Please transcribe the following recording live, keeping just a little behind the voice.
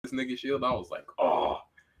this nigga shield. I was like, oh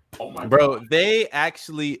my Bro, god. they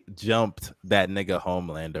actually jumped that nigga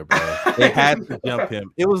Homelander, bro. They had to jump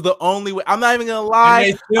him. It was the only way. I'm not even gonna And lie.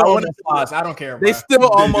 they still almost lost. I don't care, bro. They still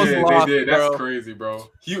almost They lost, did. That's bro. crazy, bro.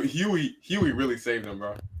 Huey really saved them,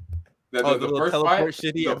 bro. The The little first teleport fight,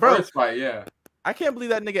 shit. the Bro, first fight, yeah. I can't believe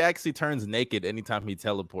that nigga actually turns naked anytime he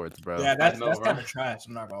teleports, bro. Yeah, that's know, kind of trash.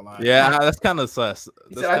 I'm not gonna lie. Yeah, that's kind of sus.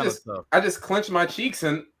 He That's said, kind of tough. I just clenched my cheeks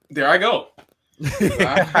and there I go.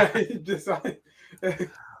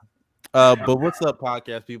 But what's up,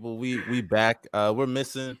 podcast people? We back. We're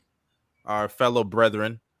missing our fellow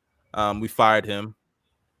brethren. We fired him.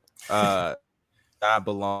 Not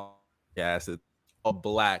belong. Yes, it's all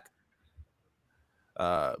black.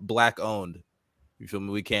 Black owned. You feel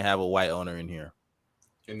me? We can't have a white owner in here.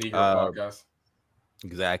 In Negro podcast.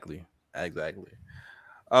 Exactly.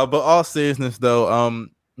 But all seriousness though,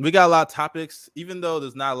 we got a lot of topics. Even though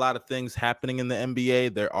there's not a lot of things happening in the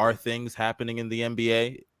NBA, there are things happening in the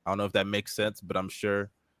NBA. I don't know if that makes sense, but I'm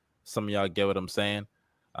sure some of y'all get what I'm saying.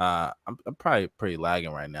 I'm probably pretty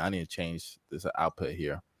lagging right now. I need to change this output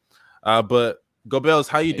here. But Go Bells,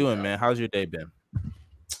 how you doing, man? How's your day been?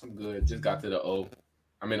 I'm good. Just got to the O.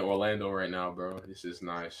 I'm in Orlando right now, bro. This is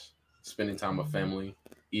nice. Spending time with family,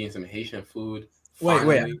 eating some Haitian food.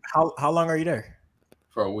 Wait. How long are you there?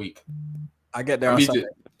 For a week. I get there on Sunday.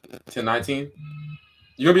 To 19.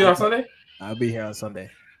 You gonna be there on Sunday? I'll be here on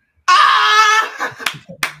Sunday.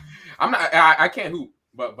 I'm not. I can't hoop,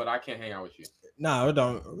 but I can't hang out with you. No, we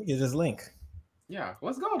don't. We can just link. Yeah,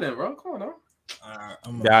 let's go then, bro. Come on, now.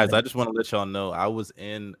 Guys, I just want to let y'all know I was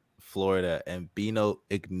in Florida and Bino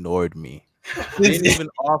ignored me. Didn't even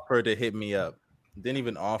offer to hit me up. Didn't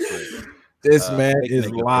even offer it. This man is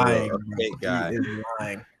lying. He is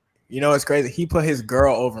lying. You know what's crazy? He put his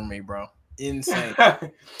girl over me, bro. Insane.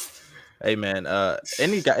 Hey man,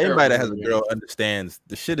 anybody that has a girl understands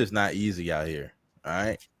the shit is not easy out here. All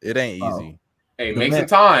right, it ain't easy. Hey, make some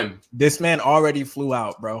time. This man already flew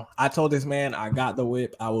out, bro. I told this man I got the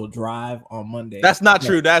whip. I will drive on Monday. That's not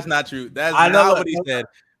true. That's not true. That's not what he said.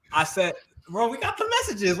 I said, bro, we got the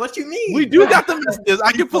messages. What you mean? We do got the messages.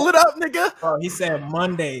 I can pull it up, nigga. Bro, he said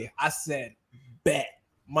Monday. I said, bet.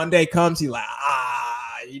 Monday comes. He like,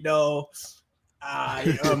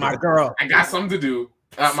 my girl. I got something to do.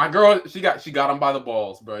 My girl, she got him by the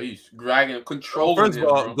balls, bro. He's dragging, controlling. First of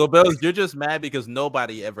all, bro. Go Bells, you're just mad because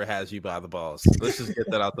nobody ever has you by the balls. Let's just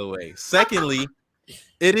get that out the way. Secondly,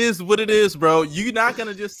 it is what it is, bro. You're not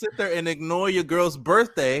gonna just sit there and ignore your girl's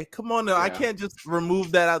birthday. Come on now, I can't just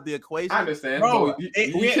remove that out of the equation. I understand, bro.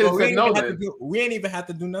 You should have said no. We ain't even have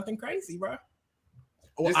to do nothing crazy, bro.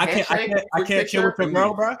 Just I can't chill with your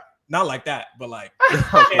girl, bro. Not like that, but like,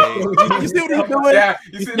 okay. You see what he's doing? Yeah,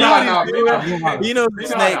 you see what he's doing? You know the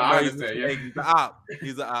snake, bro. Yeah. He's an op.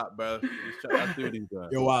 He's an op, bro. I see what he's doing.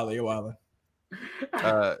 You're wilding.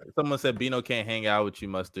 Someone said Bino can't hang out with you,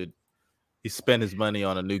 Mustard. He spent his money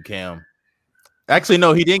on a new cam. Actually,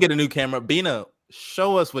 no, he didn't get a new camera. Bino,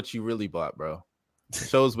 show us what you really bought, bro.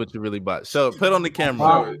 Show us what you really bought. Put on the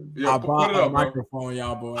camera. I bought a microphone,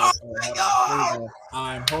 y'all boys.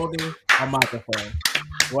 I'm holding a microphone.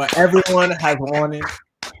 What everyone has wanted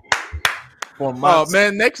for months. Oh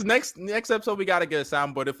man, next episode we gotta get a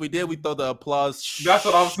soundboard. If we did, we throw the applause. That's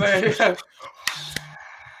what I'm saying. And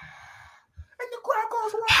the crowd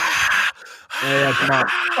goes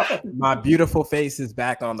wild. My beautiful face is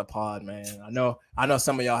back on the pod, man. I know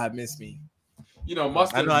some of y'all have missed me. You know,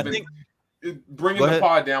 Mustard. I think bringing the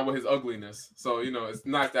pod down with his ugliness. So it's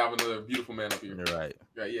nice to have another beautiful man up here. You're right.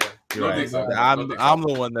 Yeah. You're right. I'm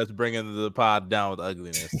the one that's bringing the pod down with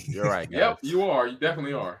ugliness. You're right, guys. Yep, you are. You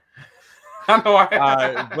definitely are. I know. All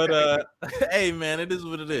right, but hey, man, it is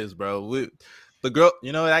what it is, bro. The girl,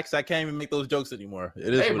 actually, I can't even make those jokes anymore.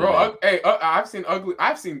 It is. Hey, bro.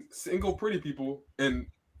 I've seen single pretty people and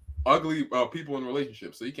ugly people in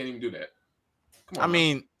relationships, so you can't even do that. Come on. I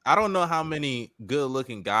mean, I don't know how many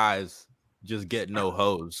good-looking guys just get no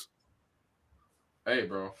hoes. Hey,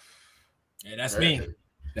 bro. Hey, that's me.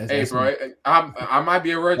 Hey, bro. Me. I might be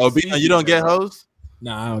a virgin. Oh, Bino, you don't get hoes?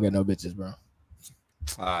 Nah, I don't get no bitches, bro.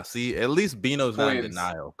 See, at least Bino's not in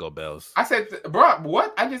denial. Go Bells. I said, bro,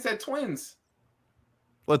 what? I just said twins.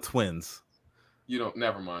 What twins? You don't.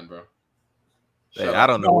 Never mind, bro. Hey, I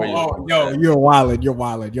don't know where you're. You're wilding. You're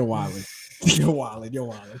wilding.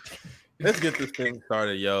 Let's get this thing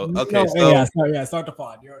started, yo. Okay, start the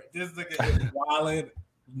pod. This is wilding.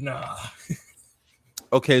 Nah.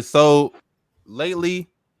 Okay, so lately,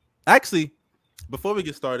 actually, before we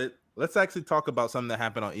get started, let's actually talk about something that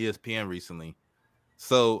happened on ESPN recently.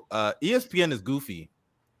 So ESPN is goofy.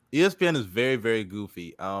 ESPN is very, very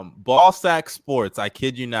goofy. Ballsack Sports, I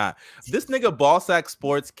kid you not. This nigga Ballsack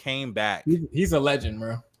Sports came back. He's a legend,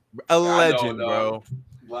 bro. A I legend, know, bro. dog.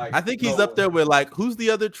 Like, I think he's no up there with like who's the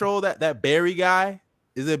other troll that Barry guy?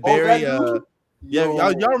 Is it Oh, Barry? that dude? Yeah, Yo.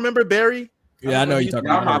 y'all remember Barry? Yeah, I know He you're talking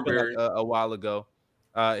used to about. be I popping, remember like, a while ago.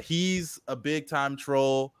 He's a big time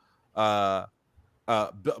troll. Ballsack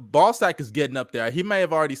is getting up there. He may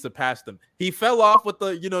have already surpassed him. He fell off with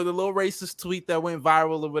the the little racist tweet that went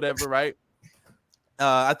viral or whatever, right?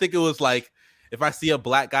 I think it was like, if I see a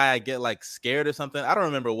black guy, I get like scared or something. I don't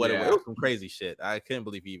remember what it was. It was some crazy shit. I couldn't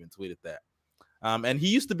believe he even tweeted that. And he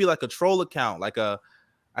used to be like a troll account, I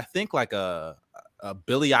think like a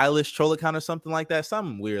Billie Eilish troll account or something like that,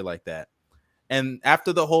 something weird like that. And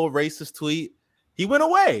after the whole racist tweet, he went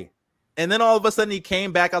away. And then all of a sudden he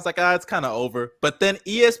came back. I was like, it's kind of over. But then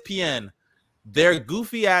ESPN, their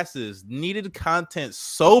goofy asses needed content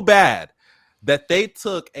so bad that they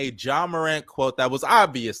took a Ja Morant quote that was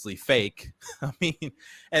obviously fake. I mean,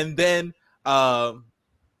 and then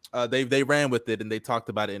they ran with it and they talked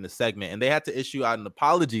about it in a segment, and they had to issue out an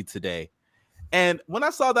apology today. And when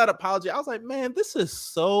I saw that apology, I was like, man, this is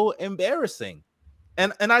so embarrassing.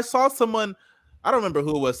 And I saw someone, I don't remember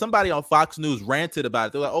who it was, somebody on Fox News ranted about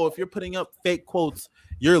it. They're like, oh, if you're putting up fake quotes,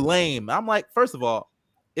 you're lame. I'm like, first of all,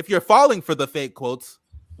 if you're falling for the fake quotes,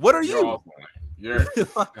 what are you? I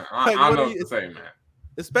know what to say, man.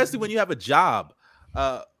 Especially when you have a job.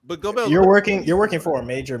 But go back. You're working for a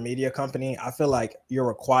major media company. I feel like you're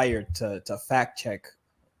required to fact check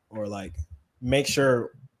or like make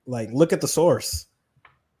sure, like, look at the source.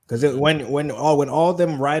 Because when all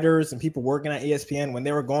them writers and people working at ESPN, when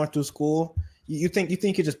they were going through school, you think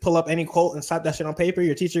you just pull up any quote and slap that shit on paper,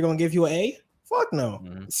 your teacher gonna give you an A? Fuck no.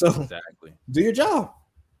 Mm-hmm. So exactly, do your job.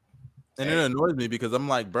 And it annoys me because I'm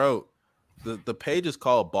like, bro, the page is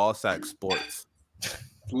called Ballsack Sports.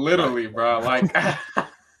 Literally, bro. Like,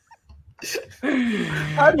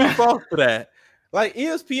 how do you fall for that? Like,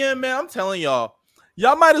 ESPN, man, I'm telling y'all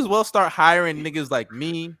might as well start hiring niggas like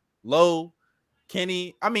me, Low,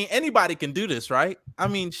 Kenny. I mean, anybody can do this, right? I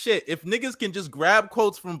mean, shit. If niggas can just grab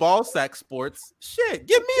quotes from Ballsack Sports, shit,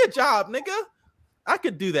 give me a job, nigga. I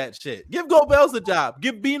could do that shit. Give Go Bells a job.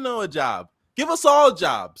 Give Bino a job. Give us all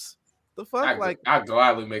jobs. The fuck, I'd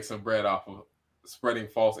gladly make some bread off of spreading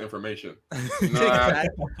false information. You know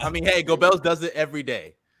exactly. I mean, hey, Go Bells does it every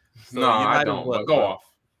day. So no, I don't. But go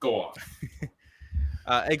off.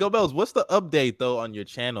 Hey, Go Bells, what's the update though on your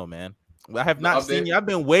channel, man? I have not seen you. I've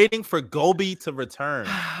been waiting for Gobi to return.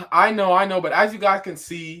 I know, but as you guys can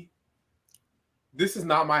see, this is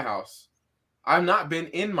not my house. I've not been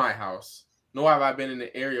in my house, nor have I been in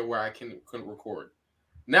the area where I couldn't record.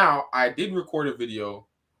 Now, I did record a video,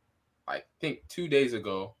 I think 2 days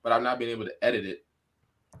ago, but I've not been able to edit it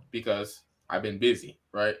because I've been busy,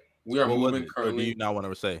 right? We are moving currently. Or do you not want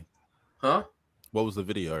to say? Huh? What was the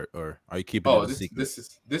video, or are you keeping it a secret?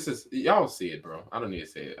 This is y'all will see it, bro. I don't need to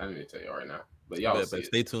say it. I don't need to tell you right now, but y'all will see it.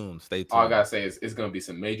 Stay tuned. All I gotta say is it's gonna be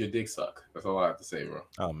some major dick suck. That's all I have to say, bro.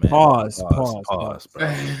 Oh man. Pause,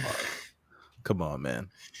 bro. Come on, man.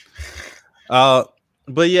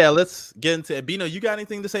 But yeah, let's get into it. Bino, you got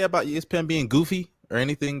anything to say about ESPN being goofy or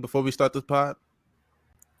anything before we start this pod?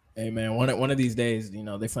 Hey man, one of these days, they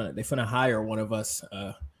finna hire one of us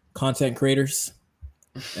content creators,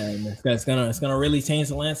 and it's gonna really change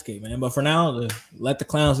the landscape, man. But for now, let the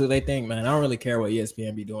clowns do their thing, man. I don't really care what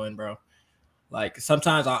ESPN be doing, bro. Like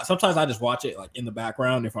sometimes I just watch it like in the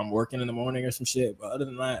background if I'm working in the morning or some shit. But other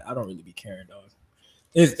than that, I don't really be caring, dog.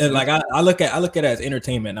 It's like I look at it as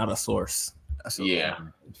entertainment, not a source. Yeah,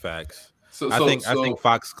 facts. I think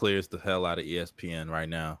Fox clears the hell out of ESPN right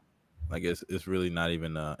now. Like it's really not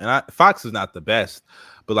even Fox is not the best,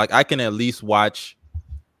 but like I can at least watch.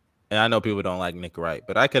 And I know people don't like Nick Wright,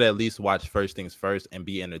 but I could at least watch First Things First and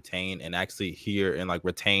be entertained and actually hear and like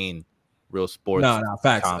retain real sports. No,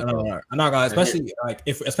 facts. I'm not gonna, especially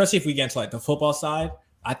if we get to like the football side.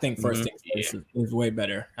 I think First Things First is way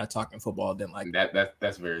better at talking football than like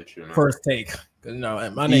that's very true. Man. First Take,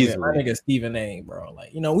 because my nigga Stephen A, bro.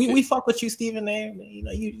 Like we fuck with you, Stephen A.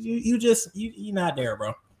 You're not there,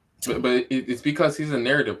 bro. But it's because he's a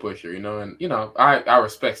narrative pusher, and I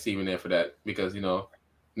respect Stephen A for that because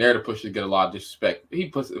narrative pushers get a lot of disrespect. He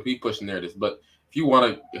pushes narratives, but if you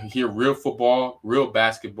want to hear real football, real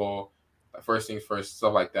basketball, First Things First,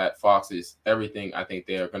 stuff like that, Fox is everything. I think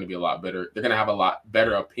they are going to be a lot better. They're going to have a lot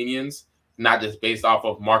better opinions, not just based off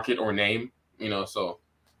of market or name. So.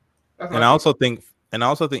 I also think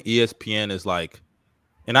ESPN is like,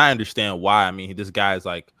 and I understand why. I mean, this guy is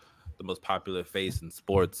like the most popular face in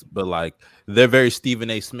sports, but like they're very Stephen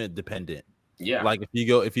A. Smith dependent. Yeah. Like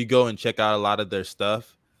if you go and check out a lot of their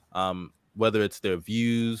stuff, whether it's their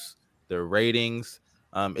views, their ratings.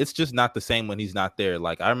 It's just not the same when he's not there.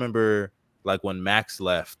 Like I remember, like when Max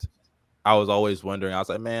left, I was always wondering. I was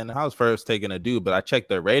like, man, how's First Take gonna do? But I checked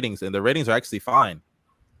their ratings, and their ratings are actually fine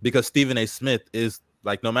because Stephen A. Smith is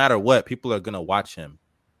like, no matter what, people are gonna watch him.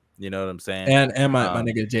 You know what I'm saying? And my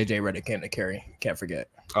nigga JJ Redick came to carry. Can't forget.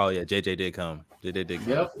 Oh yeah, JJ did come. JJ did come.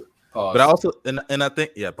 Yep. Pause. But I also and I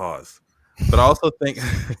think pause. But I also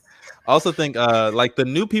think like the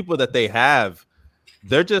new people that they have,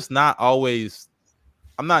 they're just not always.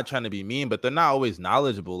 I'm not trying to be mean, but they're not always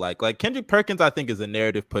knowledgeable. Like Kendrick Perkins, I think is a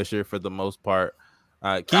narrative pusher for the most part.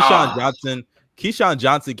 Keyshawn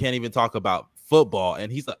Johnson can't even talk about football,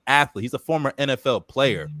 and he's an athlete. He's a former NFL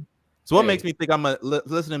player. So what makes me think I'm gonna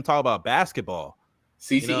listen to him talk about basketball?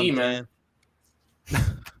 CTE, you know man.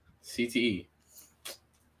 CTE.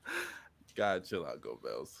 God, chill out, Go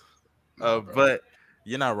Bells. But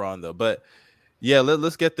you're not wrong though. But yeah,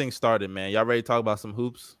 let's get things started, man. Y'all ready to talk about some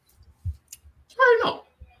hoops? I already know.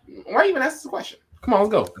 Why even ask this question? Come on,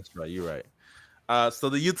 let's go. That's right. You're right. So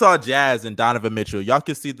the Utah Jazz and Donovan Mitchell. Y'all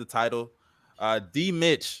can see the title. D.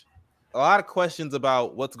 Mitch. A lot of questions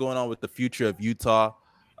about what's going on with the future of Utah.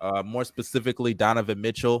 More specifically, Donovan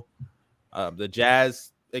Mitchell. The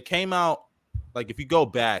Jazz. It came out like if you go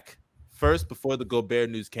back first before the Gobert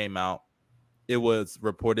news came out, it was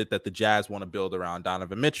reported that the Jazz want to build around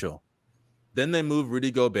Donovan Mitchell. Then they moved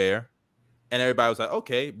Rudy Gobert. And everybody was like,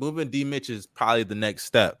 okay, moving D. Mitch is probably the next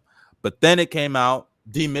step. But then it came out,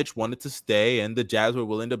 D. Mitch wanted to stay, and the Jazz were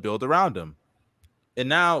willing to build around him. And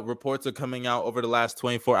now reports are coming out over the last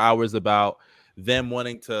 24 hours about them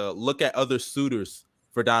wanting to look at other suitors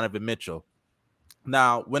for Donovan Mitchell.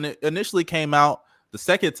 Now, when it initially came out, the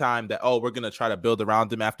second time that, we're going to try to build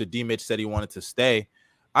around him after D. Mitch said he wanted to stay,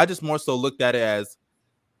 I just more so looked at it as,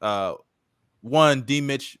 one, D.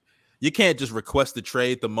 Mitch, you can't just request the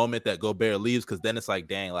trade the moment that Gobert leaves, because then it's like,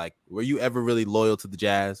 dang, like, were you ever really loyal to the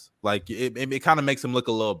Jazz? Like, it kind of makes him look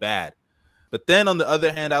a little bad. But then on the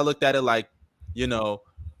other hand, I looked at it like,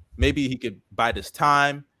 maybe he could bide his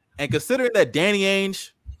time. And considering that Danny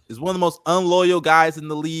Ainge is one of the most unloyal guys in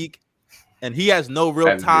the league, and he has no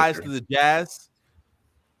real ties to the Jazz,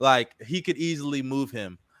 like, he could easily move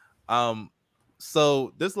him.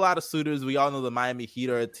 So there's a lot of suitors. We all know the Miami Heat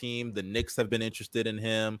are a team. The Knicks have been interested in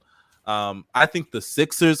him. I think the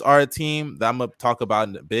Sixers are a team that I'm going to talk about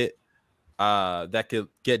in a bit that could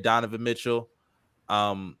get Donovan Mitchell.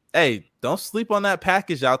 Hey, don't sleep on that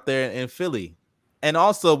package out there in Philly. And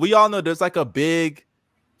also, we all know there's like a big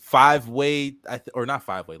four-way,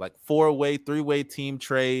 three-way team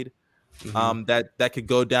trade that could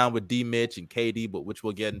go down with D. Mitch and KD, but which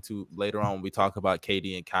we'll get into later on when we talk about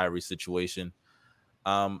KD and Kyrie's situation.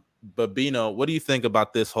 But Bino, what do you think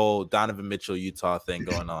about this whole Donovan Mitchell Utah thing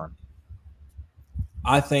going on?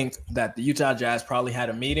 I think that the Utah Jazz probably had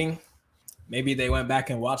a meeting. Maybe they went back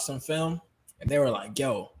and watched some film, and they were like,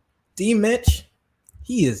 yo, D. Mitch,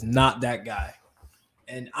 he is not that guy.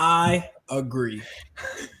 And I agree.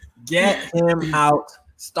 Get him out,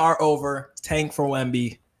 start over, tank for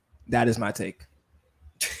Wemby. That is my take.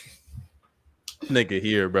 Nigga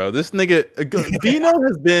here, bro. This nigga, Bino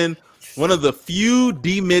has been one of the few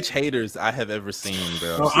D. Mitch haters I have ever seen,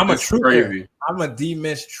 bro. I'm a truther. Crazy. I'm a D.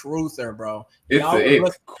 Mitch truther, bro.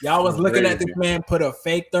 Y'all was looking at this man put a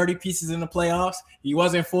fake 30 pieces in the playoffs. He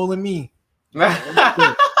wasn't fooling me.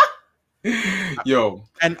 Yo,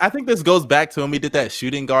 and I think this goes back to when we did that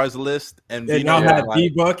shooting guards list, and y'all had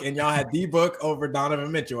D-Book, and y'all had D-Book over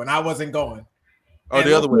Donovan Mitchell, and I wasn't going. Oh,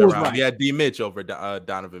 the other way around. Right. Yeah, D. Mitch over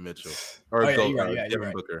Donovan Mitchell. Or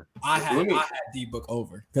Devin Booker. I had D-Book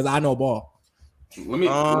over because I know ball. Let me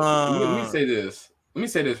say this. Let me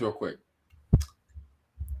say this real quick.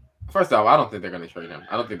 First off, I don't think they're going to trade him.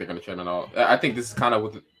 I don't think they're going to trade him at all. I think this is kind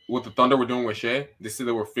of what the Thunder were doing with Shea. They said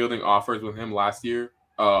they were fielding offers with him last year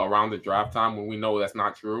around the draft time when we know that's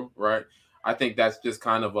not true, right? I think that's just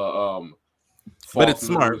kind of a but it's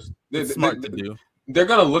smart. It's smart to do. They're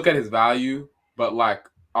going to look at his value. But like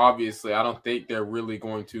obviously, I don't think they're really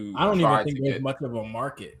going to. I don't even think there's much of a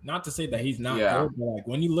market. Not to say that he's not good, but like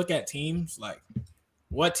when you look at teams, like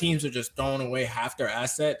what teams are just throwing away half their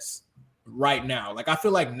assets right now. Like I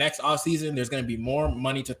feel like next offseason there's going to be more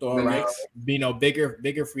money to throw around.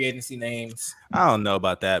 Bigger free agency names. I don't know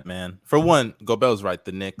about that, man. For one, Gobel's right.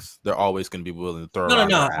 The Knicks, they're always going to be willing to throw. No.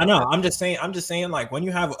 I know. I'm just saying. Like when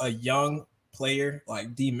you have a young player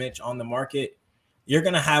like D. Mitch on the market, you're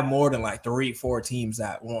gonna have more than like 3-4 teams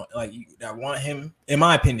that want him, in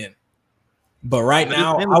my opinion. But right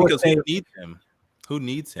now, I would say who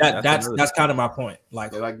needs him? That's kind of my point.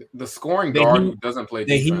 Like the scoring guard who doesn't play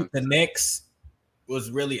defense. The Knicks, was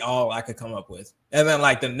really all I could come up with. And then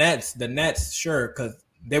like the Nets, sure, because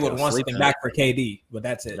they would want something sleeping. back for KD, but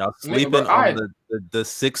that's it. Y'all sleeping bro, on the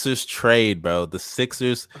Sixers trade, bro. The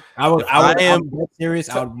Sixers. I'm serious.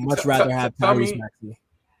 I would much T- rather t- have tell Tyrese me- Maxey.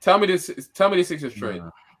 Tell me the Sixers trade.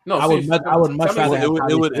 No, I would seriously, much tell me rather what-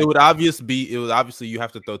 have It would Tyrese obviously you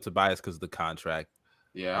have to throw Tobias because of the contract.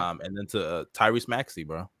 Yeah. And then to Tyrese Maxey,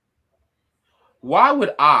 bro. Why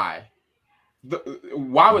would I?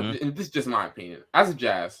 Why would? Mhm. And this is just my opinion. As a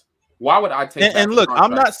Jazz, why would I take? And look,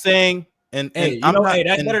 I'm not saying Hey, I'm not,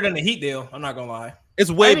 that's better than the Heat deal. I'm not gonna lie. it's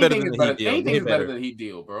way better than the Heat deal. Anything Way is better than the Heat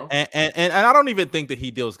deal, bro. And I don't even think the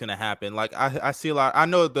Heat deal is gonna happen. Like I see a lot. I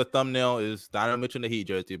know the thumbnail is Donovan Mitchell in the Heat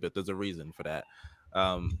jersey, but there's a reason for that.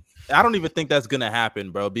 I don't even think that's gonna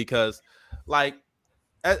happen, bro, because like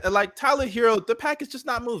Tyler Hero, the pack is just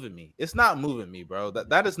not moving me. It's not moving me, bro.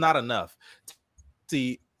 That is not enough.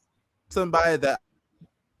 See somebody that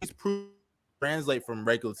he's proved translate from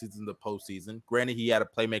regular season to postseason. Granted, he had a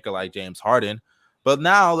playmaker like James Harden, but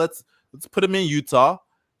now let's put him in Utah.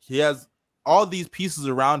 He has all these pieces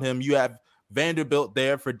around him. You have Vanderbilt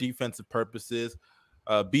there for defensive purposes.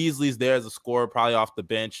 Beasley's there as a scorer, probably off the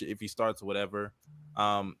bench if he starts or whatever.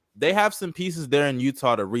 They have some pieces there in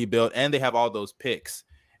Utah to rebuild, and they have all those picks.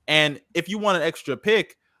 And if you want an extra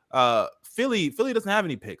pick, Philly doesn't have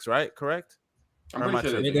any picks, right? Correct? I'm pretty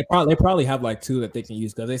sure They probably have like 2 that they can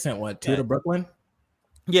use because they sent two to Brooklyn.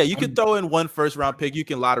 Yeah, you could throw in 1 first-round pick. You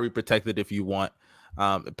can lottery protect it if you want.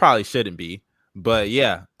 It probably shouldn't be, but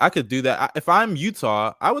yeah, I could do that. If I'm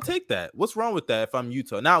Utah, I would take that. What's wrong with that? If I'm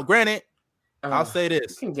Utah, now, granted, I'll say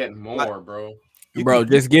this: you can get more, bro.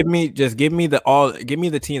 Just give me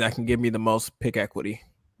the team that can give me the most pick equity.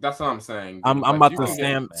 That's what I'm saying. I'm about to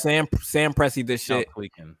Sam Presti this shit.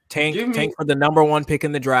 Tank for the number 1 pick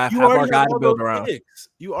in the draft. Have our guy to build around.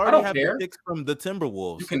 You already have the picks from the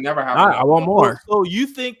Timberwolves. You can never have. I want more. So you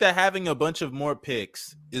think that having a bunch of more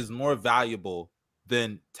picks is more valuable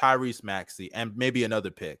than Tyrese Maxey and maybe another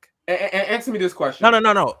pick? And answer me this question.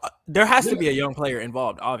 No. There has to be a young player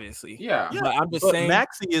involved, obviously. Yeah. But I'm just saying,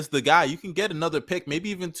 Maxey is the guy. You can get another pick, maybe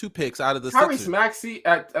even 2 picks out of the Tyrese Sixers. Maxey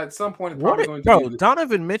at some point is probably going to be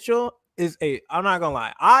Donovan Mitchell is I'm not gonna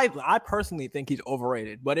lie. I personally think he's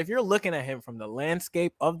overrated. But if you're looking at him from the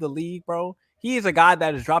landscape of the league, bro, he is a guy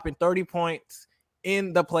that is dropping 30 points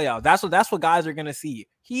in the playoffs. That's what guys are gonna see.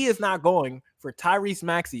 He is not going for Tyrese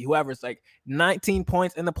Maxey, whoever's like 19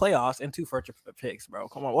 points in the playoffs and 2 first picks, bro.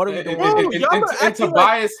 Come on, what are we doing? And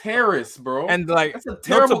Tobias Harris, bro. And like, that's a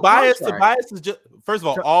terrible Tobias contract. is just, first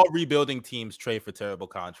of all rebuilding teams trade for terrible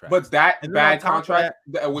contracts. But that And bad contract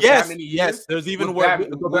with that many years. Yes, there's even with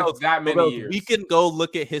worse. that many years. We can go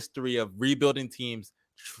look at history of rebuilding teams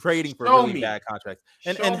trading for Show really me. bad contracts.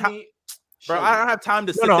 And Show how, me. bro, Show I don't me. have time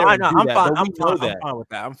to sit no, there I and know. do I'm that, fine. but I'm we know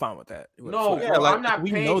that. I'm fine with that. No, Yeah, bro, like, I'm not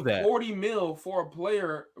we paying know that. $40 million for a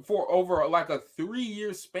player for over like a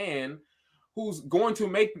 3-year span who's going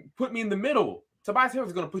to put me in the middle. Tobias Harris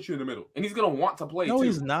is going to put you in the middle, and he's going to want to play. No, too.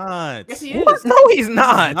 he's not. Yes, he What? is. No, he's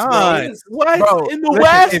not. Bro, he is. What? Bro, In the listen,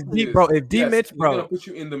 West? if D Yes, Mitch, he's bro, going to put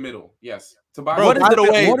you in the middle. Yes, Tobias. Bro, what is by the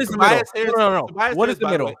the way, what is the middle? Tobias Harris- No. Tobias What Harris, is the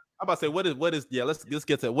by middle? way, I'm about to say what is yeah, let's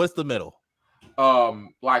get to it. What's the middle?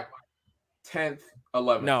 Like 10th,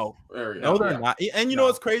 11th No. area. No, they're Yeah. not. And you know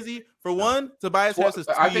what's crazy? For one, Tobias Harris has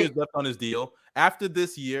 2 I think- years left on his deal. After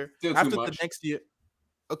this year, Still too after the much. next year,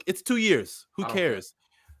 okay, it's 2 years. Who I don't care. cares?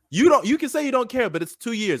 You can say you don't care, but it's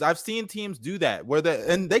 2 years. I've seen teams do that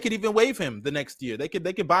and they could even waive him the next year. They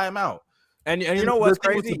could buy him out. And you And know the what's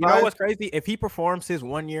thing with crazy? Tobias- If he performs his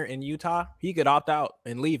 1 year in Utah, he could opt out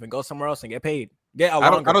and leave and go somewhere else and get paid. Get a I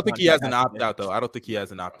longer don't think he has an contract. opt out though. I don't think he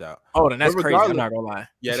has an opt out. Oh, then that's But crazy. I'm regardless- not gonna lie.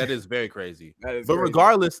 Yeah, that is very crazy. That is But crazy.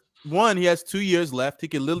 regardless, one, he has 2 years left. He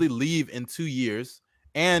could literally leave in 2 years.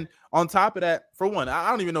 And on top of that, for one, I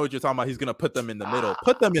don't even know what you're talking about. He's gonna put them in the middle.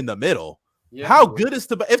 Put them in the middle. Yeah, How bro. good is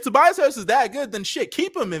Tobias? If Tobias Harris is that good, then shit,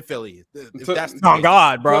 keep him in Philly. If So- that's the Oh case.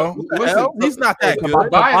 God, bro. What the Listen, hell? He's not that good.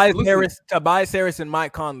 Tobias Harris and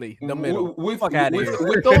Mike Conley, the middle. Fuck outta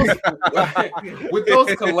here. With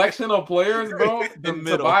those collection of players, bro. The and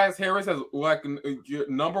middle. Tobias Harris has like your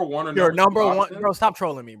number one or You're number 1, option, bro. Stop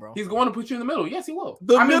trolling me, bro. He's going to put you in the middle. Yes, he will.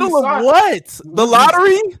 The I mean, middle we of saw it. what? The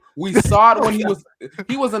lottery? We saw it when he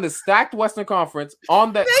was in the stacked Western Conference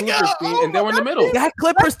on that Nigga, Clippers team, and they were in the middle. That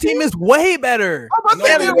Clippers team is way better. about to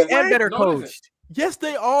say they're And better No, it isn't. coached. Yes,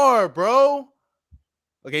 they are, bro.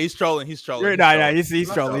 Okay, he's trolling. He's trolling.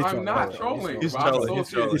 He's trolling. I'm not trolling. He's bro. I'm trolling. so He's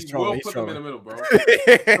serious. trolling. He He's will put them trolling. in the middle,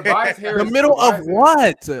 bro. Tobias Harris, The middle of Tobias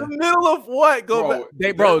what? The middle of what? Go Bro, back.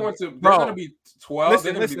 they're bro, going to bro. be 12. Listen,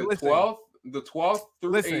 They're going to be the listen. 12th the 12th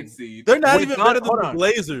through Listen, 8th seed. They're not With even Don- better than hold the on.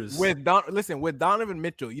 Blazers. with Donovan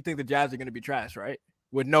Mitchell, you think the Jazz are going to be trash, right?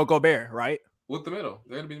 With no Gobert, right? With the middle.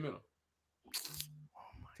 They're gonna be in the middle.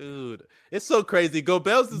 Dude, it's so crazy.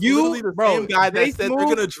 Gobert is You- literally the bro, same guy they that said they're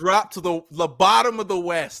smooth- gonna drop to the bottom of the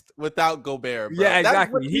West without Gobert. Bro. Yeah, That's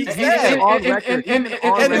exactly. what He- he he's said. been on record. and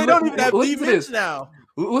And they don't even have listen to defense this. now.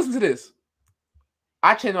 Listen to this.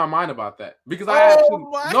 I changed my mind about that because Oh I actually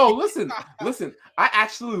my no. Listen. I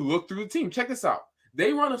actually looked through the team. Check this out.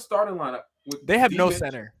 They run a starting lineup with. They have D. no Mitch.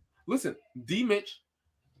 center. Listen, D. Mitch.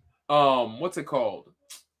 What's it called?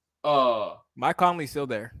 Mike Conley's still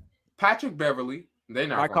there. Patrick Beverly. They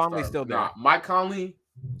not. Mike gonna Conley's start. still there. Mike Conley,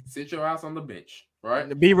 sit your ass on the bench,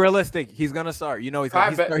 right? Be realistic. He's gonna start. You know he's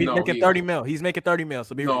Pat Bet- he's no, making he 30 isn't. mil. He's making 30 mil.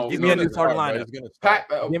 So No, give no, me a new he's starting Bro, lineup. he's gonna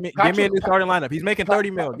start. Give me a new starting lineup. He's making 30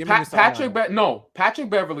 mil. Give me a new starting lineup. Patrick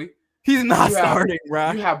Beverly. He's not you have- starting,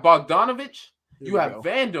 bro. You have Bogdanovich. Here You we have go.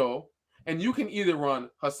 Vando, and you can either run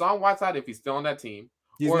Hassan Whiteside if he's still on that team.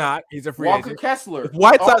 He's or not. He's a free Walker agent. Kessler. If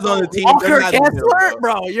Whiteside's on the Oh, team, Walker they're not in there, Kessler,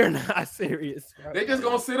 bro. You're not serious. Bro. They just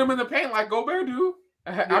gonna sit him in the paint like Gobert do.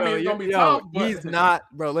 I mean, it's gonna be Yo, tough, but he's not,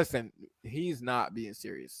 bro. Listen, he's not being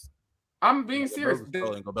serious. I'm being serious. Gobert's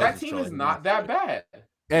trolling. Gobert's That team is trolling. not that bad.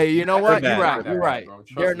 Hey, you know They're what? bad. You're right. They're You're bad, right. bro.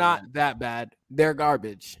 Trust They're me, not man. that bad. They're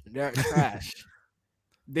garbage. They're trash.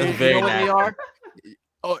 That's You very know what they nasty. are?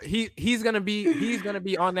 Oh, he's gonna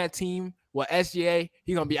be on that team with SGA.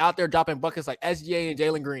 He's gonna be out there dropping buckets like SGA and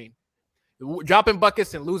Jalen Green, dropping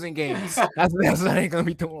buckets and losing games. That's what ain't gonna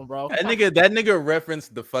be doing, bro. That nigga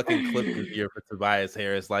referenced the fucking Clippers year for Tobias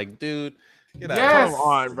Harris. Like, dude, get out Yes. Come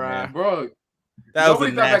on, bro. man. Bro, That was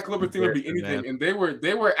nobody a thought that nasty Clippers team would be comparison, anything, man. and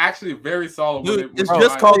they were actually very solid. Dude, when it's they-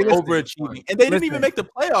 just called listen, overachieving, and they didn't even listen. make the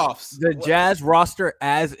playoffs. The Jazz roster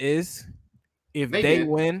as is, if They they did.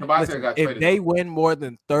 win, Tobias listen, got if traded, they though. win more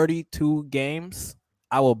than 32 games,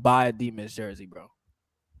 I will buy a D-Mitch jersey, bro.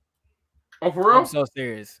 Oh, for real? I'm so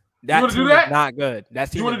serious. That wanna do team that? is not good.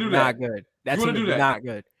 That team wanna is do not that? good. That You wanna team do is that? not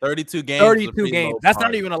good. 32 games. is a 32 pretty games. low That's bar.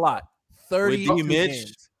 not even a lot. 32 D-Mitch?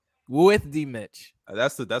 games with D-Mitch.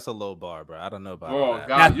 That's a low bar, bro. I don't know about Oh that.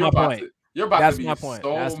 God, That's you're my about point. you're about That's to be my point.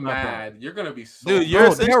 so That's my point. mad. You're gonna be so Dude, mad. you're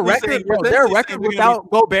Bro, essentially their record, saying- bro, you're their essentially record saying they're gonna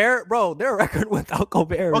without Gobert, bro. Their record without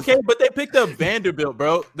Gobert. Okay, but they picked up Vanderbilt,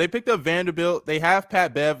 bro. They picked up Vanderbilt. They have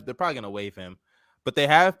Pat Bev. They're probably gonna waive him, but they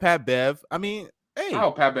have Pat Bev. I mean, hey, I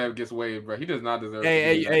hope Pat Bev gets waived, bro. He does not deserve.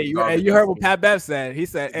 You heard what Pat Bev said. He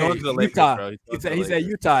said, He's going "Hey, to the Lakers, Utah." bro. He's He going to said, the "He said Lakers.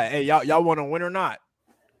 Utah. Hey, y'all want to win or not?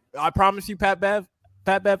 I promise you, Pat Bev.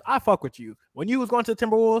 I fuck with you. When you was going to the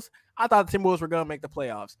Timberwolves, I thought the Timberwolves were gonna make the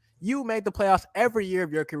playoffs. You made the playoffs every year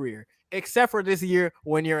of your career, except for this year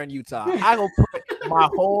when you're in Utah. I go put my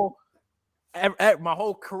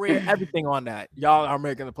whole career, everything on that. Y'all are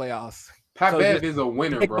making the playoffs. Pat So Bev just is a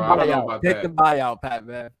winner, Take the bro. I don't know buyout. about Take the that. buyout, Pat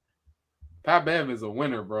Bev. Pat Bev is a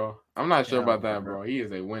winner, bro. I'm not sure Yeah, about that, bro. He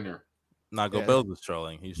is a winner. nah, Yeah. Gobert was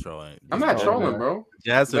trolling. He's trolling. I'm not He's trolling, bro.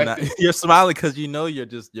 Jazz are not. You're smiling because you know you're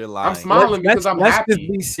lying. I'm smiling because I'm let's happy.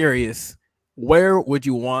 just be serious. Where would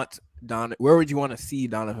you want Where would you want to see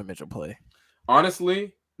Donovan Mitchell play?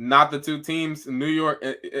 Honestly, not the two teams in New York.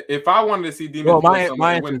 If I wanted to see D. Well, Mitchell play my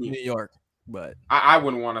somewhere, it answer is wouldn't New be. York, but I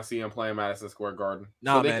wouldn't want to see him play in Madison Square Garden.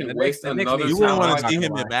 Nah, so they man, can the waste Knicks- the Knicks another need You wouldn't talent. want to I'm see not him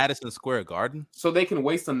gonna in lie. Madison Square Garden. So they can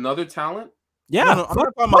waste another talent. yeah, No, no, I'm fuck, not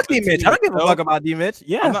talking fuck about the D-Mitch. team I don't give a itself. fuck about D-Mitch.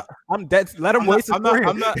 Yeah, I'm dead. Let him waste his career.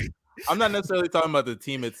 I'm not necessarily talking about the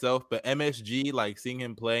team itself, but MSG, like seeing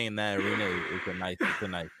him play in that arena is a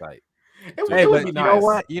nice sight. Hey, would but be you nice. know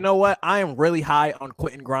what? You know what? I am really high on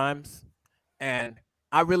Quentin Grimes, and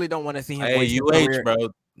I really don't want to see him Hey, waste his UH, career. bro.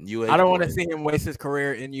 UH. I don't want to boy. see him waste his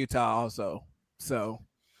career in Utah also. So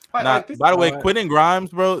Nah, by the way, Alright. Quentin Grimes,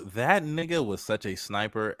 bro, that nigga was such a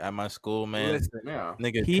sniper at my school, man. listen, Yeah.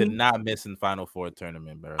 Nigga he- could not miss in Final Four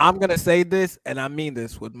tournament, bro. I'm gonna say this, and I mean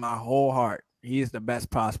this with my whole heart. He is the best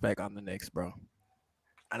prospect on the Knicks, bro.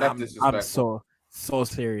 And That's I'm disrespectful. so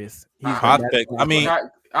serious. He's Nah, the prospect. best I mean,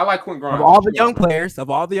 I like Quentin Grimes. of all the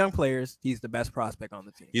young players, he's the best prospect on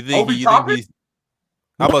the team. you think Obi you Toppin? think he's?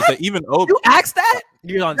 I'm about to say even Obi. You asked that?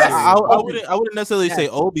 You're on serious. I wouldn't necessarily say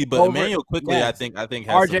Obi, but Over- Emmanuel quickly, yes. I think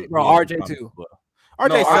has RJ some bro, real RJ promise too. as well. No,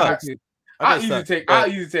 RJ I- sucks. I'll RJ easily sucks, take. but I'll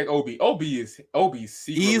easily take Obi. Obi's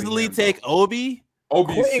secretly easily him, bro. take Obi.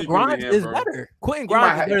 Obi's Quentin secretly Grimes him, is bro. better. Quentin might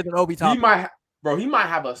Grimes is have- better than Obi He Toppin. he might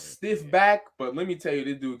have a stiff back, but let me tell you,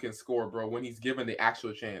 this dude can score, bro. When he's given the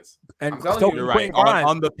actual chance. And I'm telling so you, You're Quentin right. Grimes,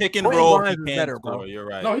 On the pick and Quentin roll, Grimes he is can better, score. bro. You're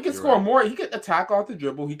right. No, he can You're score right. more. He can attack off the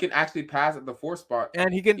dribble. He can actually pass at the 4 spot.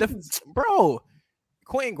 and he can bro.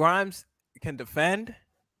 Quentin Grimes can defend.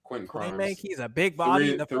 Quentin Playmaker. Grimes. He's a big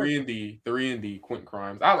body. Three and D. Quentin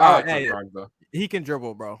Grimes. I Oh, like hey. Quentin Grimes though. He can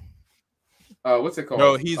dribble, bro. what's it called?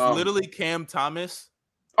 Bro, he's literally Cam Thomas.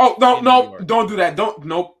 Oh no, in no, New York. don't do that.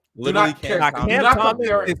 Nope. Literally do Cam not, Thomas. do Cam not Thomas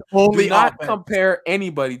compare. is only Do not offense. compare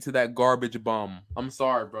anybody to that garbage bum. I'm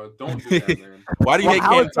sorry, bro. Don't do that, man. Why do you hate How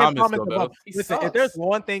Cam is Cam Thomas, though, above? Bev? He Listen, if sucks. there's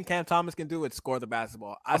one thing Cam Thomas can do, it's score the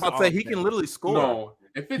basketball. I'm about to say he can literally score. No,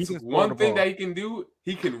 if He it's can score one the thing ball. that he can do,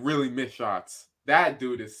 he can really miss shots. That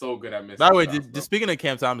dude is so good at missing. By the way, shots, just speaking of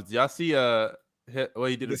Cam Thomas, did y'all see what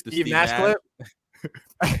he did The with the Steve Nash clip.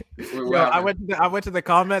 Yo, I went to the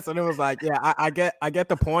comments and it was like, yeah, I get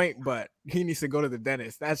the point, but he needs to go to the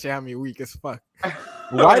dentist. That shit had me weak as fuck.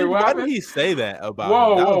 Why Wait, what did happened? he say that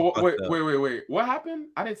about him? That was fucked up. wait. What happened?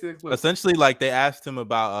 I didn't see the clip. Essentially, like they asked him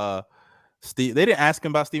about Steve. They didn't ask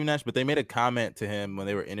him about Steve Nash, but they made a comment to him when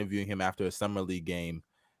they were interviewing him after a summer league game.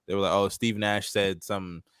 They were like, "Oh, Steve Nash said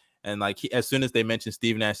something," and like as soon as they mentioned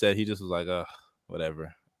Steve Nash said, he just was like,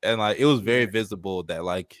 whatever." And like it was very visible that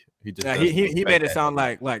like he just he made it sound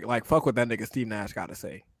like fuck what that nigga Steve Nash got to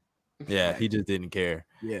say. Yeah, he just didn't care.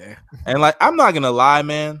 Yeah, and like I'm not gonna lie,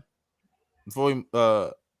 man. Before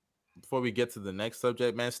we get to the next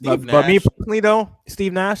subject, man, Steve Nash. But me personally though,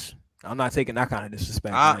 Steve Nash, I'm not taking that kind of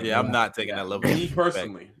disrespect. I'm not taking that level. Me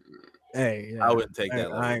personally, hey, I wouldn't take that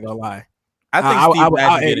level. I ain't gonna lie. I think Steve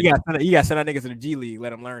Nash you gotta send that nigga to the G League,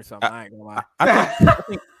 let him learn something. I ain't gonna lie.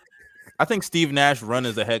 I think Steve Nash run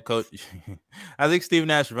as a head coach. I think Steve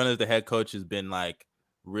Nash run as the head coach has been like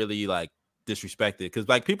really like disrespected because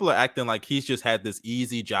like people are acting like he's just had this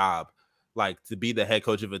easy job, like to be the head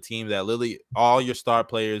coach of a team that literally all your star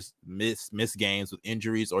players miss games with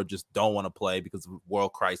injuries or just don't want to play because of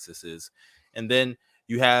world crises, and then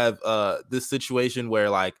you have this situation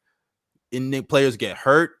where like players get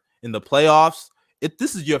hurt in the playoffs.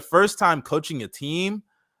 This is your first time coaching a team,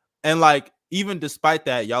 and like. Even despite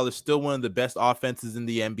that, y'all are still one of the best offenses in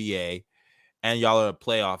the NBA, and y'all are a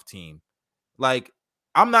playoff team. Like,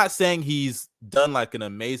 I'm not saying he's done like an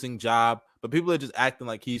amazing job, but people are just acting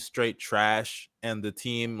like he's straight trash, and the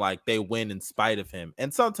team, like, they win in spite of him.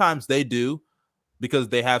 And sometimes they do because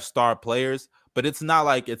they have star players, but it's not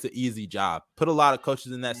like it's an easy job. Put a lot of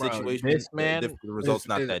coaches in that situation. This man, the result's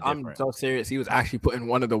not that different. I'm so serious. He was actually put in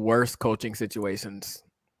one of the worst coaching situations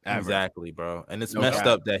ever. Exactly, bro. And it's messed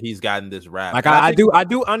up that he's gotten this rap. Like I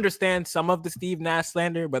do understand some of the Steve Nash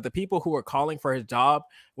slander, but the people who are calling for his job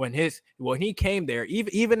when he came there,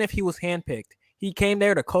 even if he was handpicked, he came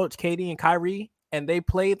there to coach KD and Kyrie, and they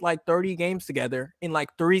played like 30 games together in like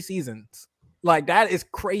 3 seasons. Like that is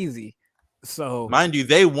crazy. So mind you,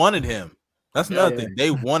 they wanted him. That's another thing. They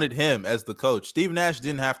wanted him as the coach. Steve Nash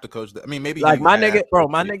didn't have to coach. I mean, maybe like my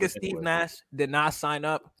nigga Steve Nash did not sign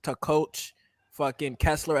up to coach fucking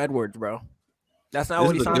Kessler Edwards, bro. That's not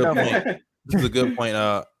what he signed up for. This is a good point.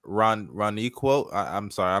 Ronnie quote. I'm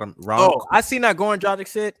sorry. I seen that Goran Dragic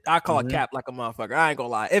shit. I call it cap like a motherfucker. I ain't gonna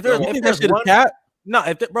lie. If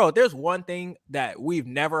there's one thing that we've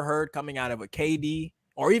never heard coming out of a KD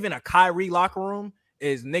or even a Kyrie locker room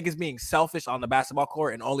is niggas being selfish on the basketball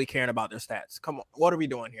court and only caring about their stats. Come on, what are we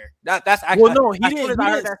doing here? That's actually he didn't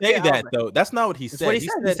say that though. That's not what he said. What he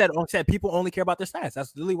said people only care about their stats.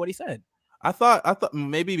 That's literally what he said. I thought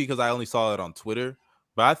maybe because I only saw it on Twitter,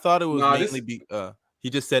 but I thought it was he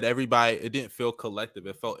just said everybody. It didn't feel collective;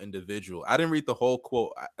 it felt individual. I didn't read the whole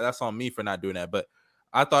quote. That's on me for not doing that. But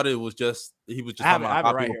I thought it was just he was just talking about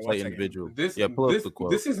how people play individual. This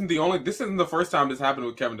isn't the first time this happened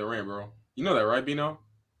with Kevin Durant, bro. You know that, right, Bino?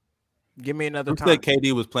 Give me another time. Who said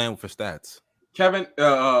KD was playing for stats? Kevin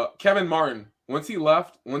Martin. Once he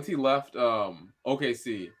left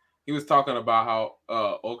OKC. He was talking about how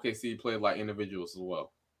OKC played like individuals as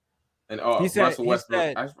well. And Russell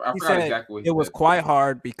Westbrook, I forgot exactly what he said. It was quite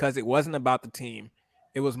hard because it wasn't about the team.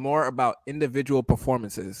 It was more about individual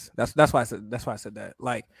performances. That's why I said that.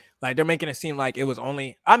 Like they're making it seem like it was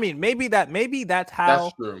only. I mean, maybe that's how.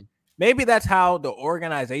 That's true. Maybe that's how the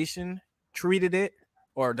organization treated it,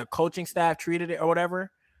 or the coaching staff treated it, or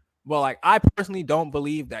whatever. But like, I personally don't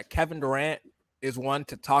believe that Kevin Durant is one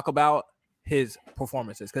to talk about his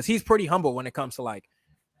performances because he's pretty humble when it comes to like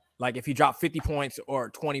if he dropped 50 points or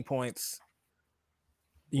 20 points,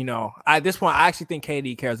 you know, at this point I actually think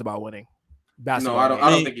KD cares about winning basketball. No, I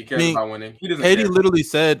don't think he cares about winning. He doesn't. KD literally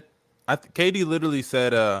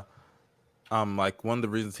said like one of the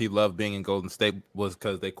reasons he loved being in Golden State was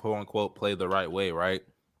because they quote unquote play the right way, right?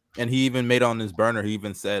 And he even made on his burner, he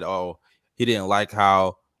even said, he didn't like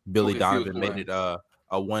how Billy Donovan made it a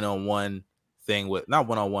one-on-one thing with not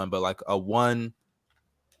one-on-one, but like a one,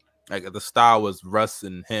 like the style was Russ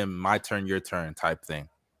and him, my turn, your turn type thing.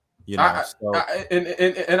 You know,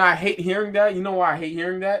 and I hate hearing that. You know why I hate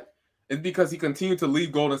hearing that? It's because he continued to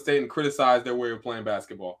leave Golden State and criticize their way of playing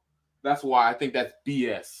basketball. That's why I think that's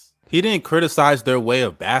BS. He didn't criticize their way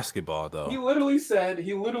of basketball, though. He literally said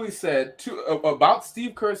about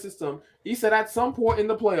Steve Kerr's system. He said at some point in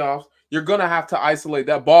the playoffs, you're gonna have to isolate.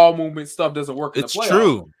 That ball movement stuff doesn't work in the It's playoffs.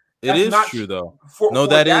 true. It That's is not true, though. for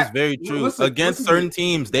That is very true. Listen, Against listen to certain me.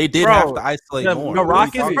 teams, they did Bro, have to isolate more. The What are you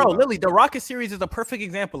Rockets, talking bro, about? Lily, the Rockets series is a perfect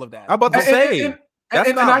example of that. I'm about to say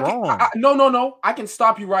that's not wrong. No. I can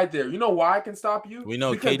stop you right there. You know why I can stop you? We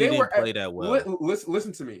know Because KD didn't play that well.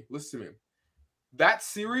 Listen to me. Listen to me. That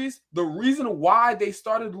series, the reason why they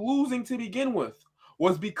started losing to begin with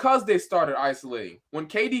was because they started isolating. When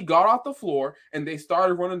KD got off the floor and they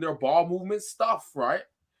started running their ball movement stuff, right?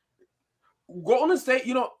 Golden State,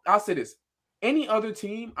 I'll say this. Any other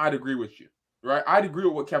team, I'd agree with you, right? I'd agree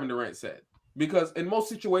with what Kevin Durant said. Because in most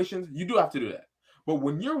situations, you do have to do that. But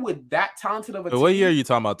when you're with that talented of a team. What year are you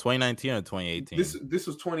talking about? 2019 or 2018? This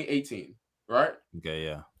was 2018, right? Okay,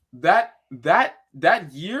 yeah.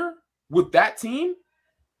 That year with that team,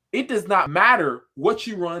 it does not matter what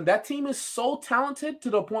you run. That team is so talented to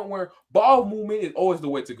the point where ball movement is always the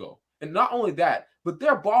way to go. And not only that, but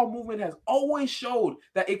their ball movement has always showed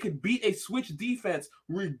that it could beat a switch defense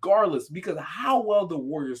regardless because of how well the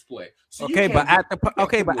Warriors play. So but at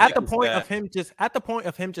the point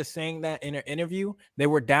of him just saying that in an interview, they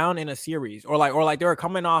were down in a series or like they were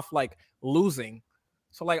coming off like losing.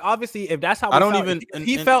 So like obviously if that's how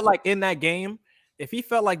he felt like in that game, if he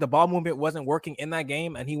felt like the ball movement wasn't working in that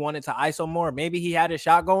game and he wanted to ISO more, maybe he had his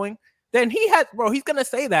shot going, then he's gonna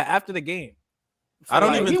say that after the game. So I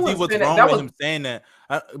don't even see what's wrong with him saying that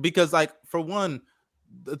because, like, for one,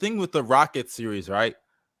 the thing with the Rockets series, right?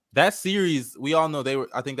 That series, we all know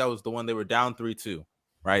I think that was the one they were down 3-2,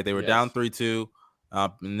 right? They were down 3-2,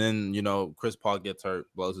 and then Chris Paul gets hurt,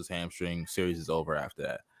 blows his hamstring. Series is over after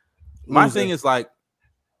that. My thing is like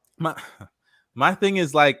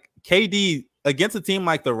KD against a team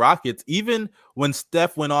like the Rockets, even when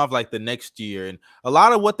Steph went off like the next year, and a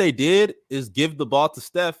lot of what they did is give the ball to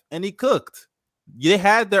Steph, and he cooked. They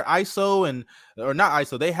had their ISO or not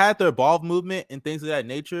ISO. They had their ball movement and things of that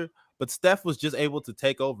nature, but Steph was just able to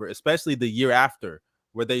take over, especially the year after,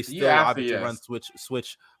 where they still obviously run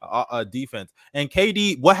switch defense. And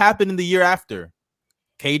KD, what happened in the year after?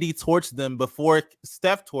 KD torched them before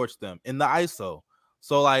Steph torched them in the ISO.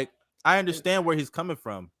 So like, I understand where he's coming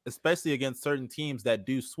from, especially against certain teams that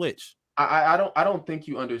do switch. I don't think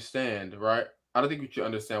you understand, right? I don't think you should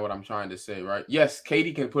understand what I'm trying to say, right? Yes,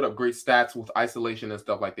 KD can put up great stats with isolation and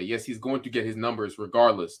stuff like that. Yes, he's going to get his numbers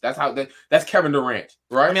regardless. That's Kevin Durant,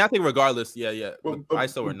 right? I mean, I think regardless, yeah.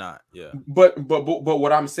 ISO or not, yeah. But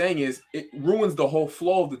what I'm saying is it ruins the whole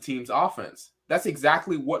flow of the team's offense. That's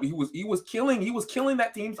exactly what he was killing. He was killing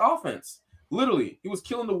that team's offense. Literally, he was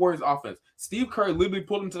killing the Warriors' offense. Steve Kerr literally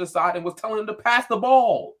pulled him to the side and was telling him to pass the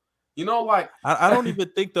ball. I don't even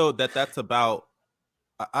think though that's about.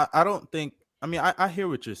 I don't think. I mean, I hear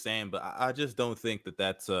what you're saying, but I just don't think that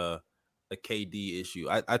that's a KD issue.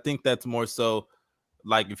 I think that's more so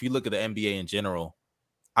like if you look at the NBA in general,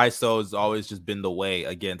 ISO has always just been the way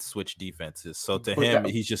against switch defenses. So to him,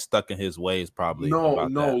 he's just stuck in his ways probably.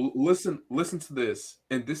 No. Listen to this.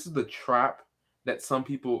 And this is the trap that some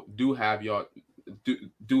people do have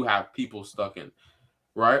do have people stuck in,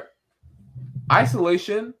 right?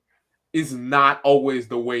 Isolation is not always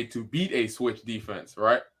the way to beat a switch defense,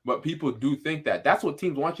 right? But people do think that. That's what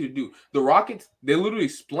teams want you to do. The Rockets, they literally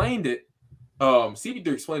explained it. CP3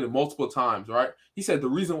 explained it multiple times, right? He said the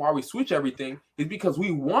reason why we switch everything is because we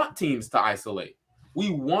want teams to isolate. We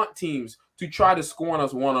want teams to try to score on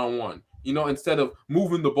us one-on-one, instead of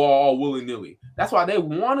moving the ball all willy-nilly. That's why they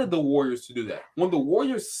wanted the Warriors to do that. When the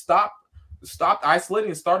Warriors stopped isolating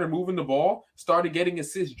and started moving the ball, started getting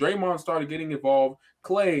assists, Draymond started getting involved,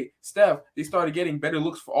 Clay, Steph, they started getting better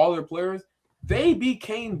looks for all their players. They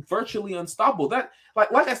became virtually unstoppable. That,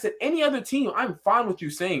 like I said, any other team, I'm fine with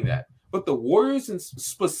you saying that. But the Warriors and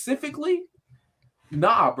specifically,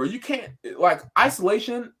 nah, bro. You can't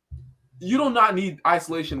isolation. You do not need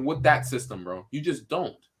isolation with that system, bro. You just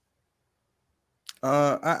don't.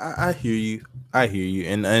 I hear you.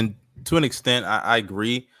 And to an extent, I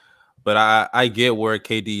agree. But I get where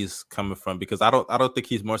KD is coming from because I don't think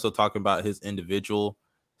he's more so talking about his individual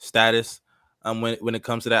status. When it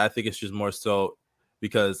comes to that, I think it's just more so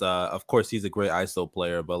because of course he's a great ISO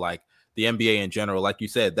player, but like the NBA in general, like you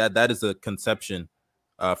said, that is a conception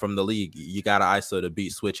from the league. You got to ISO to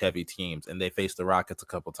beat switch heavy teams, and they faced the Rockets a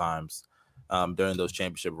couple times during those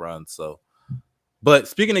championship runs. So, but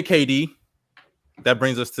speaking of KD, that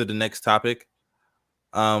brings us to the next topic.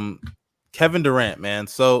 Kevin Durant, man.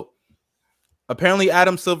 So apparently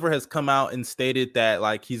Adam Silver has come out and stated that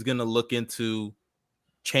like he's gonna look into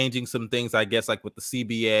changing some things, I guess, like with the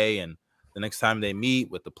CBA and the next time they meet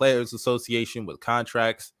with the Players Association, with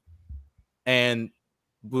contracts. And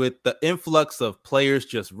with the influx of players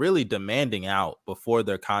just really demanding out before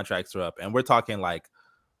their contracts are up, and we're talking like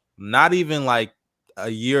not even like a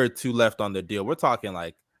year or two left on their deal. We're talking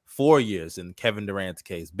like 4 years in Kevin Durant's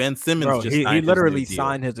case. Ben Simmons Bro, just he signed literally his new deal.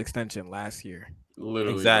 signed his extension last year.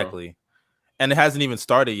 Literally, Exactly. And it hasn't even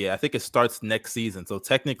started yet. I think it starts next season. So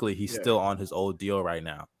technically he's still on his old deal right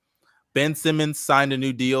now. Ben Simmons signed a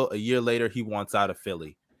new deal. A year later, he wants out of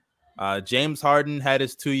Philly. James Harden had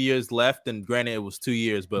his 2 years left, and granted it was 2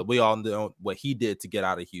 years, but we all know what he did to get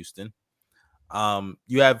out of Houston.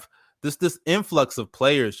 You have this influx of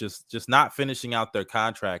players just not finishing out their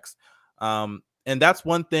contracts. And that's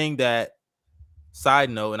one thing that, side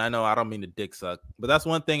note, and I know I don't mean to dick suck, but that's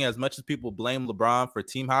one thing, as much as people blame LeBron for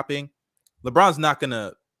team hopping, LeBron's not going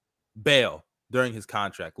to bail during his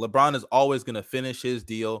contract. LeBron is always going to finish his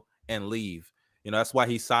deal and leave. That's why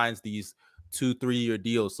he signs these 2-3 year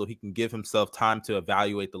deals, so he can give himself time to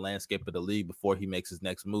evaluate the landscape of the league before he makes his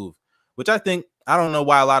next move, which I don't know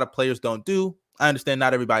why a lot of players don't do. I understand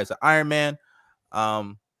not everybody's an Iron Man.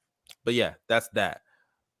 But yeah, that's that.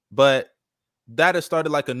 But that has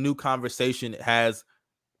started like a new conversation. It has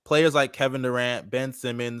players like Kevin Durant, Ben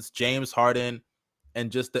Simmons, James Harden, and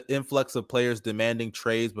just the influx of players demanding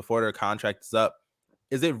trades before their contract is up.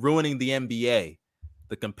 Is it ruining the NBA?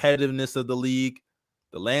 The competitiveness of the league,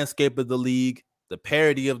 the landscape of the league, the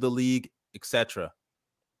parity of the league, etc.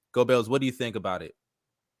 Go Bells, what do you think about it?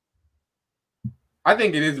 I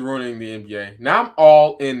think it is ruining the NBA. Now I'm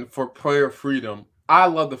all in for player freedom. I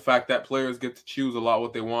love the fact that players get to choose a lot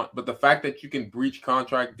what they want, but the fact that you can breach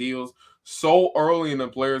contract deals so early in a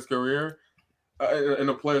player's career, in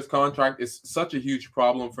a player's contract, is such a huge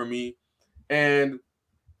problem for me. And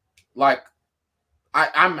like,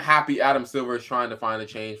 I'm happy Adam Silver is trying to find a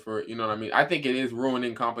change for it. You know what I mean? I think it is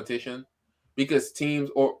ruining competition because teams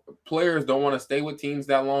or players don't want to stay with teams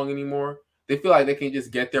that long anymore. They feel like they can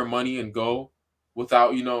just get their money and go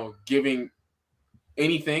without, giving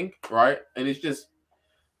anything, right? And it's just,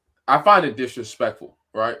 I find it disrespectful,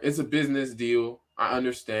 right? It's a business deal. I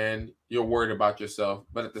understand you're worried about yourself,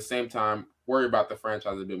 but at the same time, worry about the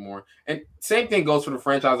franchise a bit more. And same thing goes for the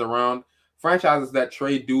franchise around. Franchises that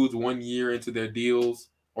trade dudes 1 year into their deals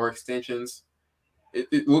or extensions,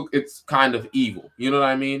 it's kind of evil. You know what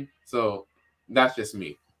I mean? So that's just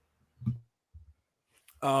me.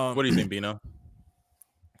 What do you think, Bino?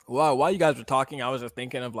 Well, while you guys were talking, I was just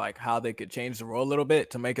thinking of like how they could change the rule a little bit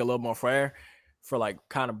to make it a little more fair for like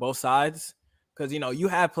kind of both sides. Because, you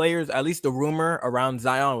have players, at least the rumor around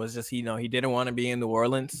Zion was just, he didn't want to be in New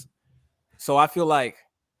Orleans. So I feel like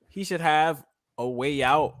he should have a way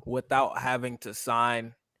out without having to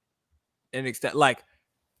sign an extent, like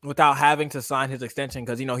without having to sign his extension,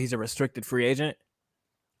 because he's a restricted free agent.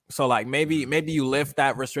 So like maybe you lift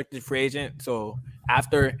that restricted free agent, so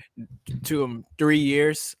after 3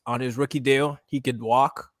 years on his rookie deal he could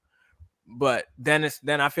walk. But then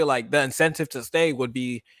I feel like the incentive to stay would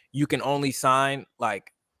be you can only sign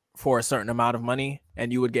like for a certain amount of money,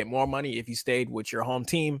 and you would get more money if you stayed with your home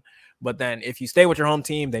team. But then if you stay with your home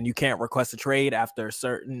team, then you can't request a trade after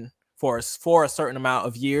for a certain amount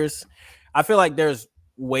of years. I feel like there's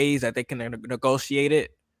ways that they can negotiate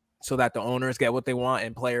it so that the owners get what they want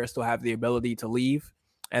and players still have the ability to leave.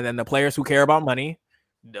 And then the players who care about money,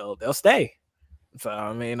 they'll stay. So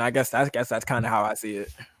I mean, I guess that's kind of how I see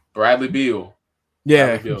it. Bradley Beal.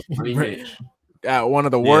 Yeah. Bradley Beal. One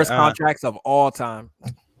of the worst contracts of all time.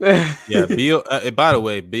 Yeah, Beal. By the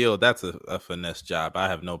way, Beal, that's a finesse job. I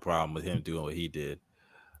have no problem with him doing what he did.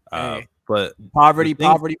 But poverty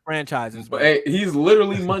franchises. But hey, he's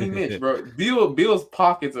literally Money Mitch, bro. Beal's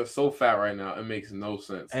pockets are so fat right now, it makes no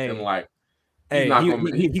sense. Hey, and like,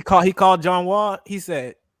 he called John Wall. He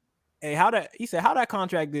said, "Hey, how that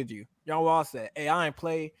contract did you?" John Wall said, "Hey, I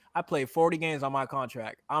played 40 games on my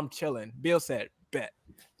contract. I'm chilling." Beal said, "Bet."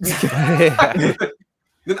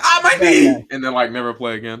 Then I might be, and then like never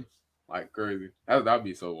play again, like crazy. That'd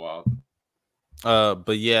be so wild.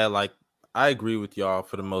 But yeah, like I agree with y'all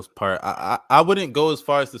for the most part. I wouldn't go as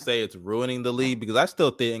far as to say it's ruining the league, because I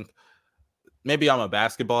still think, maybe I'm a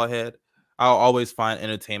basketball head, I'll always find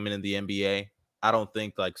entertainment in the NBA. I don't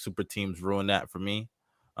think like super teams ruin that for me.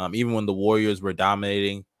 Even when the Warriors were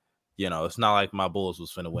dominating, it's not like my Bulls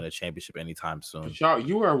was finna win a championship anytime soon. But y'all,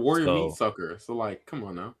 you were a Warrior meat sucker, so like, come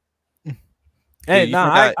on now. Hey,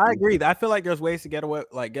 I agree. I feel like there's ways to get away.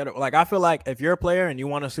 Like I feel like if you're a player and you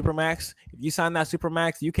want a supermax, if you sign that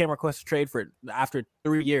supermax, you can request a trade for it after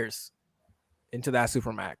 3 years into that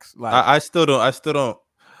supermax. Like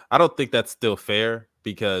I don't think that's still fair,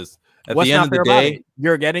 because at the end of the day,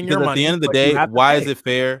 you're getting your money. At the end of the day, why is it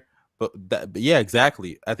fair? But yeah,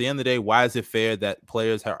 exactly. At the end of the day, why is it fair that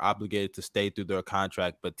players are obligated to stay through their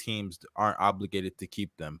contract, but teams aren't obligated to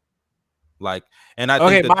keep them? Like, and I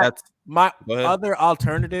think that's my go ahead. other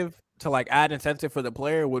alternative to like add incentive for the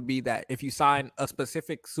player would be that if you sign a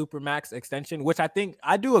specific supermax extension, which I think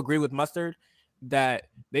I do agree with Mustard that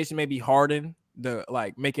they should maybe harden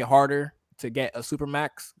make it harder to get a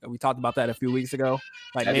supermax. We talked about that a few weeks ago.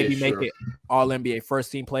 Like That maybe is make true. it all NBA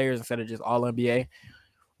first team players instead of just all NBA.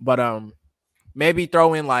 But maybe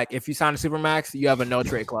throw in like if you sign a supermax, you have a no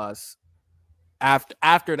trade clause.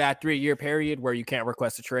 After that 3-year period where you can't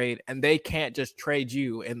request a trade, and they can't just trade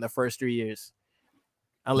you in the first 3 years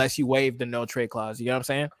unless you waive the no trade clause. You know what I'm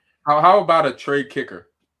saying? How about a trade kicker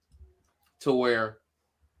to where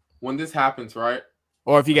when this happens, right?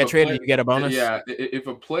 Or if you get If a traded, player- you get a bonus. Yeah, if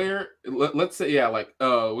a player, let's say, yeah, like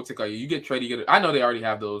what's it called? You get traded, you get. I know they already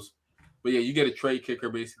have those, but yeah, you get a trade kicker.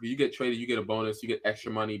 Basically, you get traded, you get a bonus, you get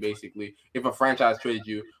extra money. Basically, if a franchise traded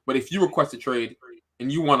you, but if you request a trade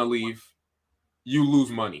and you want to leave, you lose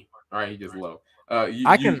money. All right, he just low.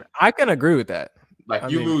 I can agree with that. Like I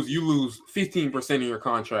you mean- lose 15% of your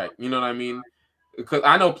contract. You know what I mean? Because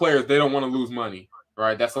I know players, they don't want to lose money,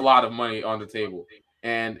 right? That's a lot of money on the table.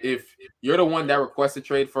 And if you're the one that requests a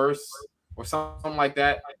trade first or something like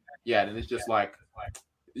that, yeah, then it's just like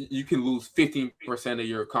you can lose 15% of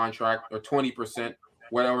your contract or 20%,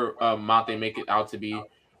 whatever amount they make it out to be.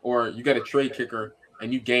 Or you get a trade kicker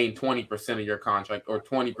and you gain 20% of your contract or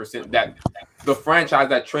 20% that the franchise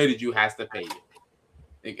that traded you has to pay you.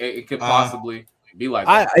 It could possibly be like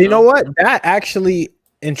that. You know what? That actually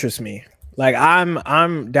interests me. Like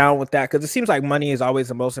I'm down with that because it seems like money is always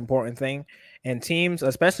the most important thing, and teams,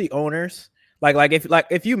 especially owners, like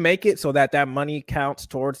if you make it so that money counts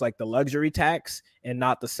towards like the luxury tax and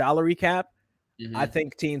not the salary cap, Mhm. I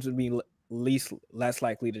think teams would be less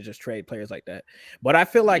likely to just trade players like that. But I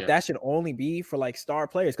feel like that should only be for like star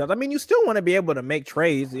players because I mean you still want to be able to make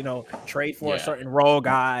trades, trade for a certain role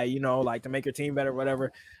guy, like to make your team better,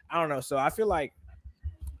 whatever. I don't know. So I feel like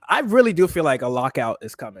I really do feel like a lockout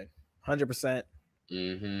is coming. 100%.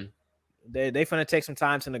 Mm-hmm. They finna take some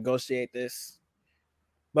time to negotiate this.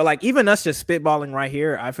 But like even us just spitballing right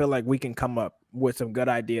here, I feel like we can come up with some good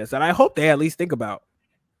ideas that I hope they at least think about.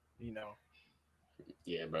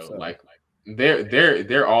 Yeah, bro. So. Like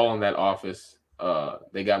they're all in that office.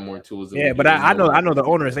 They got more tools. Yeah, but I know the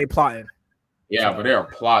owners, they plotting. Yeah, but they're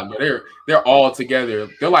plotting. But they're all together.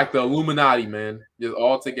 They're like the Illuminati, man. Just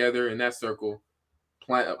all together in that circle,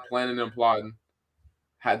 planning and plotting.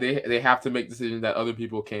 They have to make decisions that other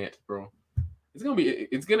people can't, bro. I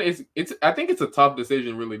think it's a tough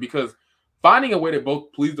decision, really, because finding a way to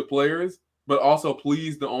both please the players but also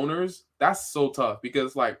please the owners, that's so tough.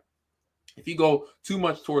 Because like, if you go too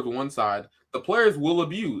much towards one side, the players will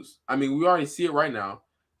abuse. I mean, we already see it right now.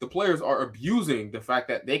 The players are abusing the fact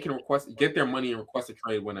that they can get their money and request a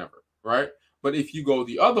trade whenever, right? But if you go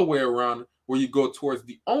the other way around, where you go towards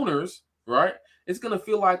the owners, right? It's gonna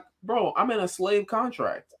feel like, bro, I'm in a slave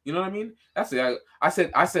contract. You know what I mean? That's it. I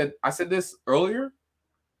said this earlier.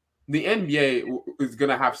 The NBA is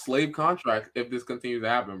gonna have slave contracts if this continues to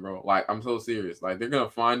happen, bro. Like, I'm so serious. Like, they're gonna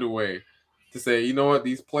find a way to say, you know what,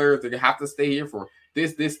 these players, they have to stay here for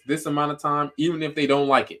this amount of time, even if they don't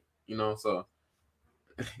like it. So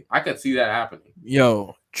I could see that happening.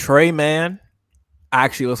 Yo, Trey Man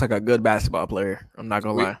actually looks like a good basketball player. I'm not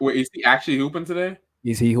gonna lie. Wait, is he actually hooping today?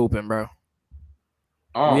 Is he hooping, bro?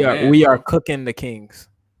 Oh, we are cooking the Kings.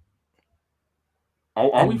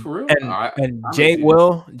 Are we for real? And Jay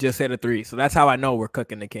Will just hit a 3, so that's how I know we're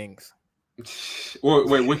cooking the Kings.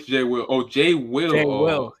 Wait, which Jay Will? Oh, Jay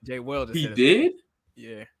Will. Jay Will. He did?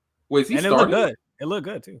 Yeah. Wait, is he starting? It looked good. It looked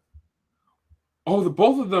good too. Oh,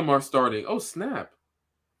 both of them are starting. Oh, snap.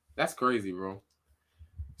 That's crazy, bro.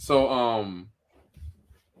 So,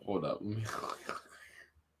 hold up.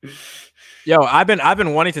 Yo, I've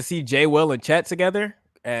been wanting to see Jay Will and Chet together,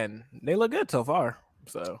 and they look good so far.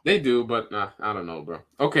 So they do, but I don't know, bro.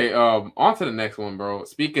 Okay, on to the next one, bro.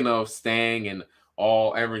 Speaking of staying and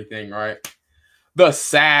everything, right? The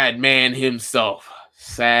sad man himself,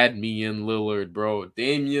 Damian Lillard, bro.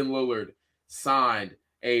 Damian Lillard signed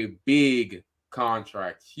a big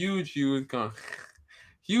contract, huge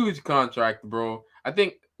contract, bro. I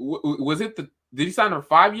think did he sign for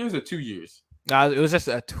 5 years or 2 years? It was just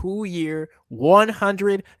a 2-year,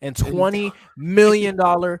 $120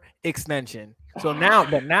 million extension. So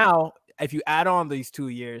now, if you add on these 2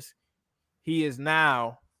 years, he is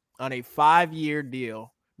now on a 5-year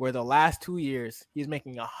deal where the last 2 years he's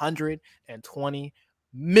making $120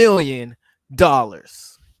 million.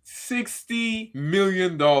 $60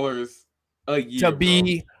 million a year to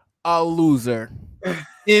be a loser.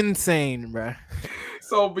 Insane, bro.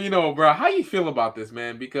 So, bro, how you feel about this,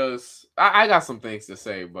 man? Because I got some things to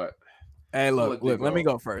say, but Hey, I'll look, let you let me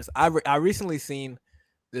go. go first. I recently seen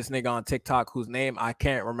this nigga on TikTok whose name I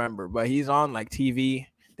can't remember, but he's on like TV.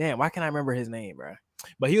 Damn, why can't I remember his name, bro?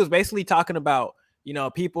 But he was basically talking about,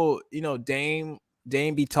 people, Dame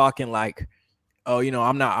be talking like, oh,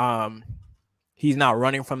 I'm not he's not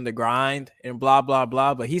running from the grind and blah blah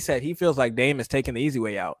blah. But he said he feels like Dame is taking the easy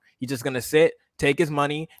way out. He's just gonna sit, take his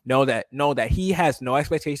money, know that he has no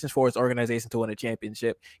expectations for his organization to win a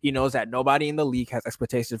championship. He knows that nobody in the league has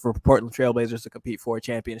expectations for Portland Trailblazers to compete for a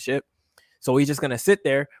championship. So he's just gonna sit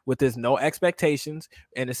there with his no expectations.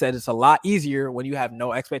 And it said it's a lot easier when you have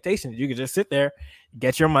no expectations. You can just sit there,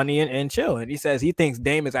 get your money and chill. And he says he thinks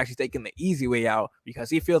Dame is actually taking the easy way out because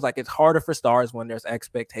he feels like it's harder for stars when there's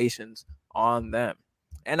expectations on them.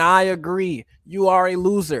 And I agree. You are a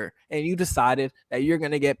loser, and you decided that you're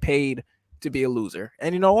gonna get paid to be a loser.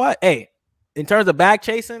 And you know what? Hey, in terms of bag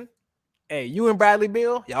chasing, hey, you and Bradley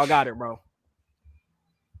Beal, y'all got it, bro.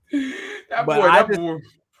 That But boy.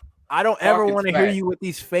 I don't ever Talking want to hear smack. you with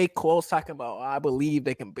these fake quotes talking about, I believe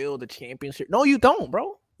they can build a championship. No, you don't,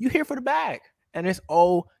 bro. You here for the bag. And it's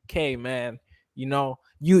okay, man. You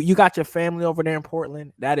got your family over there in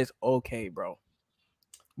Portland. That is okay, bro.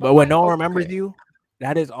 But when no one remembers you,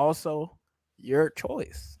 that is also your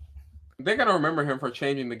choice. They're gonna remember him for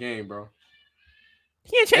changing the game, bro.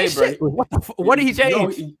 He ain't changed bro, shit. What did he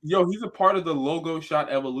change? He's a part of the logo shot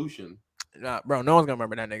evolution. Nah, bro, no one's gonna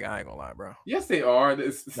remember that nigga. I ain't gonna lie, bro. Yes, they are.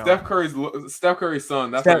 It's No. Steph Curry's son.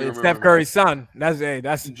 That's how you remember Steph him. Curry's son.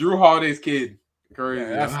 That's Drew Holiday's kid. Crazy.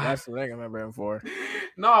 that's what I can remember him for.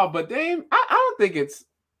 No, but Dame, I don't think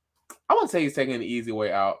I wouldn't say he's taking the easy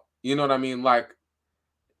way out. You know what I mean? Like,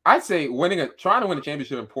 I'd say trying to win a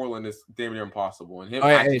championship in Portland is damn near impossible. And him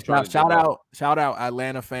actually trying to shout out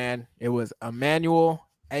Atlanta fan. It was Emmanuel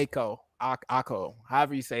Ako,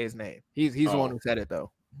 however you say his name. He's the one who said it though.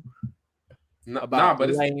 About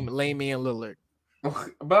but Lame and Lillard.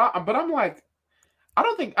 But I'm like, I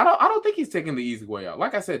don't think he's taking the easy way out.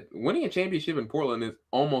 Like I said, winning a championship in Portland is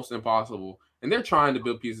almost impossible, and they're trying to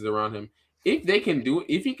build pieces around him. If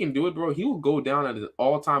he can do it, bro, he will go down as an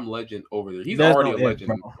all-time legend over there. He's already a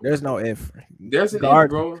legend. There's no if. There's an if,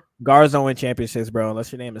 bro. Guards don't win championships, bro,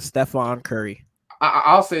 unless your name is Stephon Curry.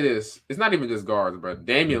 I'll say this: it's not even just guards, bro.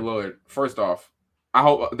 Damian Lillard. First off, I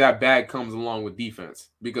hope that bag comes along with defense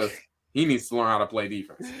because he needs to learn how to play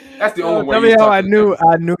defense. That's the only way. Tell me how I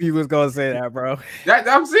knew you was gonna say that, bro.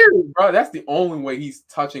 I'm serious, bro. That's the only way he's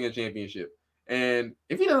touching a championship. And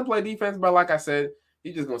if he doesn't play defense, bro, like I said,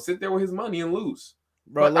 he's just gonna sit there with his money and lose.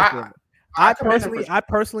 Bro, listen, I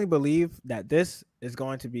personally believe that this is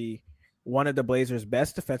going to be one of the Blazers'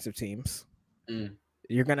 best defensive teams.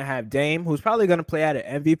 You're gonna have Dame, who's probably gonna play at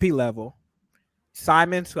an MVP level.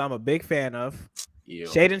 Simons, who I'm a big fan of.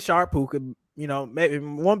 Shaedon Sharpe, who could, maybe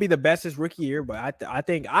won't be the best his rookie year, but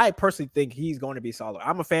I personally think he's going to be solid.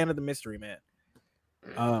 I'm a fan of the mystery man.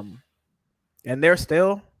 And they're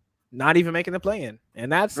still not even making the play-in,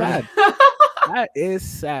 and that's sad. That is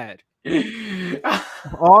sad.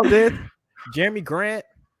 All this, Jeremy Grant,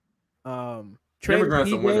 Trey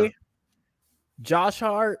DJ, Josh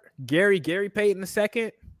Hart, Gary Payton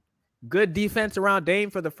II. Good defense around Dame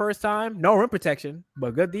for the first time. No rim protection,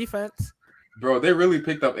 but good defense. Bro, they really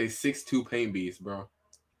picked up a 6'2" paint beast, bro.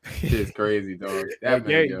 Shit's crazy, dog.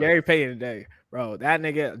 Gary Payton today, bro. That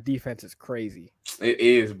nigga defense is crazy. It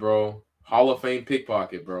is, bro. Hall of Fame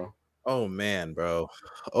pickpocket, bro. Oh man, bro.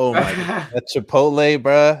 Oh my God. That Chipotle,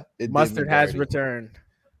 bro. Mustard has returned.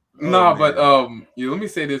 No, but let me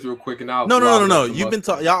say this real quick, and I'll no. You've been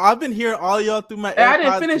talking, y'all. I've been hearing all y'all through my. I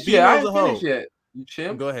didn't finish yet. You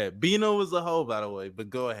chimp. Go ahead. Bino was a hoe, by the way, but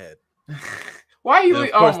go ahead. Why are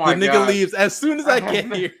you? Oh my God! The nigga leaves as soon as I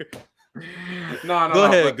get here. No. Go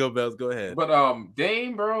ahead, go Bells. Go ahead. But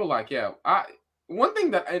Dame, bro, like one thing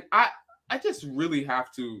that I just really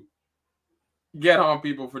have to get on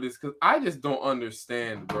people for this because I just don't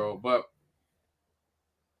understand, bro. But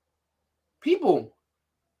people,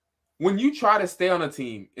 when you try to stay on a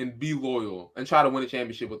team and be loyal and try to win a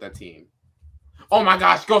championship with that team, oh my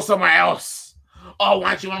gosh, go somewhere else. Oh,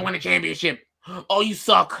 why don't you want to win a championship? Oh, you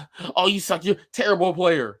suck. Oh, you suck. You're a terrible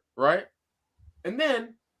player, right? And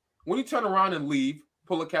then when you turn around and leave,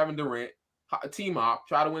 pull a Kevin Durant, team hop,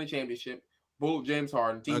 try to win a championship, pull James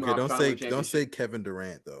Harden, team hop, don't say Kevin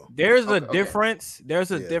Durant though. There's a difference.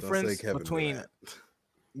 There's a difference between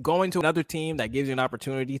going to another team that gives you an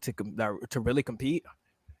opportunity to really compete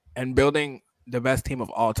and building the best team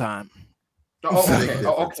of all time. Oh, Big okay, difference,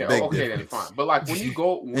 okay, big okay, then difference. fine. But like when you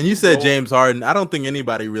go, And you said James Harden. I don't think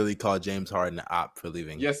anybody really called James Harden an op for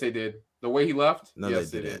leaving. Yes, they did. The way he left. No,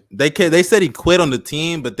 yes, they did. didn't. They said he quit on the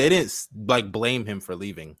team, but they didn't like blame him for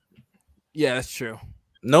leaving. Yeah, that's true.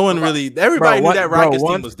 No one really. Everybody knew that Rockets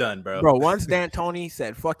team was done, bro. Bro, once D'Antoni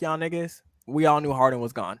said "fuck y'all niggas," we all knew Harden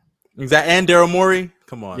was gone. Exactly. And Daryl Morey.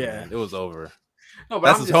 Come on, Yeah. man. It was over. No, but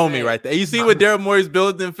That's I'm his just homie saying, right there. You see what Daryl Morey's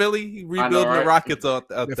building in Philly? He rebuilding right? the Rockets out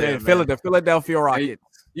there. The Philadelphia Rockets.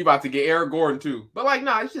 You about to get Eric Gordon too, but like,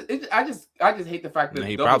 nah, I just hate the fact that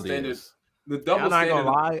He double probably standards. is. The double I'm not standard.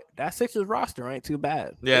 gonna lie, that Sixers roster ain't too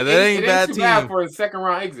bad. Yeah, that ain't bad too team. bad for a second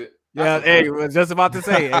round exit. Yeah, That's hey, was just about to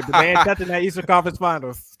say, the man touching that Eastern Conference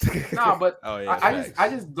Finals. Nah, but Oh yeah. I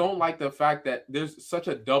just don't like the fact that there's such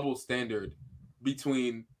a double standard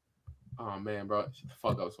between. Oh man, bro, shut the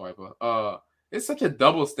fuck up, Swiper. It's such a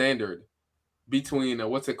double standard between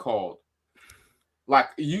what's it called? Like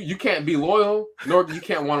you can't be loyal, nor you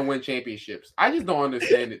can't want to win championships. I just don't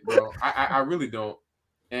understand it, bro. I really don't,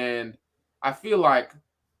 and I feel like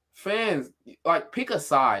fans like pick a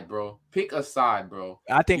side, bro. Pick a side, bro.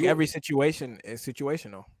 I think every situation is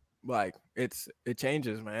situational. Like it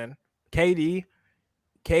changes, man. KD,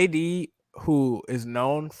 who is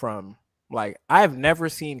known from like I've never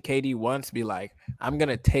seen KD once be like, I'm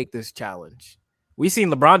gonna take this challenge. We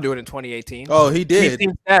seen LeBron do it in 2018. Oh, he did. We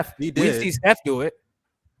seen Steph. He We did. see Steph do it.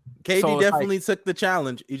 KD So it's definitely took the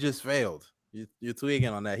challenge. He just failed. You're tweaking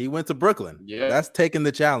on that. He went to Brooklyn. Yeah. That's taking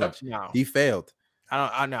the challenge. No, He failed.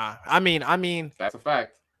 I know. I mean, That's a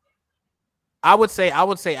fact. I would say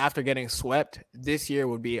after getting swept, this year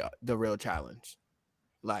would be the real challenge.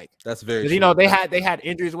 Like, That's very. 'cause, true. you know, they had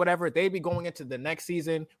injuries, whatever. They'd be going into the next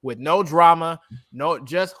season with no drama,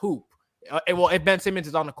 just hoop. Well, if Ben Simmons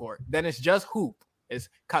is on the court, then it's just hoop. It's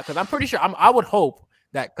because I'm pretty sure I would hope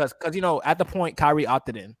that because you know at the point Kyrie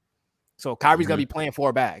opted in, so Kyrie's gonna be playing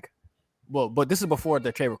for a bag. Well, but this is before the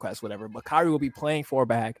trade request, whatever. But Kyrie will be playing for a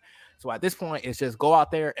bag. So at this point, it's just go out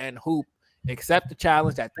there and hoop. Accept the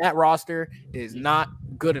challenge that roster is not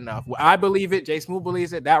good enough. I believe it. Jay Smooth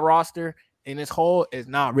believes it. That roster in its whole is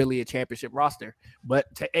not really a championship roster. But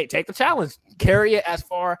take the challenge. Carry it as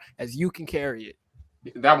far as you can carry it.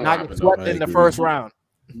 That won't Not happen. get swept in the first round.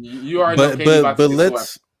 You already know KD about to get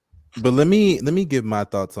swept. But let me give my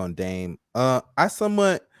thoughts on Dame. I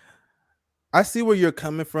see where you're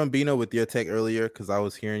coming from, Bino, with your take earlier because I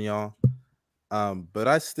was hearing y'all. But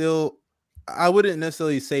I wouldn't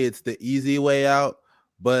necessarily say it's the easy way out,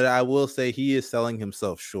 but I will say he is selling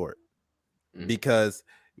himself short because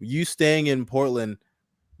you staying in Portland,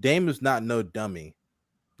 Dame is not no dummy.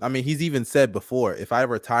 I mean, he's even said before, if I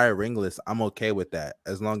retire ringless, I'm okay with that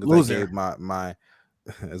as long as I gave my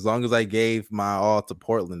as long as I gave my all to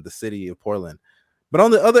Portland, the city of Portland. But on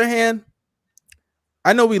the other hand,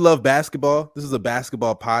 I know we love basketball. This is a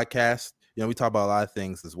basketball podcast. You know, we talk about a lot of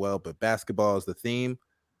things as well, but basketball is the theme.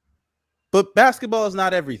 But basketball is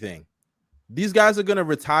not everything. These guys are going to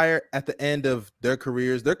retire at the end of their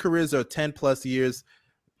careers. Their careers are 10 plus years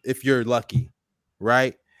if you're lucky,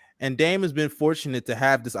 right? And Dame has been fortunate to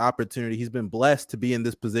have this opportunity. He's been blessed to be in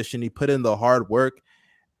this position. He put in the hard work.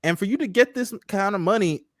 And for you to get this kind of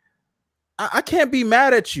money, I can't be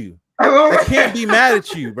mad at you. I can't be mad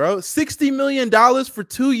at you, bro. $60 million for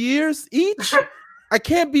 2 years each. I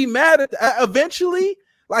can't be mad at eventually.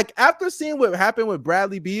 Like after seeing what happened with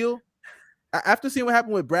Bradley Beal, I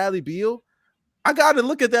got to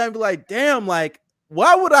look at that and be like, damn, like,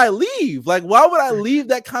 why would I leave? Like, why would I leave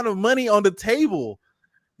that kind of money on the table?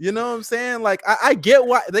 You know what I'm saying? Like, I get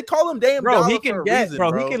why they call him Dame. Bro, he for can a get, reason,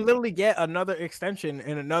 bro, he can literally get another extension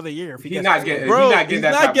in another year. If He's not getting, bro, he's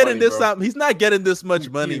not getting this. He's not getting this much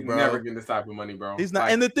money, he's bro. Never getting this type of money, bro. He's not.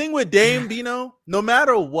 And the thing with Dame, Bino, no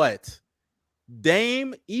matter what,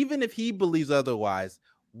 Dame, even if he believes otherwise,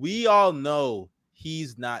 we all know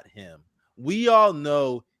he's not him. We all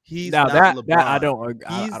know he's not LeBron. That I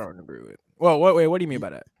don't agree with. Well, wait, what do you mean by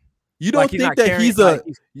that? You don't like think that he's a?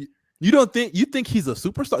 You don't think you think he's a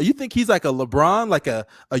superstar? You think he's like a LeBron, like a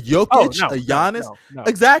Jokic, a Giannis? No.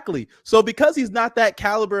 Exactly. So because he's not that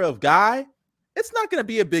caliber of guy, it's not going to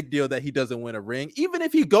be a big deal that he doesn't win a ring, even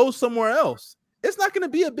if he goes somewhere else. It's not going to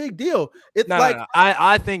be a big deal. It's no.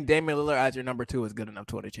 I think Damian Lillard as your number 2 is good enough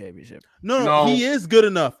to win a championship. No, he is good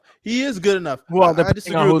enough. He is good enough. Well, I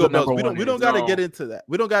disagree with Gomez. We don't got to No. get into that.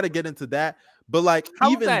 We don't got to get into that. But like How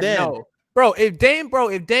even that, then, no? Bro, if Dame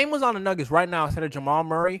was on the Nuggets right now instead of Jamal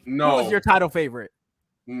Murray, who was your title favorite?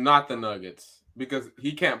 Not the Nuggets, because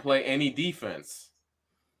he can't play any defense.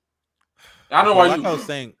 I don't know why like you. I was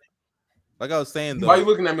saying, Like I was saying, though, Why are you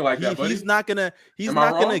looking at me like that, buddy? he's not gonna Am I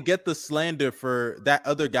wrong? get the slander for that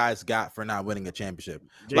other guys got for not winning a championship.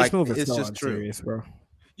 Jay Like, Smooth is it's so just true. unserious, bro.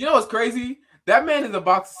 You know what's crazy? That man is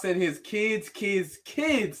about to send his kids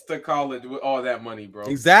to college with all that money, bro.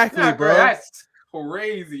 Exactly, Nah, bro. That's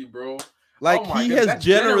crazy, bro. Like, Oh my he goodness, has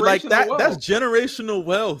that's like that. generational That's wealth. generational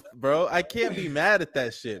wealth, bro. I can't be mad at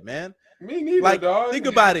that shit, man. Me neither, Like, dog. think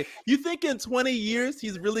about it. You think in 20 years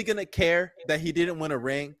he's really gonna care that he didn't win a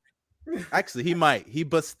ring? Actually, he might.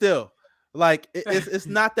 But still, like, it's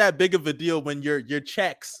not that big of a deal when your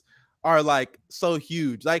checks are like so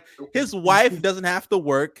huge. Like, his wife doesn't have to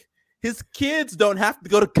work. His kids don't have to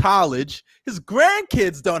go to college. His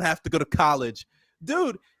grandkids don't have to go to college.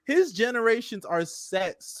 Dude, his generations are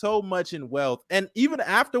set so much in wealth. And even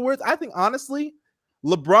afterwards, I think honestly,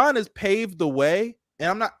 LeBron has paved the way.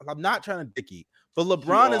 And I'm not trying to dicky, but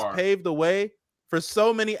LeBron has paved the way for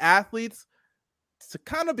so many athletes to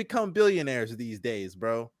kind of become billionaires these days,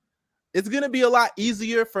 bro. It's going to be a lot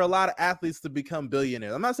easier for a lot of athletes to become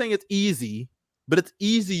billionaires. I'm not saying it's easy, but it's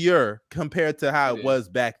easier compared to how it was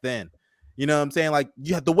back then. You know what I'm saying? Like,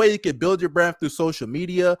 you have the way you can build your brand through social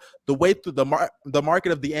media, the way through the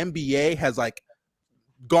market of the NBA has like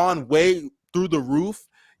gone way through the roof.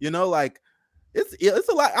 You know, like it's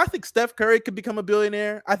a lot. I think Steph Curry could become a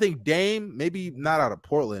billionaire. I think Dame, maybe not out of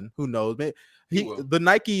Portland. Who knows? Maybe the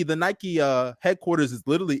Nike headquarters is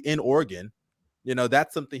literally in Oregon. You know,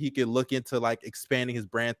 that's something he could look into, like expanding his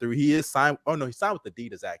brand through. He is signed. Oh no, he signed with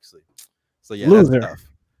Adidas actually. So yeah, loser. That's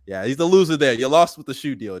tough. Yeah, he's the loser there. You lost with the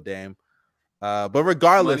shoe deal, Dame. But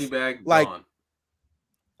regardless,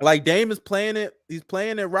 like Dame is playing it. He's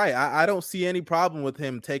playing it right. I don't see any problem with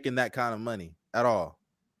him taking that kind of money at all.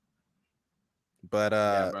 But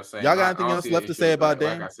y'all got anything else left to say about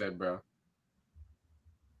Dame? Like I said, bro.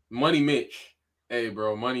 Money Mitch. Hey,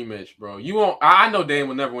 bro. Money Mitch, bro. You won't. I know Dame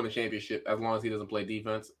will never win a championship as long as he doesn't play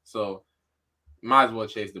defense. So might as well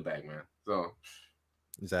chase the bag, man. So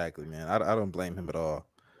exactly, man. I don't blame him at all.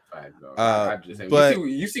 I just say, but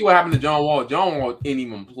you see what happened to John Wall. John Wall didn't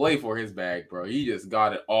even play for his bag, bro. He just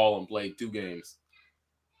got it all and played 2 games.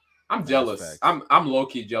 I'm jealous. I'm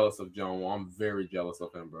low-key jealous of John Wall. I'm very jealous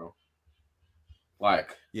of him, bro.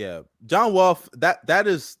 Like, yeah, John Wall, that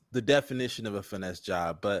is the definition of a finesse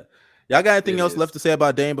job. But y'all got anything else left to say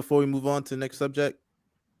about Dame before we move on to the next subject?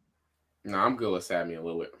 No, I'm good with Samuel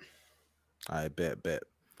Lillard. I bet.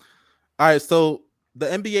 All right, so the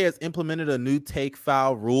NBA has implemented a new take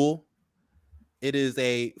foul rule. It is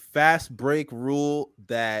a fast break rule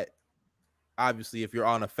that obviously if you're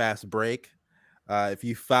on a fast break, if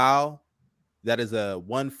you foul, that is a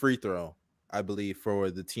 1 free throw, I believe,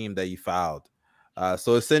 for the team that you fouled.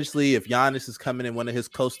 So essentially, if Giannis is coming in one of his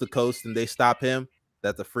coast to coast and they stop him,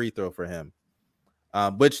 that's a free throw for him.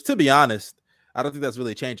 Which, to be honest, I don't think that's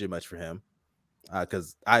really changing much for him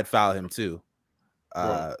because I'd foul him too.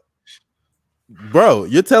 Bro,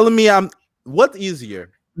 you're telling me what's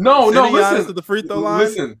easier? No, listen Giannis to the free throw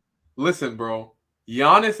line. Listen, bro.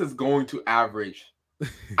 Giannis is going to average.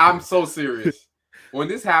 I'm so serious. When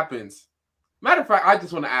this happens, matter of fact, I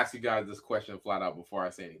just want to ask you guys this question flat out before I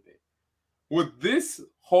say anything. With this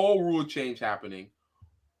whole rule change happening,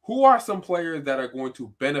 who are some players that are going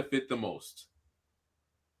to benefit the most?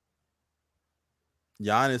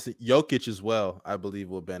 Jokic as well, I believe,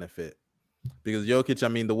 will benefit. Because Jokic, I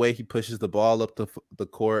mean, the way he pushes the ball up the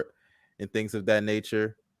court and things of that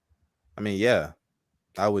nature, I mean, yeah,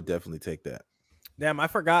 I would definitely take that. Damn, I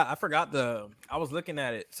forgot I was looking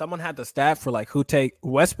at it. Someone had the stat for like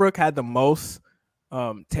Westbrook had the most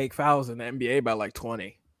take fouls in the NBA by like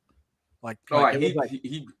 20. He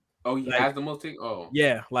has the most take. Oh,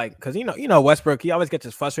 yeah, like because you know Westbrook, he always gets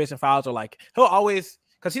his frustration fouls, or like he'll always,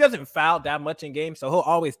 because he doesn't foul that much in games, so he'll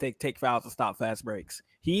always take fouls to stop fast breaks.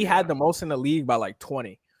 He had the most in the league by like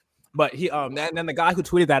 20. But he and then the guy who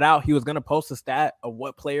tweeted that out, he was gonna post a stat of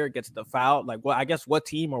what player gets the foul, like what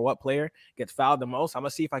team or what player gets fouled the most. I'm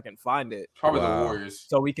gonna see if I can find it. Probably the Warriors,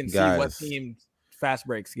 so we can see what team fast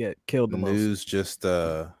breaks get killed the most. News just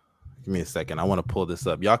give me a second. I want to pull this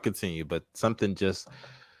up. Y'all continue, but something just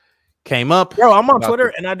came up. Bro, I'm on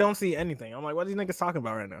Twitter and I don't see anything. I'm like, what are these niggas talking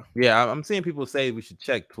about right now? Yeah, I'm seeing people say we should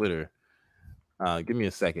check Twitter. Give me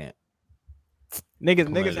a second.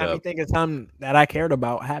 Niggas have me thinking something that I cared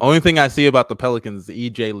about happened. Only thing I see about the Pelicans is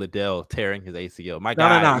EJ Liddell tearing his ACL. My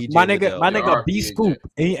nigga B Scoop.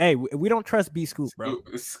 Hey, we don't trust B Scoop, bro.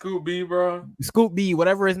 Scoop B, bro. Scoop B,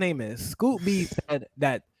 whatever his name is. Scoop B said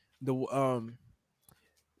that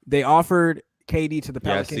they offered KD to the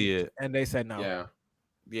Pelicans, I see it. And they said no.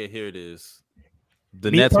 Yeah, here it is. The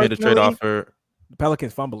Nets made a trade offer. The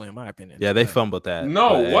Pelicans fumbling, in my opinion. Yeah, they fumbled that.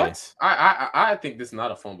 No, what? I think this is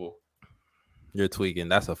not a fumble. You're tweaking.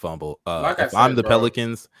 That's a fumble. Like I If I'm said, the bro.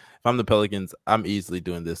 Pelicans, I'm easily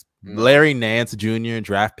doing this. No. Larry Nance Jr.,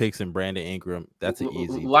 draft picks, and Brandon Ingram. That's an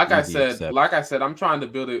easy. Like I easy said, accept. I'm trying to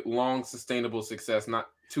build a long, sustainable success, not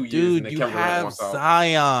 2 years. And Dude, then you Kevin Durant have wants out.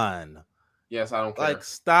 Zion. Yes, I don't care. Like,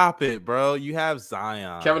 stop it, bro. You have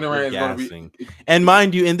Zion. Kevin Durant You're is going to gassing. be. And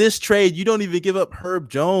mind you, in this trade, you don't even give up Herb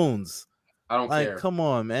Jones. I don't Like, care. come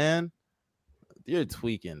on, man. You're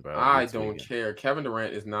tweaking, bro. I You're don't tweaking. care. Kevin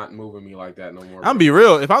Durant is not moving me like that no more. I'm gonna be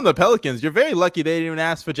real. If I'm the Pelicans, you're very lucky they didn't even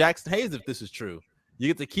ask for Jackson Hayes. If this is true, you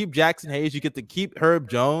get to keep Jackson Hayes. You get to keep Herb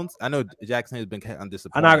Jones. I know Jackson Hayes has been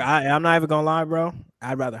undisappointed. I'm not even gonna lie, bro.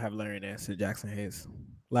 I'd rather have Larry Nance than Jackson Hayes.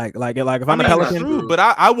 Like if I'm the I mean, that's Pelicans, true, but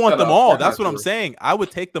I want Shut them up. all. That's That's not what I'm true. saying. I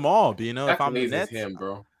would take them all. But you know, if Jackson I'm the Hayes is Nets, him,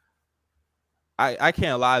 bro. I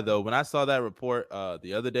can't lie though. When I saw that report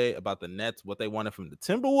the other day about the Nets, what they wanted from the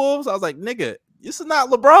Timberwolves, I was like, nigga, this is not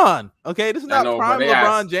LeBron. Okay, this is I not know, prime but they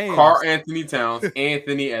LeBron asked James. Carl Anthony Towns,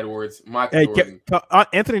 Anthony Edwards, Michael hey, Jordan.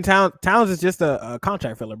 Anthony Towns is just a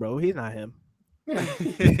contract filler, bro. He's not him.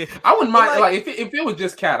 I wouldn't mind like if it was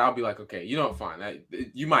just Cat, I'll be like, okay, you know, fine.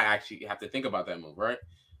 You might actually have to think about that move, right?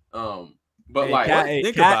 But Hey, like, Cat-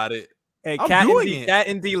 Think Cat- about it. Hey, I'm Cat doing and it. Cat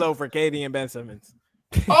and D'Lo for KD and Ben Simmons.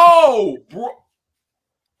 oh, bro,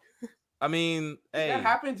 I mean, if hey, that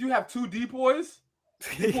happens, you have 2 depoys,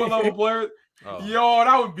 depoy level players. oh. Yo,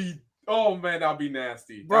 that would be. Oh man, that'd be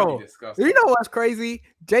nasty, Bro, That'd be disgusting. You know what's crazy?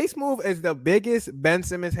 Jay Smooth is the biggest Ben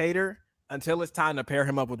Simmons hater until it's time to pair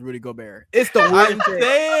him up with Rudy Gobert. It's the weirdest shit. Bro,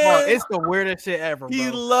 saying. it's the weirdest shit ever, bro.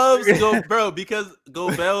 He loves bro, because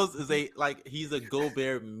Gobert is he's a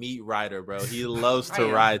Gobert meat rider, bro. He loves I to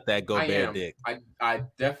am. ride that I Gobert am. dick. I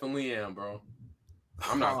definitely am, bro.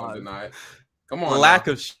 I'm not gonna God. deny it. Come on, Lack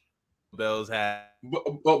now. of Bells had.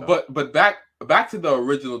 But back to the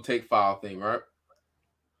original take file thing, right?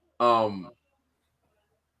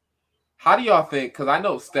 How do y'all think? Because I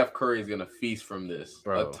know Steph Curry is gonna feast from this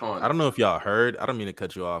Bro, a ton. I don't know if y'all heard. I don't mean to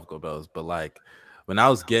cut you off, Gobels, but like when I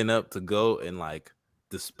was getting up to go and like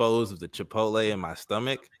dispose of the Chipotle in my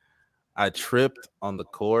stomach, I tripped on the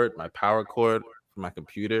cord, my power cord for my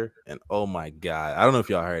computer, and oh my god, I don't know if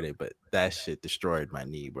y'all heard it, but that shit destroyed my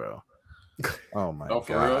knee, bro. Oh my Oh,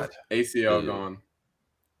 for god, real? ACL Dude. gone.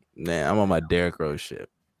 man, I'm on my Derrick Rose shit.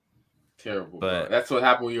 Terrible. But- Bro. That's what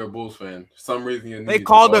happened when you're a Bulls fan. For some reason, your They knees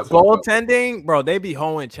called it just always fucked up. goaltending, bro. They be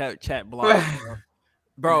hoeing Chet blocks,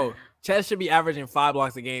 bro. Chet should be averaging 5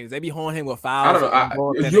 blocks a game. They be hoeing him with fouls. I don't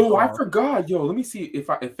know. and goaltending Yo, I calls. forgot. Yo, let me see if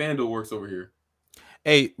FanDuel works over here.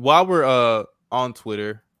 Hey, while we're on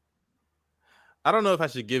Twitter, I don't know if I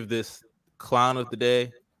should give this clown of the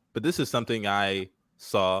day, but this is something I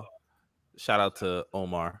saw. Shout out to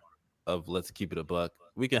Omar of Let's Keep It a Buck.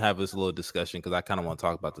 We can have this little discussion because I kind of want to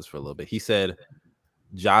talk about this for a little bit. He said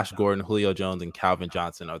Josh Gordon, Julio Jones, and Calvin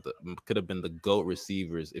Johnson could have been the GOAT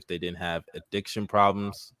receivers if they didn't have addiction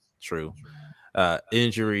problems. True.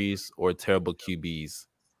 Injuries or terrible QBs.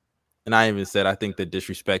 And I even said I think the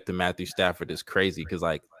disrespect to Matthew Stafford is crazy because,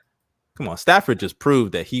 like, come on, Stafford just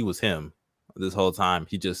proved that he was him this whole time.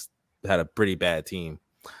 He just had a pretty bad team.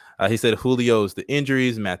 He said Julio's the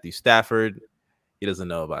injuries, Matthew Stafford. He doesn't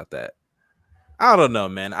know about that. I don't know,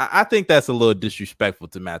 man. I think that's a little disrespectful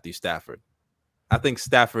to Matthew Stafford. I think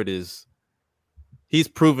Stafford he's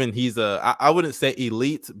proven I wouldn't say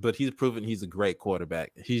elite, but he's proven he's a great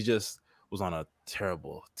quarterback. He just was on a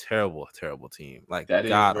terrible, terrible, terrible team. Like, That is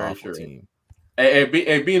god very awful true. team. Hey,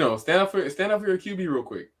 Bino, stand up for your QB real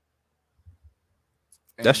quick.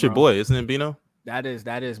 That's your Bro, boy, isn't it, Bino? That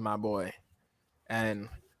is my boy, and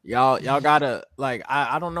y'all gotta like.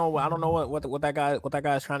 I don't know what that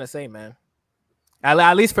guy is trying to say, man.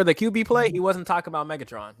 At least for the QB play, he wasn't talking about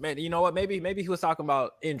Megatron. Man, you know what? Maybe he was talking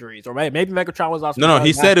about injuries, or maybe Megatron was off. No,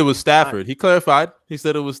 he said it was Stafford. He clarified. He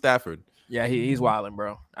said it was Stafford. Yeah, he's wilding,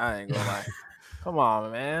 bro. I ain't gonna lie. Come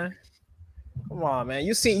on, man.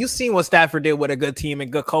 You seen what Stafford did with a good team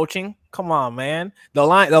and good coaching. Come on, man. The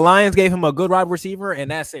Lions gave him a good wide receiver,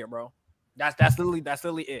 and that's it, bro. That's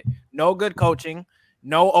literally it. No good coaching,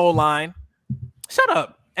 no O-line. Shut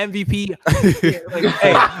up, MVP.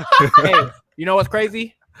 hey, you know what's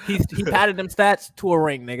crazy? He padded them stats to a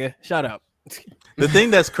ring, nigga. Shut up. The thing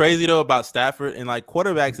that's crazy though about Stafford and like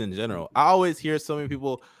quarterbacks in general, I always hear so many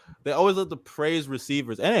people, they always love to praise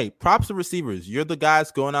receivers. And hey, props to receivers. You're the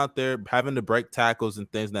guys going out there having to break tackles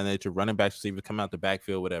and things of that nature, running back, receivers, come out the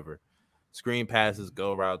backfield, whatever. Screen passes,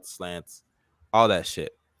 go routes, slants, all that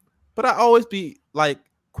shit. But I always be like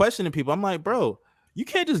questioning people. I'm like, bro, you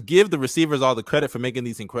can't just give the receivers all the credit for making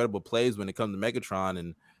these incredible plays when it comes to Megatron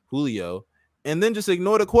and Julio, and then just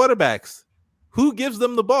ignore the quarterbacks. Who gives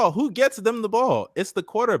them the ball? Who gets them the ball? It's the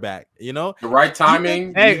quarterback, you know? The right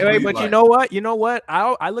timing. Hey, usually, but like, you know what? You know what?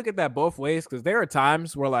 I look at that both ways because there are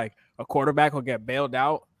times where like a quarterback will get bailed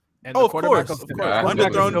out, and the Of quarterback course, will, of the course.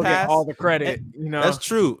 quarterback will Underthrown still get pass. all the credit. You know, That's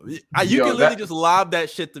true. You Yo, can literally that- just lob that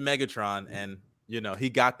shit to Megatron, and you know he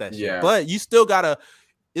got that shit. Yeah. But you still gotta.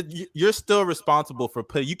 You're still responsible for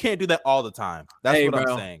putting. You can't do that all the time. That's Hey, what I'm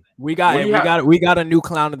bro. saying. we got When hey, you we have- got we got a new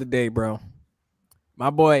clown of the day, bro. My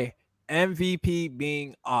boy MVP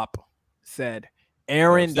being up said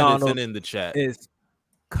Aaron Send Donald it in the chat. is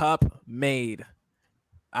cup made.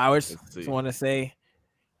 I Let's just see. want to say,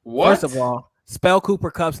 what? first of all, spell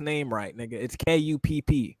Cooper Cup's name right, nigga. It's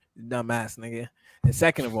Kupp, dumbass nigga. And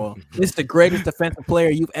second of all, this is the greatest defensive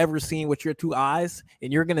player you've ever seen with your two eyes,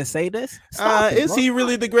 and you're gonna say this? Stop it, Is bro. he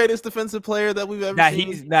really the greatest defensive player that we've ever that seen?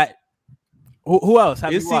 he's that? Who else?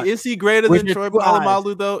 Have Is you he watched? is he greater With than your Troy two eyes.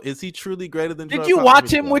 Polamalu though? Is he truly greater than? Did Troy you Polamalu?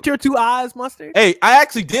 watch him with your two eyes, Mustard? Hey, I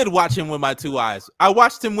actually did watch him with my two eyes. I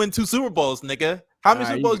watched him win 2 Super Bowls, nigga. How many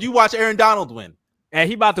Nah, Super Bowls you watch Aaron Donald win? And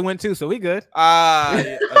he about to win too, so we good.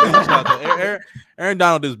 Yeah, Aaron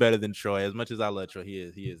Donald is better than Troy. As much as I love Troy, he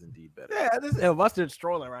is indeed better. Yeah, this Mustard's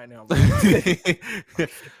trolling right now. Bro.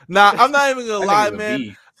 Nah, I'm not even gonna That lie, nigga's a man.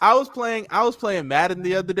 beast. I was playing Madden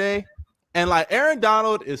the other day, and like Aaron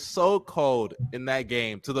Donald is so cold in that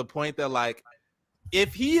game to the point that like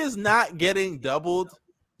if he is not getting doubled,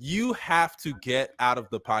 you have to get out of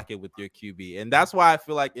the pocket with your QB. And that's why I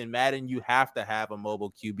feel like in Madden you have to have a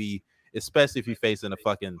mobile QB, especially if you're facing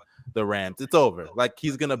the Rams. It's over. Like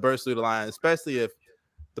he's gonna burst through the line, especially if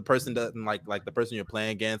the person doesn't like the person you're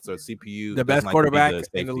playing against or CPU. The best doesn't like to be quarterback the in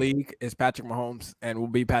the safety. league is Patrick Mahomes, and will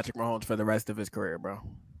be Patrick Mahomes for the rest of his career, bro.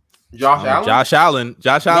 Josh Allen. Josh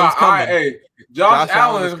Allen's Nah, coming. hey, Josh Josh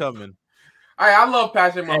Allen is Allen. coming. I love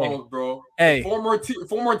Patrick Hey. Mahomes, bro. Hey. former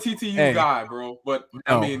TTU Hey. guy, bro. But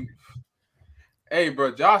No. I mean, hey,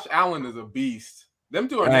 bro, Josh Allen is a beast. Them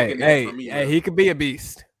two are neck and neck for me. Hey, bro. he could be a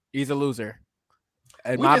beast. He's a loser.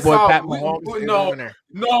 And We my just boy saw- Pat we- Mahomes we- is no. a winner.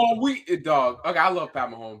 No, dog. Okay, I love Pat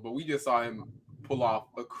Mahomes, but we just saw him pull off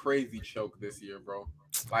a crazy choke this year, bro.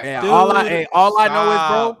 Like, Yeah, Dude, all I know is,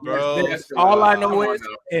 stop, bro. bro. this- all I Come know on is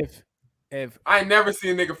now. if I ain't never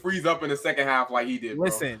seen a nigga freeze up in the second half like he did, bro.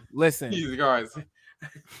 listen, Jesus Christ.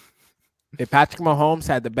 if Patrick Mahomes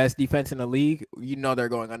had the best defense in the league, you know they're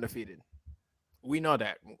going undefeated. We know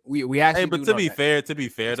that. We actually Hey, but do to know be fair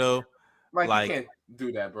though, Like, you Like, can't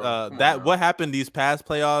do that, bro. Come on that now. what happened these past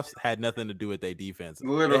playoffs had nothing to do with their defense.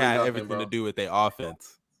 Literally It had nothing, everything bro. to do with their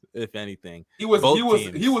offense, if anything. He was both he was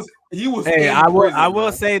teams. he was Hey, in I will prison,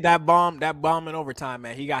 bro. say that bomb in overtime,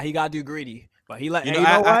 man. He got to do greedy, but he let You you know, know,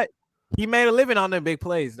 I- what? He made a living on them big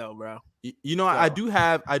plays though, bro. You know, I So-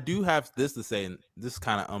 do have this to say, and this is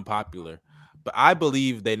kind of unpopular, but I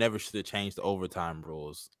believe they never should have changed the overtime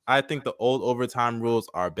rules. I think the old overtime rules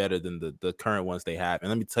are better than the current ones they have, and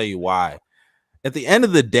let me tell you why. At the end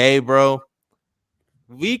of the day, bro,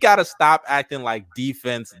 we gotta stop acting like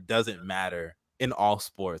defense doesn't matter in all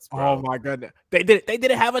sports, bro. Oh my goodness, they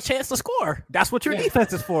didn't have a chance to score. That's what your Yeah.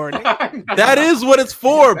 defense is for. nigga. That is what it's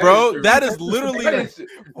for, That bro. is true. That is literally That is, For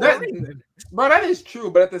a that, reason. bro, that is true.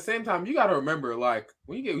 But at the same time, you gotta remember, like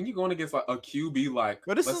when you're going against like a QB, like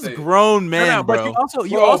But this let's is say- grown No, man, no, but bro. you also Bro,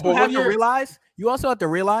 but have when to you're- realize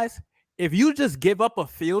if you just give up a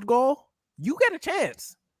field goal, you get a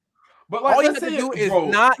chance. But like, All you let's have to say, do is bro,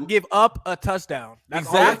 not give up a touchdown. That's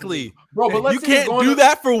all you have to do. Exactly. bro. But let's You say you're can't going do to-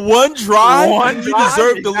 that for one drive. One and you drive?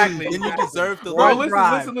 deserve to Exactly, lose. And you exactly. deserve to Bro, lose.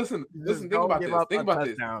 drive. listen. Just Think don't about give this. up Think a about this.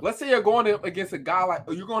 touchdown. Let's say you're going up against a guy like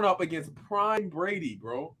you're going up against Prime Brady,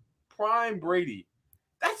 bro. Prime Brady.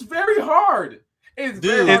 That's very hard. It's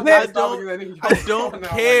Dude, very hard I to stop against that nigga. I Come don't on now,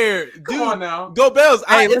 care, like, dude. come on now. Go Bells.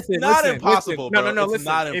 Hey, It's listen, not listen, impossible, listen. bro. No, It's listen.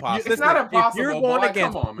 not If you- impossible. It's not listen, impossible, If you're going boy.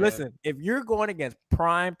 against, Come on, man. listen, if you're going against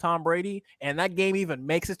prime Tom Brady and that game even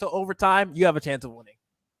makes it to overtime, you have a chance of winning.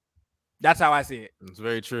 That's how I see it. It's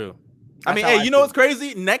very true. I That's mean, how hey, I you know see what's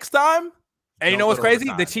crazy? Next time, And you Don't know go what's to crazy?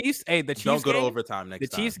 The overtime. Chiefs, the Chiefs don't go to game, overtime next the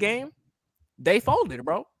time. Chiefs game, they folded,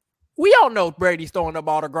 bro. We all know Brady's throwing the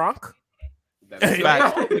ball to Gronk. That's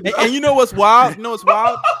Facts. And you know what's wild? You know what's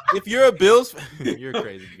wild? If you're a Bills, you're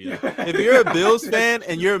crazy. Vito. If you're a Bills fan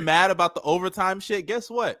and you're mad about the overtime shit, guess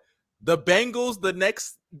what? The Bengals,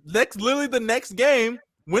 literally the next game,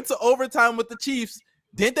 went to overtime with the Chiefs.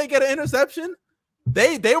 Didn't they get an interception?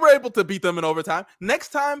 They were able to beat them in overtime. Next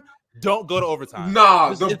time, don't go to overtime.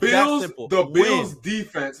 Nah, It's the that Bills, simple. the Win. Bills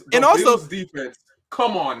defense, And also- Bills defense.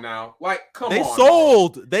 Come on now, like come They on,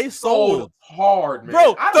 sold. They man. sold. Hard, man.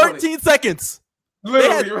 Bro, I don't- 13 seconds. They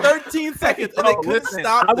had literally, 13 seconds and they Bro, couldn't listen,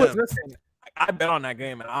 stop them. I bet on that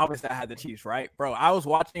game, and obviously I had the Chiefs, right, bro? I was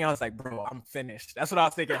watching. I was like, bro, I'm finished. That's what I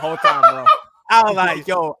was thinking the whole time, bro. I was like,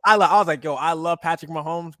 yo, I was like, yo, I love Patrick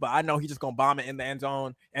Mahomes, but I know he's just gonna bomb it in the end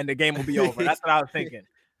zone and the game will be over. That's what I was thinking.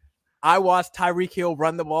 I watched Tyreek Hill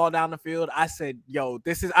run the ball down the field. I said, yo,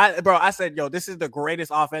 this is the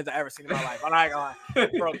greatest offense I ever seen in my life. I'm not gonna lie.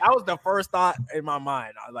 Bro, that was the first thought in my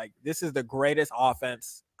mind. I was like, this is the greatest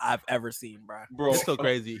offense I've ever seen, bro. It's so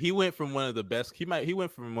crazy. He went from one of the best. He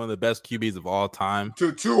went from one of the best QBs of all time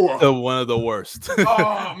to Tua to one of the worst.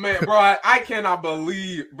 Oh man, bro, I cannot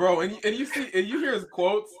believe, bro. And you hear his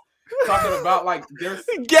quotes talking about like there's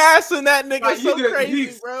gassing that nigga like, so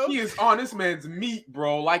crazy, bro. He is on this man's meat,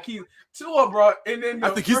 bro. Like he's Tua, bro. And then I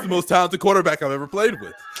think he's the most talented quarterback I've ever played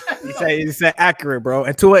with. He said accurate, bro.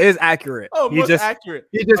 And Tua is accurate. Oh, he just accurate.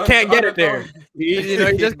 He just can't get it there. He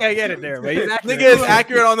just can't get it there. But he's accurate. Nigga is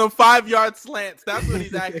accurate on them 5-yard slants. That's what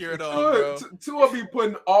he's accurate on, bro. Tua be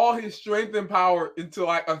putting all his strength and power into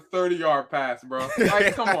like a 30-yard pass, bro.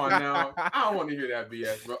 Like, come on now. I don't want to hear that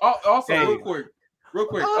BS, bro. Also, real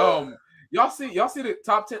quick. Y'all see the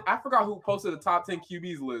top 10. I forgot who posted the top 10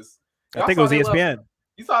 QBs list. I think it was ESPN.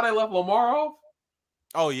 You saw they left Lamar off?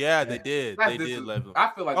 Oh yeah, they did. They did let him.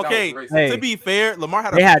 I feel like okay. That was racist. To be fair, Lamar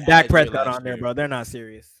had. They had Dak Prescott on there, bro. They're not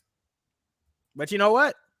serious. But you know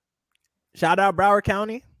what? Shout out Broward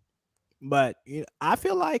County. But I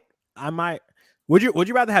feel like I might. Would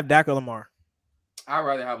you rather have Dak or Lamar? I'd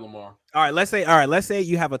rather have Lamar. All right. Let's say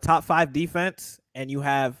you have a top 5 defense, and you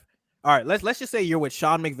have. All right. Let's just say you're with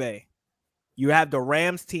Sean McVay. You have the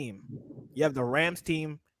Rams team.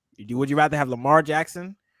 Would you rather have Lamar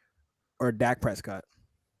Jackson or Dak Prescott?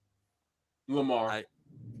 Lamar.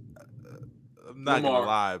 I'm not gonna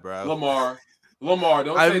lie, bro. Lamar.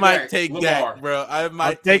 Don't I say might Dak. take Lamar. Dak, bro.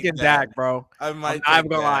 I'm taking Dak, bro. I'm not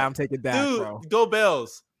gonna lie. I'm taking Dak, dude, bro. Go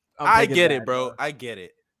Bells. I get Dak, it, bro. I get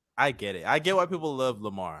it. I get why people love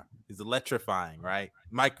Lamar. He's electrifying, right?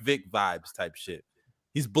 Mike Vick vibes type shit.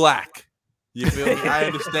 He's black. You feel me? I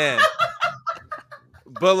understand.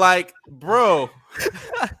 But like, bro,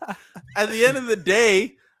 at the end of the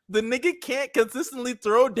day, the nigga can't consistently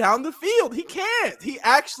throw down the field. He can't. He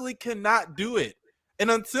actually cannot do it.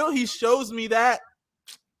 And until he shows me that,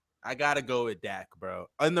 I gotta go with Dak, bro.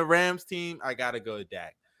 On the Rams team, I gotta go with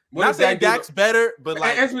Dak. Not saying Dak's better, but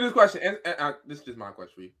like, answer me this question. This is just my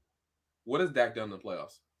question for you. What has Dak done in the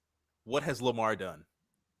playoffs? What has Lamar done?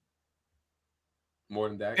 More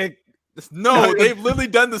than Dak? No, they've literally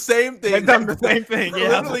done the same thing. They've done the same thing.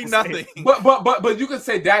 Yeah, literally nothing. But you could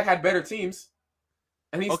say Dak had better teams.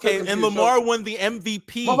 And and Lamar won the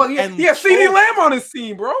MVP. He had CeeDee Lamb on his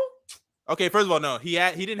team, bro. Okay, first of all, no, he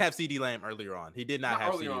didn't have CeeDee Lamb earlier on. He did not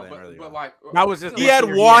have CeeDee Lamb earlier on. Like, that was just he had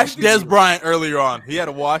washed Dez Bryant earlier on. He had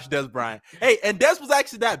to wash Dez Bryant. Hey, and Dez was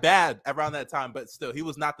actually that bad around that time, but still, he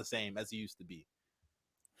was not the same as he used to be.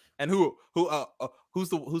 And who's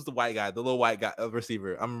the white guy, the little white guy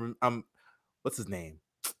receiver? I'm what's his name?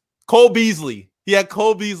 Cole Beasley. He had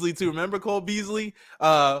Cole Beasley too. Remember Cole Beasley?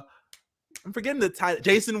 I'm forgetting the title.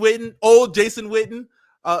 Jason Witten, old Jason Witten.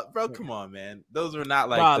 Bro, come on, man. Those are not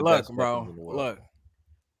like the best weapons in the world. Look,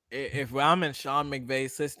 if I'm in Sean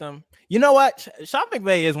McVay's system, you know what? Sean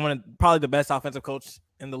McVay is probably the best offensive coach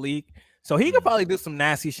in the league, so he could probably do some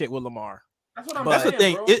nasty shit with Lamar. That's the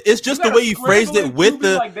thing. Bro. It's just the way you phrased it with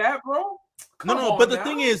the like that, bro. But the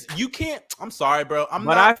thing is, you can't. I'm sorry, bro.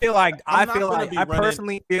 I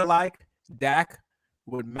personally feel like Dak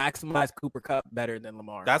would maximize Cooper Kupp better than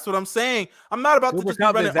Lamar. That's what I'm saying. I'm not about to just be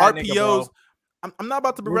running RPOs. I'm not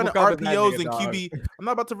about to be running RPOs and QB. I'm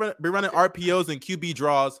not about to be running RPOs and QB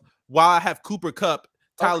draws while I have Cooper Kupp,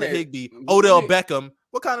 Tyler Higbee, Odell Beckham.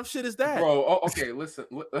 What kind of shit is that, bro? Okay, listen.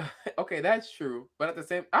 Okay, that's true, but at the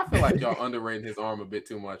same, I feel like y'all underrating his arm a bit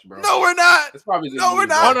too much, bro. No, we're not. It's probably just we're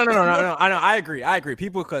not. Oh, no. I know. I agree.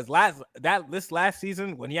 People, because this last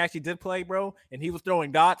season when he actually did play, bro, and he was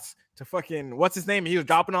throwing dots to fucking what's his name, and he was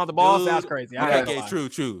dropping all the balls. That's crazy. Okay,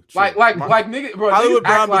 true. Like niggas, bro. Hollywood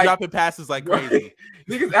Brown be dropping passes like crazy.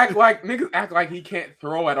 Niggas act like he can't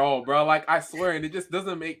throw at all, bro. Like I swear, and it just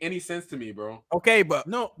doesn't make any sense to me, bro. Okay, but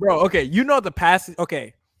no, bro. Okay, you know the passes.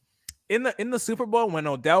 Okay, in the Super Bowl when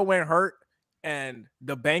Odell went hurt and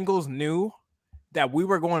the Bengals knew that we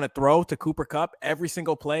were going to throw to Cooper Kupp every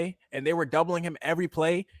single play, and they were doubling him every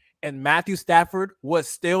play, and Matthew Stafford was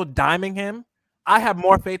still diming him. I have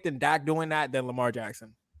more faith in Dak doing that than Lamar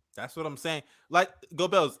Jackson. That's what I'm saying. Like, Go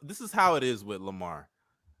Bells, this is how it is with Lamar.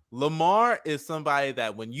 Lamar is somebody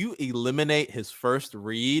that when you eliminate his first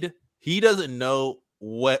read, he doesn't know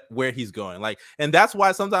where he's going. Like, and that's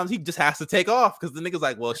why sometimes he just has to take off because the nigga's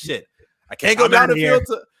like, well, shit, I can't go down the field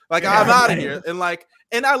to I'm out of here.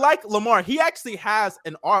 And I like Lamar. He actually has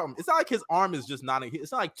an arm. It's not like his arm is just not.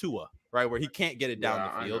 It's not like Tua. right? Where he can't get it down Yeah,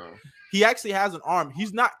 the I field. know. He actually has an arm.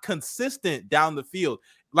 He's not consistent down the field.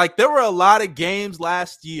 Like there were a lot of games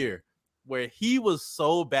last year where he was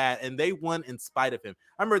so bad and they won in spite of him.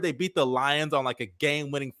 I remember they beat the Lions on like a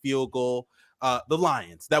game-winning field goal. The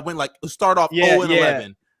Lions that went like start off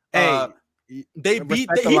 0-11. Hey, They beat.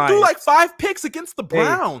 respect the He threw Lions. like 5 picks against the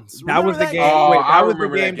Browns. That was the Remember game. Oh, Wait, I that was the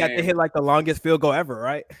remember that game that they game. hit like the longest field goal ever,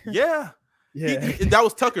 right? Yeah, Yeah. that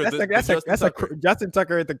was Tucker. That's a Justin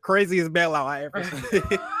Tucker, the craziest bailout I ever seen.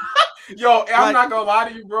 Yo, I'm Like- not gonna lie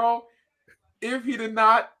to you, bro. If he did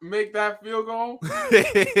not make that field goal,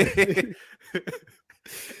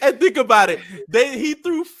 And think about it. He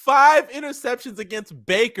threw 5 interceptions against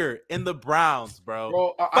Baker in the Browns, bro.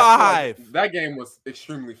 bro, I feel like 5. that game was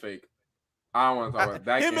extremely fake. I don't want to talk about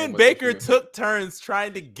that. Him game and was Baker extremely took turns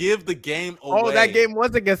trying to give the game away. Oh, that game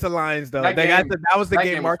was against the Lions, though. That That was the that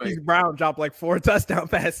game game was Marquise fake. Brown dropped like 4 touchdown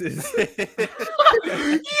passes. fake. Yo,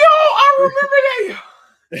 I remember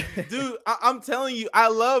that. Dude, I'm telling you, I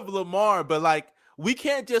love Lamar, but like we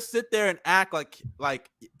can't just sit there and act like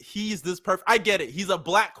he's this perfect. I get it. He's a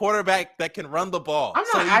black quarterback that can run the ball. I'm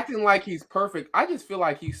So not he- acting like he's perfect. I just feel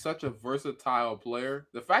like he's such a versatile player.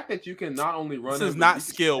 The fact that you can not only run This him, is but not you-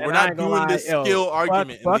 skill. We're And I not ain't gonna doing lie, this yo, skill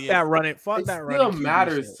argument. in Fuck the that running. Fuck It that still running. QB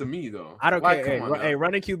matters shit. to me though. I don't Like, care. come on now. Hey,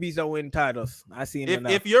 running QBs don't win titles. I seen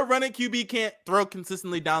enough. If your running QB can't throw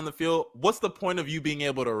consistently down the field, what's the point of you being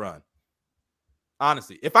able to run?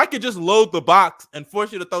 Honestly, if I could just load the box and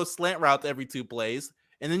force you to throw slant routes every 2 plays,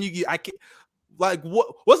 and then I can like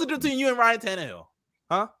what's the difference between you and Ryan Tannehill?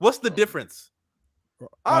 Huh? What's the difference?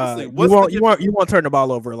 Honestly, what's the difference? you won't turn the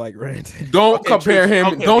ball over like Rand. Don't Okay, compare true. him.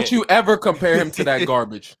 Okay, Don't okay. you ever compare him to that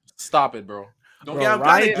garbage. Stop it, bro. Don't Bro, Yeah, I'm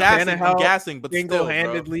Ryan kind of gassing. I'm Tannehill gassing, but still, bro.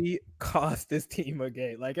 Single-handedly cost this team a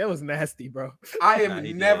game. Like it was nasty, bro. I have Nah,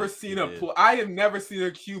 he never did. seen He a did. I have never seen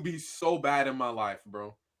a QB so bad in my life,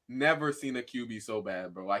 bro. Never seen a QB so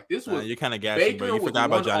bad, bro. Like this Nah, was you're kind of gassing, bro. Baker You with forgot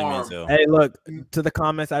about one Johnny arm. Manziel. Hey, look to the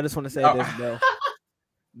comments. I just want to say Oh. this, bro.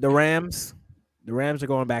 The Rams are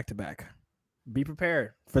going back to back. Be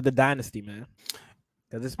prepared for the dynasty, man.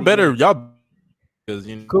 Because it's Better y'all because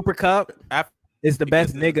you know, Cooper Kupp Af- is the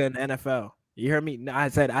best because- nigga in the NFL. You heard me? No, I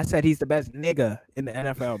said he's the best nigga in the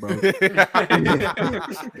NFL, bro.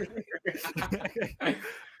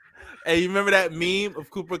 Hey, you remember that meme of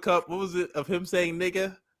Cooper Kupp? What was it of him saying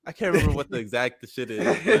nigga? I can't remember what the exact shit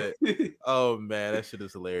is, but oh man, that shit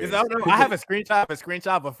is hilarious. I have a screenshot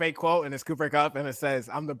of a fake quote, and it's Cooper Kupp, and it says,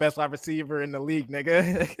 "I'm the best wide receiver in the league,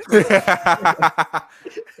 nigga."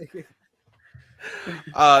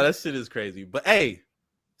 That shit is crazy. But hey,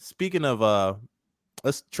 speaking of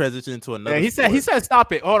let's transition into another. Yeah, he sport. said,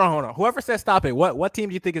 "Stop it." Hold on. Whoever said stop it, what team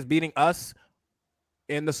do you think is beating us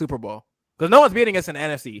in the Super Bowl? Because no one's beating us in the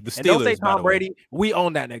NFC. The And don't say Steelers, by Tom the way. Brady. We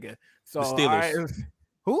own that nigga. So The all Steelers. right,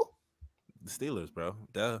 who? the Steelers, bro.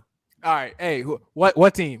 Duh. All right, hey,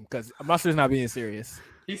 what team? Because Mustard's not being serious.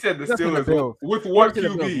 He said the Just in the Steelers Bills. with what To the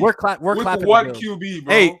Bills. QB? We're with clapping. what the Bills. QB,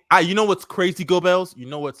 bro? Hey, you know what's crazy, Go Bells? You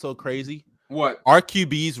know what's so crazy? What? Our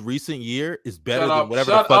QB's recent year is better Shut than up, whatever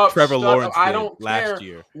the shut fuck up, Trevor shut Lawrence up. I did don't last care.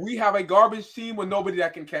 year. We have a garbage team with nobody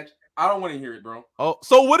that can catch. I don't want to hear it, bro. Oh,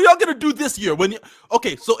 so what are y'all gonna do this year?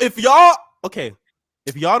 So if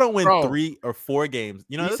y'all don't win Bro. 3 or 4 games,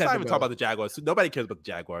 you know, He let's said not the even talk about Bills. the Jaguars. Nobody cares about the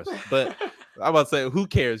Jaguars. But I'm about to say, who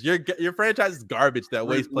cares? Your franchise is garbage that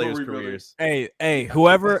wastes We're players' rebuilding. careers. Hey,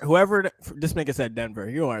 whoever this nigga said Denver,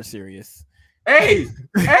 you aren't serious. Hey,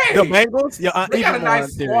 hey, The Bengals, yeah, they got a even more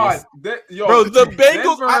nice squad. unserious. Yo, Bro, the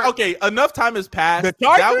Bengals. Denver- Okay, enough time has passed. The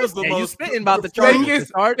Chargers, That was the you most. spitting about the the Chargers. fakest,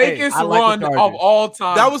 The Char- hey, fakest I like run the of Chargers. all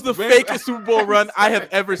time. That was the Ben- fakest Super Bowl run I have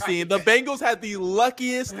ever seen. The Bengals had the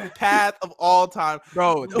luckiest path of all time.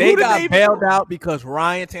 Bro, Who they did got they- bailed out because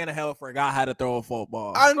Ryan Tannehill forgot how to throw a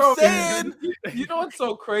football. I'm Bro, saying, you know what's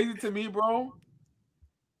so crazy to me, bro?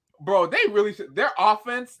 Bro, they really should. Their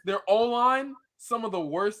offense, their O line, some of the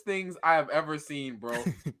worst things I have ever seen, bro.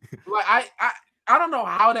 Like I don't know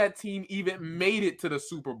how that team even made it to the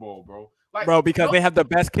Super Bowl, bro. Like, Bro, because no- they have the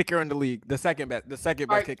best kicker in the league, the second best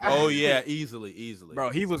Like, kicker. oh yeah, easily. Bro,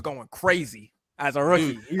 he was going crazy as a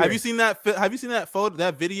rookie. Dude, have you seen that? Have you seen that photo,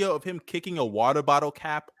 that video of him kicking a water bottle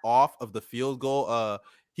cap off of the field goal?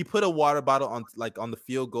 He put a water bottle on the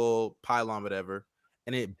field goal pylon, whatever,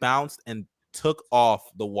 and it bounced and took off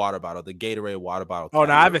the water bottle, the Gatorade water bottle. Oh no,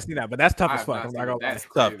 cap. I haven't seen that, but that's tough I as have fuck. not I'm seen not gonna it. lie. That's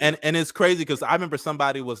Tough. crazy. And it's crazy because I remember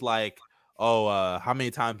somebody was like, "Oh, how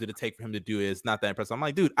many times did it take for him to do it? It's not that impressive." I'm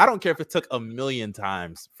like, dude, I don't care if it took 1,000,000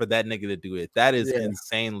 times for that nigga to do it. That is Yeah.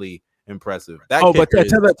 insanely impressive. That Oh, but kicker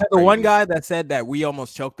to is the one crazy. guy that said that we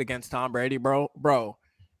almost choked against Tom Brady, bro,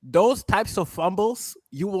 those types of fumbles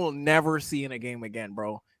you will never see in a game again,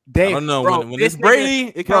 bro. They, I don't know. bro, when this it's Brady,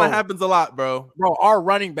 it kind bro. of happens a lot, bro. Bro, our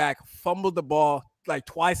running back fumbled the ball like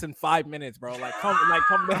twice in 5 minutes, bro. Come.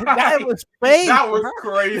 That was fake. That was bro.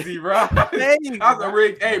 crazy, bro. Fake, That was a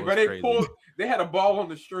rigged. Hey, That but was they crazy. pulled. They had a ball on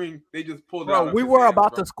the string. They just pulled it out. Bro, of we his were hands,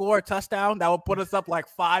 about bro. to score a touchdown that would put us up like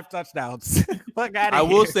 5 touchdowns. Fuck out of I here.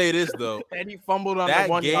 will say this though. And he fumbled on That the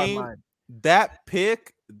 1 yard game, line. that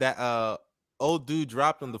pick that old dude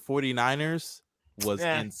dropped on the 49ers was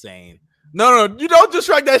Yeah. insane. No, you don't just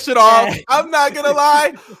shrug that shit off. Yeah. I'm not gonna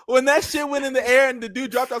lie. When that shit went in the air and the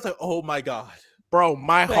dude dropped, I was like, oh my god. Bro,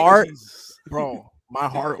 my Thank heart, Jesus. bro, my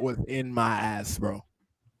heart was in my ass, bro.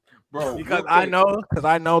 bro. Because real quick.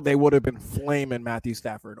 I know they would have been flaming Matthew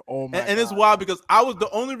Stafford. Oh my And it's God. wild because the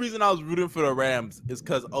only reason I was rooting for the Rams is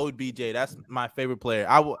because OBJ, that's my favorite player.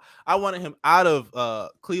 I wanted him out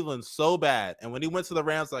of Cleveland so bad, and when he went to the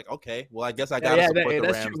Rams, like, okay, well, I guess I gotta support the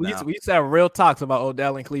that's Rams true. now. We used to have real talks about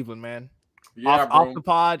Odell in Cleveland, man. Yeah, off bro. the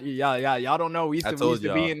pod, y'all don't know. We used I to told be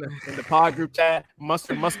y'all. in the pod group chat.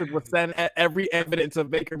 Mustard would send every evidence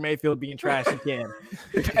of Baker Mayfield being trash he can.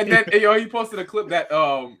 And then he posted a clip that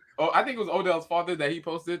I think it was Odell's father that he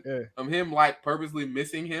posted him like purposely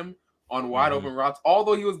missing him on wide open routes,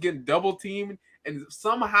 although he was getting double teamed and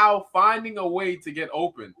somehow finding a way to get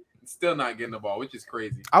open and still not getting the ball, which is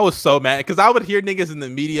crazy. I was so mad because I would hear niggas in the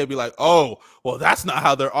media be like, "Oh, well, that's not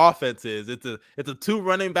how their offense is. It's a 2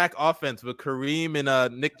 running back offense with Kareem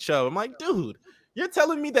and Nick Chubb." I'm like, dude, you're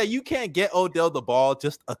telling me that you can't get Odell the ball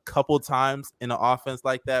just a couple times in an offense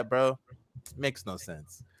like that, bro? Makes no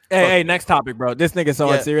sense. Hey, next topic, bro. This nigga so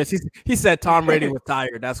Yeah. unserious. He said Tom Brady was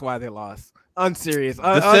tired. That's why they lost. Unserious.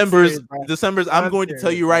 December's. I'm going to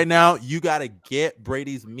tell you right now, you gotta get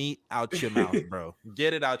Brady's meat out your mouth, bro.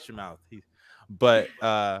 Get it out your mouth. But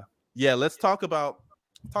yeah, let's talk about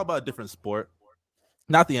a different sport,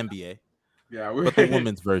 not the NBA, Yeah, but the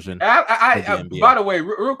women's version. I of the NBA. by the way,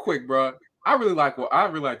 real quick, bro. I really like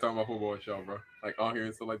talking about football show, bro. Like on here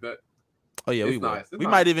and stuff like that. Oh yeah, It's we will. nice. It's We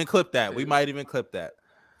nice. might even clip that. We might even clip that.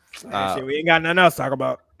 Shit, we ain't got nothing else to talk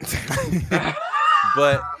about.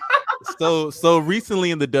 But so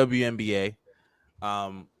recently in the WNBA,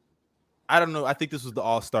 I don't know. I think this was the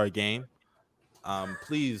All-Star game.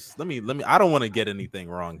 Please let me. I don't want to get anything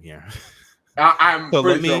wrong here. I'm So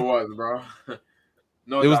pretty sure it was, bro.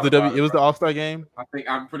 No, It was doubt the about it was the bro. All-Star game.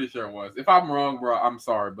 I'm pretty sure it was. If I'm wrong, bro, I'm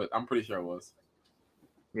sorry, but I'm pretty sure it was.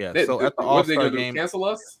 Yeah. They- So at the what they All-Star gonna do? game, Cancel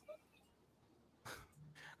us?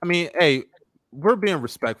 I mean, hey, we're being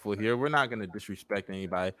respectful here. We're not going to disrespect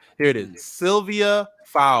anybody. Here it is. Sylvia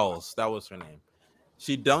Fowles. That was her name.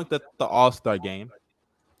 She dunked at the All-Star game.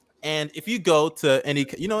 And if you go to any,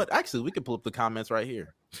 you know what? Actually, we can pull up the comments right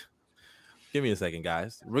here. Give me a second,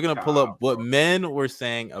 guys. We're going to pull up what men were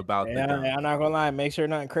saying about the dunk. I'm not gonna lie. Make sure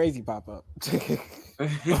nothing crazy pop up.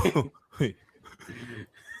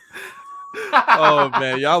 Oh,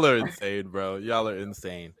 man. Y'all are insane, bro. Y'all are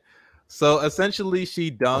insane. So essentially,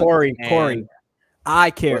 she dunked. Corey, and-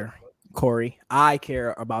 I care. Corey, I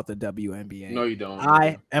care about the WNBA. No, you don't.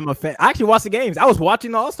 I am a fan. I actually watched the games. I was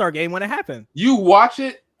watching the All-Star game when it happened. You watch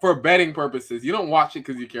it for betting purposes. You don't watch it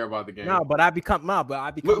because you care about the game. No, but I become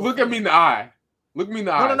Look at me in the eye. Look me in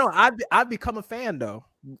the eye. No. I become a fan though.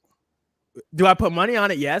 Do I put money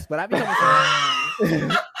on it? Yes, but I become a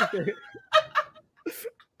fan.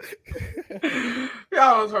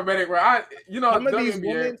 Yeah, I was for betting. Bro.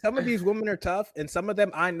 Some of these women are tough, and some of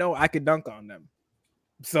them I know I could dunk on them.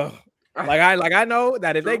 So I know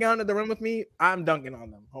that if they get under the rim with me, I'm dunking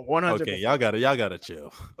on them. 100%. Okay, y'all gotta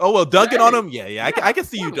chill. Oh well, dunking on them. Yeah. I can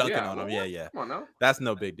see you Come on, dunking yeah, on them. well, Yeah. Come on now. That's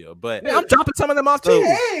no big deal. But Yeah, I'm dropping some of them off So- too,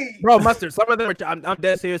 Hey, bro. Mustard. Some of them are. I'm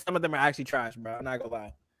dead serious. Some of them are actually trash, bro. I'm not gonna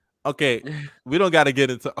lie. okay, we don't gotta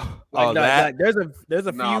get into all that. There's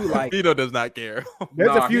a Nah, few bro. like Vito does not care.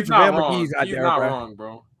 there's a few he's not JaVale wrong. McGee's out He's there, not bro. wrong,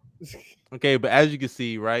 bro. Okay, but as you can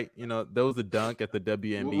see, right, there was a dunk at the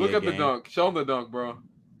WNBA Look at the game. dunk. Show him the dunk, bro.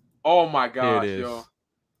 Oh my gosh, is. yo.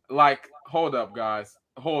 Like, hold up, guys.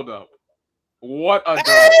 Hold up. What a dunk.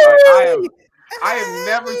 Like, I have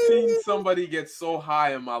never seen somebody get so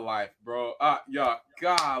high in my life, bro. Yeah,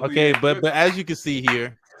 God. Okay, but as you can see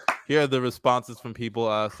here are the responses from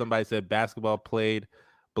people. Somebody said basketball played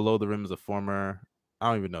below the rim as a former. I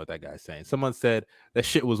don't even know what that guy's saying. Someone said that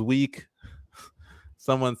shit was weak.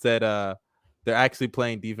 Someone said they're actually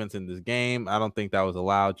playing defense in this game. I don't think that was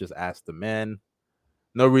allowed. Just ask the men.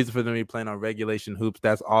 No reason for them to be playing on regulation hoops.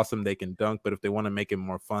 That's awesome. They can dunk, but if they want to make it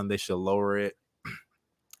more fun, they should lower it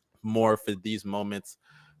more for these moments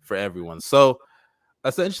for everyone. So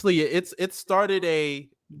essentially, it started a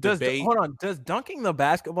Does debate. hold on? Does dunking the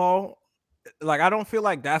basketball like I don't feel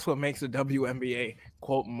like that's what makes the WNBA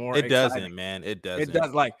quote more. It doesn't, exciting. man. It doesn't. It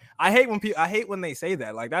does. Like I hate when they say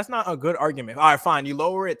that. Like that's not a good argument. All right, fine. You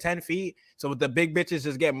lower it 10 feet, so the big bitches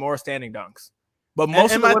just get more standing dunks. But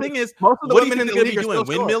most And of the my women, thing is, most of the what do you women think in they're the gonna league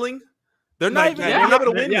be are doing? still scoring. Windmilling? They're No, not yeah, even. they're They're not not gonna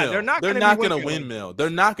gonna- windmill. yeah, they're not They're gonna not be gonna windmilling. windmill. They're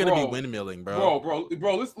not gonna Bro. be windmilling, bro.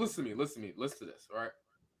 bro. Listen to me. Listen to this. All right,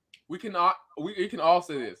 we can all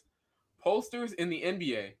say this. Posters in the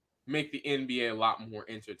NBA make the NBA a lot more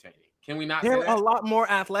entertaining. Can we not say They're that? a lot more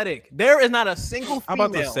athletic. There is not a single I'm female.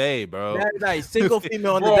 about to say, bro. There is not a single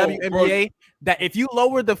female in the Bro, WNBA that if you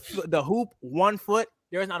lower the hoop 1 foot,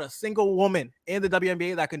 there is not a single woman in the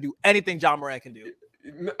WNBA that can do anything John Morant can do.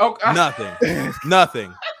 Okay. Nothing.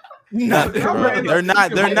 Nothing. Nothing, I'm bro. ready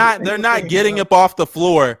to- They're not getting up off the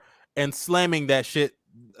floor and slamming that shit,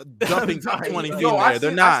 jumping sorry. 20 feet Yo, in there.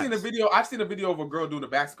 They're not. I've seen a video of a girl doing a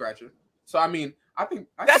back scratcher. So I mean, I think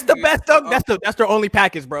That's the best dunk. That's their only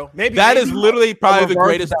package, bro. Maybe That is maybe literally probably the reverse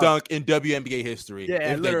greatest dunk. dunk in WNBA history. Yeah, if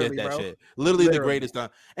they literally, did that bro. shit. Literally the Literally. greatest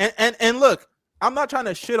dunk. And look, I'm not trying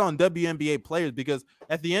to shit on WNBA players because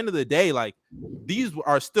at the end of the day, like these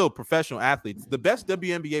are still professional athletes. The best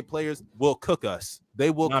WNBA players will cook us. They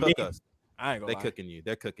will Not cook me. us. I ain't They gonna lie. cooking you.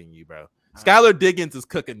 They're cooking you, bro. Skylar Diggins is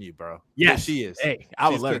cooking you, bro. Yes, she is. Hey, I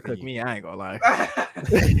would She's let her cooking cook you. me. I ain't gonna lie.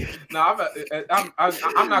 No,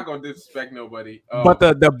 I'm not gonna disrespect nobody. But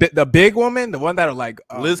the big woman, the one that are like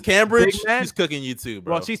Liz Cambridge, big man? she's cooking you too,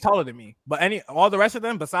 bro. well, she's taller than me. But all the rest of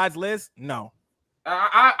them besides Liz, no.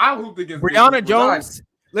 I hooped against Brianna Besides- Jones,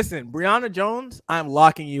 listen, Brianna Jones, I'm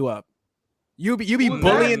locking you up. You be Who's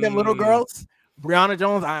bullying that? them little girls. Brianna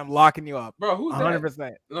Jones, I am locking you up. Bro, who's that?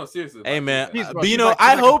 100%. No, seriously. Hey like, man, who's that? Bro, but you she's know, like- she's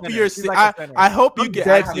I like a hope center. you're. She's like a center. I hope you I'm can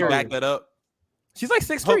dead actually serious. back that up. She's like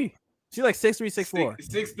 6'3". She's like 6'3", 6'4".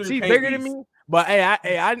 6'3" She's paint bigger than beast. me, but yeah,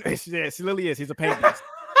 she literally is. She's a paint beast.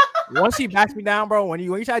 Once she backs me down, bro, when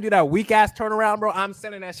you try to do that weak ass turnaround, bro, I'm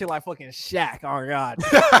sending that shit like fucking Shaq. Oh god,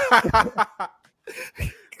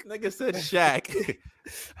 Nigga said Shaq.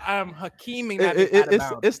 I'm Hakeeming that. It's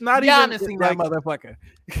It's not Giannis even that like, motherfucker.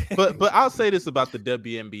 but I'll say this about the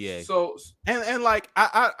WNBA. So And like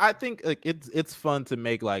I think like it's fun to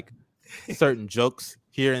make like certain jokes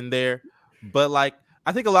here and there, but like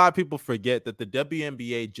I think a lot of people forget that the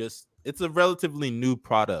WNBA it's a relatively new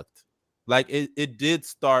product. Like it did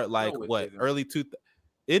start like No, it what isn't. early two.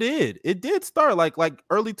 It did start like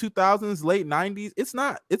early 2000s, late 90s. It's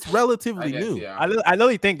I relatively guess, new. yeah. I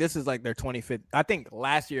literally think this is like their 25th. I think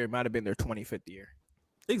last year it might have been their 25th year.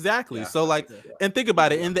 Exactly. Yeah. So like, and think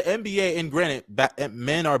about it in the NBA. And granted,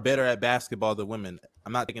 men are better at basketball than women.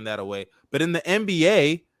 I'm not taking that away. But in the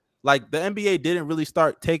NBA, like the NBA didn't really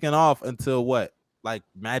start taking off until what, like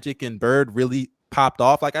Magic and Bird really popped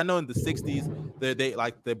off. Like I know in the 60s,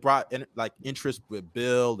 they brought in, like interest with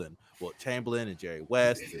Bill and Wilt Chamberlain and Jerry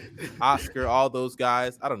West, and Oscar, all those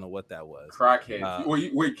guys. I don't know what that was. Crackhead.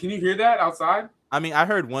 Wait, can you hear that outside? I mean, I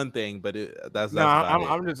heard one thing, but that's No,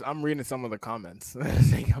 about it. I'm reading some of the comments. No,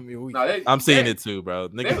 I'm seeing it too, bro.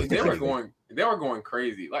 Niggas- They were going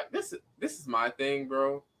crazy. Like this is my thing,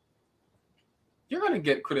 bro. You're gonna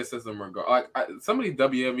get criticism regard. Like some of these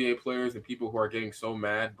WNBA players and people who are getting so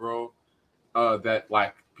mad, bro, that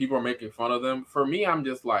like people are making fun of them. For me, I'm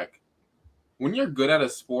just like, when you're good at a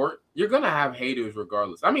sport, you're gonna have haters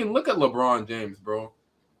regardless. I mean, look at LeBron James, bro.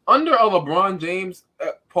 Under a LeBron James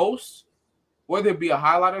post, whether it be a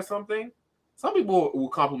highlight or something, some people will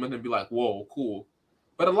compliment and be like, "Whoa, cool,"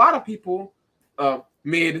 but a lot of people,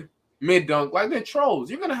 mid dunk, like they're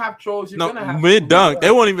trolls. You're gonna have trolls. You're No, gonna have mid dunk.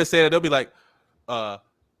 They won't even say that. They'll be like,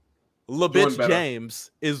 Doing better.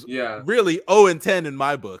 James is Yeah. really 0-10 in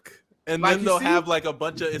my book. And Like, then you they'll see? have like a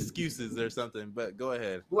bunch of excuses or something. But go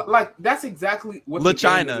ahead. Like that's exactly what La the game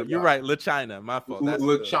China. is You're about. right. La China. My fault. That's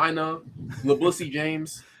La the- China, La Bussy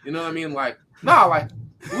James. You know what I mean? Like, nah, like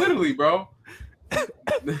literally, bro.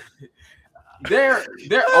 They're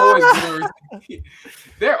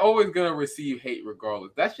always gonna receive hate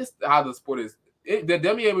regardless. That's just how the sport is. The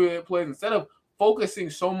WNBA players, instead of focusing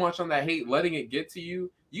so much on that hate, letting it get to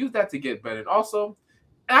you, use that to get better. And also,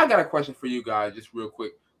 I got a question for you guys, just real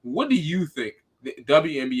quick. What do you think the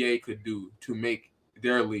WNBA could do to make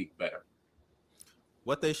their league better?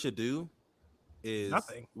 What they should do is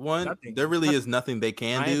Nothing. one. Nothing. There really is nothing they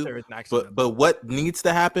can My do. answer is actually But what needs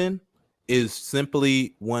to happen is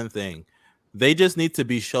simply one thing. They just need to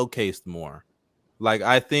be showcased more. Like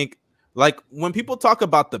I think, like when people talk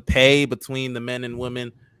about the pay between the men and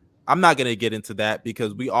women, I'm not gonna get into that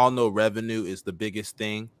because we all know revenue is the biggest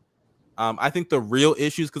thing. I think the real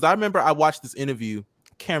issues, because I remember I watched this interview.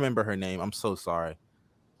 Can't remember her name. I'm so sorry.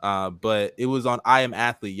 But it was on I Am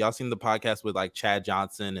Athlete. Y'all seen the podcast with like Chad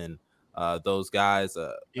Johnson and those guys.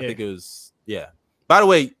 I Yeah. think it was By the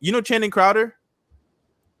way, you know Channing Crowder,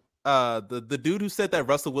 the dude who said that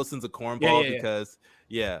Russell Wilson's a cornball because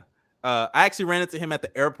I actually ran into him at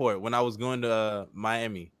the airport when I was going to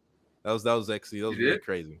Miami. That was really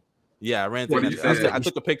crazy. Yeah, I ran into him. I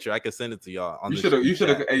took a picture. I could send it to y'all. You should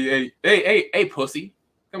have. Hey, pussy.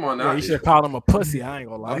 Come on now. Yeah, you should have called him a pussy. I ain't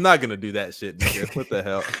gonna lie. I'm not gonna do that shit, nigga. What the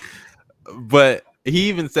hell? But he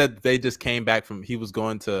even said they just came back from. He was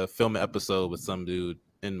going to film an episode with some dude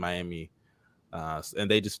in Miami, and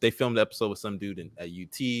they filmed the episode with some dude at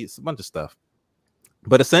UT. It's a bunch of stuff.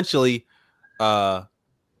 But essentially,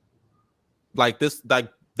 like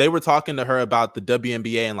they were talking to her about the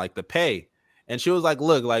WNBA and like the pay. And she was like,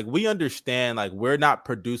 look, like we understand, like we're not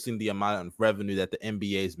producing the amount of revenue that the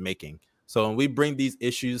NBA is making. So when we bring these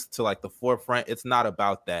issues to like the forefront, it's not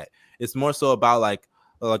about that. It's more so about like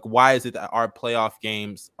why is it that our playoff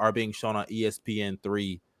games are being shown on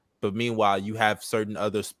ESPN3, but meanwhile you have certain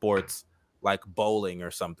other sports like bowling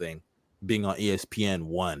or something being on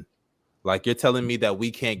ESPN1. Like you're telling me that we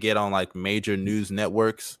can't get on like major news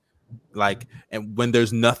networks, like, and when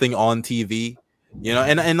there's nothing on TV. You know,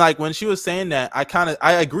 and like when she was saying that,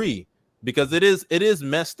 I agree, because it is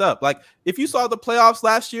messed up. Like if you saw the playoffs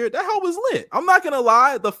last year, that hell was lit. I'm not gonna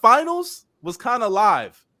lie, the finals was kind of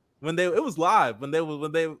live it was live when they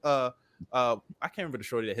I can't remember the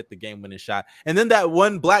shorty that hit the game winning shot, and then that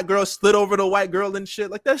one black girl slid over the white girl and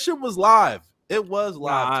shit. Like that shit was live. It was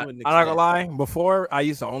live. I'm not gonna lie. Before I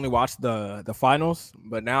used to only watch the finals,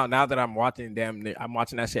 but now that I'm watching I'm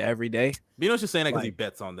watching that shit every day. Bino's just saying that because he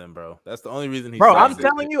bets on them, bro. That's the only reason. Bro, I'm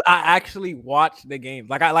telling you, I actually watch the games.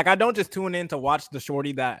 Like I don't just tune in to watch the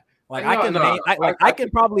shorty that. Like I can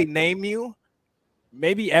probably name you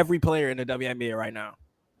maybe every player in the WNBA right now.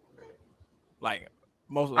 Like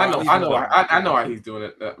most. I know why he's doing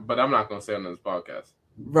it, but I'm not gonna say it on this podcast.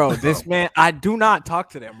 Bro, this man, I do not talk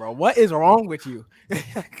to them, bro. What is wrong with you?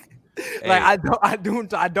 I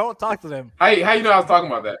don't talk to them. How you know I was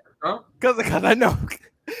talking about that? Huh? Because I know.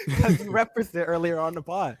 Because you referenced it earlier on the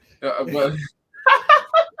pod. But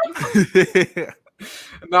crazy,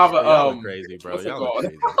 bro. Y'all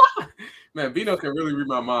crazy. Man, Bino can really read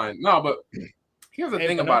my mind. No, but here's the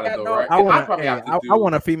thing about it, though, right? I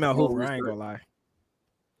want a female hooper. I ain't gonna lie.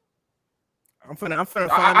 I'm finna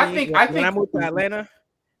find when I move to Atlanta,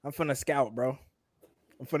 I'm finna scout, bro.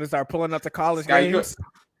 I'm finna start pulling up the college games.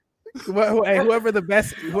 Whoever the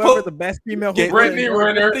best female hooper. Brittany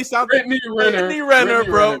Renner,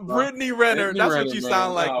 bro. Brittany Renner. That's what you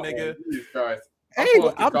sound like, nigga. Hey,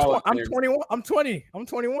 I'm 21. I'm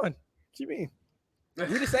 21. What you mean? We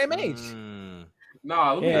the same age.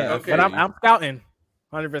 Okay. But I'm scouting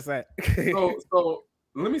 100%. So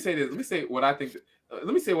let me say this. Let me say what I think.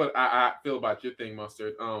 Let me say what I feel about your thing,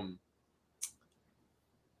 Mustard.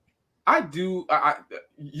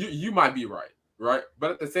 You might be right?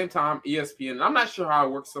 But at the same time, ESPN, I'm not sure how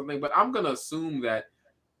it works something, but I'm gonna assume that.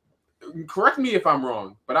 Correct me if I'm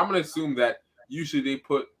wrong, but I'm gonna assume that usually they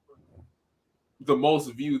put the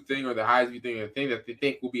most viewed thing or the highest viewed thing, or the thing that they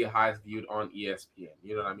think will be highest viewed on ESPN.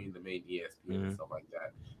 You know what I mean? The main ESPN and stuff like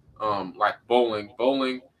that. Like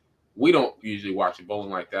bowling. We don't usually watch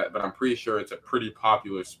bowling like that, but I'm pretty sure it's a pretty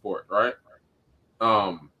popular sport, right?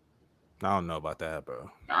 I don't know about that, bro.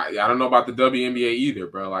 I don't know about the WNBA either,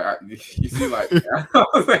 bro. Like, you see, like,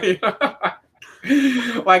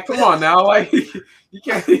 like, come on now, like, you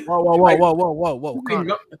can't. Whoa!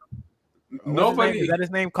 Connor. Nobody. Is that his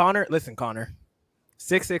name, Connor? Listen, Connor,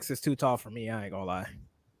 6'6" is too tall for me. I ain't gonna lie.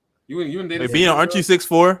 You and David. Bino, aren't you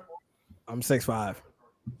 6'4"? I'm 6'5".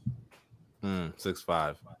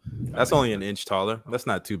 6'5". That's only an inch taller. That's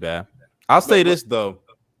not too bad. I'll say this though.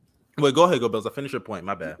 Wait, go ahead, go Bills. I'll finish your point.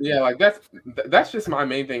 My bad. Yeah, like that's just my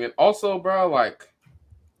main thing. And also, bro, like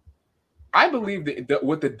I believe that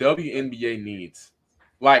what the WNBA needs,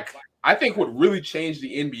 like I think what really changed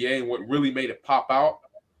the NBA and what really made it pop out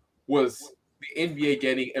was the NBA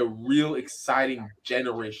getting a real exciting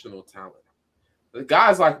generational talent. The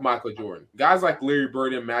guys like Michael Jordan, guys like Larry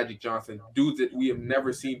Bird and Magic Johnson, dudes that we have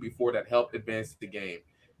never seen before that helped advance the game.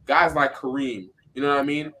 Guys like Kareem, you know what I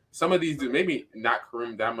mean? Some of these dudes, maybe not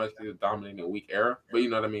Kareem that much because he's dominating a weak era, but you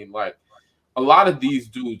know what I mean? Like a lot of these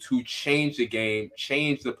dudes who changed the game,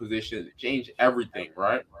 changed the position, changed everything,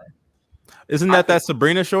 right? Isn't that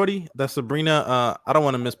Sabrina shorty? That's Sabrina. I don't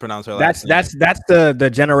want to mispronounce her. That's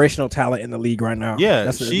the generational talent in the league right now.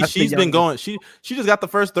 Yeah, she's been going. She just got the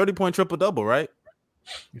first 30-point triple double, right?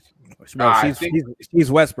 Bro, she's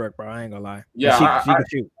Westbrook, bro. I ain't gonna lie. Yeah, she can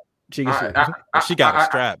shoot. She can shoot. She got a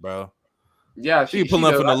strap, bro. Yeah, she pulling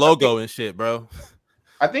up from the logo and shit, bro.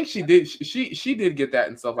 I think she did. She did get that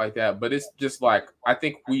and stuff like that. But it's just like I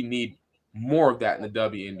think we need more of that in the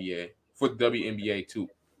WNBA for the WNBA to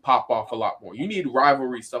pop off a lot more. You need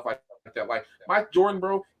rivalry stuff like that. Like Mike Jordan,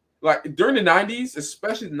 bro. Like during the 90s,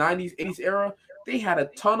 especially the 90s, 80s era, they had a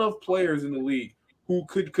ton of players in the league who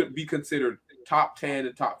could be considered top 10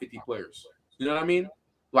 and top 50 players. You know what I mean?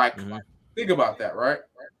 Like, think about that, right?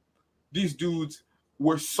 These dudes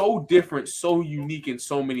were so different, so unique in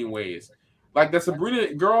so many ways. Like the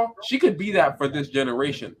Sabrina girl, she could be that for this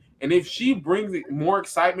generation. And if she brings more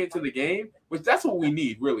excitement to the game, which that's what we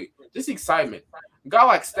need, really, just excitement. A guy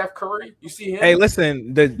like Steph Curry, you see him. Hey,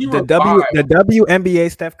 listen, the revived.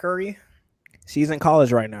 WNBA Steph Curry, she's in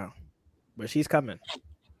college right now, but she's coming.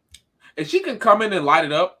 And she can come in and light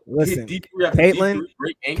it up. Listen, hit deep after deep Caitlin, three,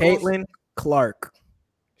 great angles. Caitlin Clark,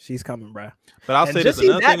 she's coming, bro. But I'll And say just this see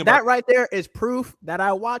another thing that about right there is proof that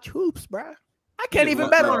I watch hoops, bro. I can't You even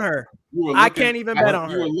look bet up. on her. You were I looking can't even at- bet on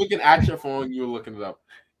You her. were looking at your phone. You were looking it up.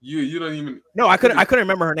 You don't even. No, I couldn't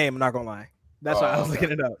remember her name. I'm not gonna lie. That's why I was okay.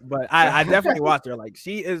 looking it up. But I definitely watched her. Like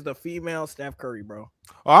she is the female Steph Curry, bro.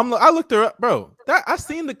 Oh, I looked her up, bro. I've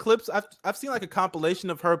seen the clips. I've seen like a compilation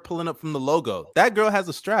of her pulling up from the logo. That girl has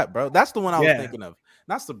a strap, bro. That's the one I was Yeah. thinking of.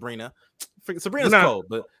 Not Sabrina. Sabrina's No. cold,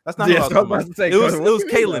 but that's not who I was so talking I about. was about to say, It was what you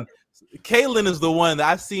mean, Caitlin. Caitlin is the one that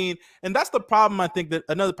I've seen, and that's the problem. I think that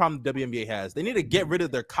another problem the WNBA has. They need to get rid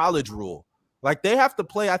of their college rule. Like they have to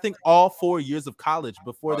play, I think, all 4 years of college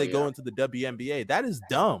before they go into the WNBA. That is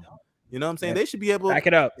dumb. You know what I'm saying? Yeah. They should be able, Back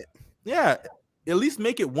it up. yeah, at least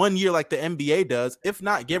make it 1 year like the NBA does. If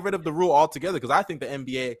not, get rid of the rule altogether. Because I think the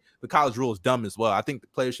NBA, the college rule is dumb as well. I think the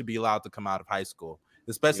players should be allowed to come out of high school,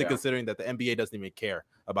 especially Yeah. considering that the NBA doesn't even care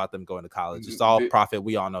about them going to college. It's all profit.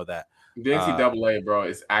 We all know that. The NCAA, bro,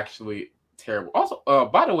 is actually terrible. Also,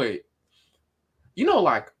 by the way, you know,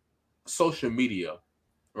 like social media,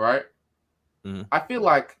 right? Mhm. I feel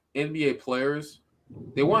like NBA players,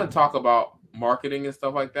 they want to talk about marketing and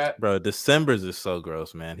stuff like that. Bro, December's is so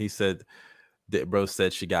gross, man. He said that bro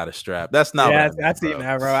said she got a strap. That's not Yeah, what I I seen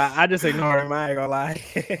that, bro. I just ignore him. I ain't gonna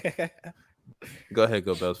lie. Go ahead,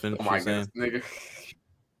 go Bells. Finish Oh what my you're saying. goodness, nigga.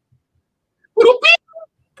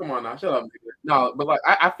 Come on now, shut up, nigga. No, but like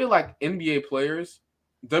I feel like NBA players,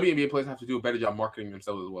 WNBA players have to do a better job marketing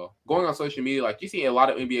themselves as well. Going on social media, like you see a lot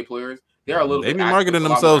of NBA players, they're a little They bit be active, marketing a lot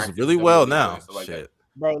more themselves active really than well WNBA now. players, so like that. Shit.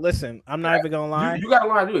 Bro, listen, I'm not even gonna lie. You got to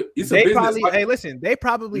lie to do it. It's a They business. probably, Like, hey, listen, they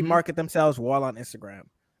probably Mhm. market themselves well on Instagram.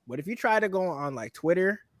 But if you try to go on like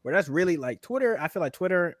Twitter, where that's really like Twitter, I feel like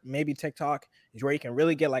Twitter, maybe TikTok is where you can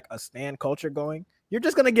really get like a stan culture going. You're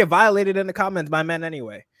just gonna get violated in the comments by men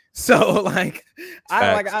anyway. So like,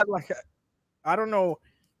 I don't know,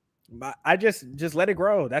 but I just let it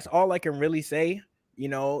grow. That's all I can really say. You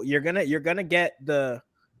know, you're gonna get the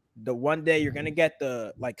one day you're gonna get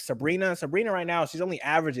the like Sabrina right now. She's only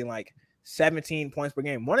averaging like 17 points per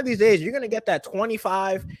game. One of these days, you're gonna get that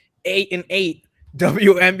 25, 8-8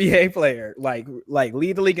 WNBA player, like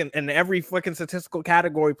lead the league in every fucking statistical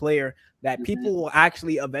category player that people will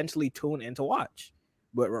actually eventually tune in to watch.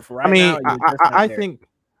 But for right I mean, now, you're just not there.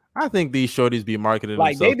 I think these shorties be marketing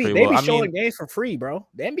Like themselves they pretty be well. I showing mean, games for free, bro.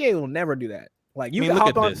 The NBA will never do that. Like you I mean, can look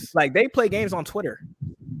hop at on, this. like they play games on Twitter.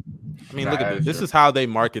 look That at is this. This true. is how they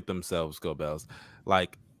market themselves, Go Bells.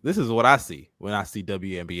 Like this is what I see when I see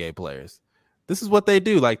WNBA players. This is what they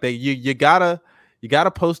do. Like you gotta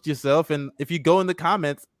post yourself, and if you go in the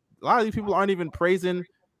comments, a lot of these people aren't even praising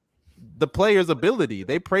the player's ability.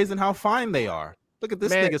 They praising how fine they are. Look at this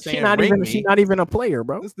Man, nigga saying, she's not even a player,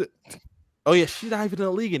 bro. Oh yeah, she's not even in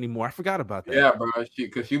the league anymore. I forgot about that. yeah, bro,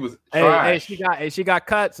 because she was Hey, trash. she got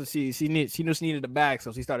cut, so she just needed a bag,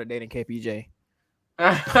 so she started dating KPJ.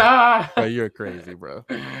 Bro, you're crazy, bro.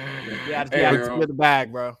 Yeah, Hey, yeah, bro. get the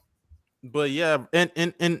bag, bro. But yeah, and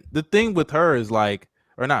the thing with her is like,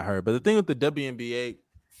 or not her, but the thing with the WNBA,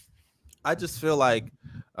 I just feel like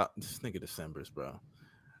this nigga December's, bro.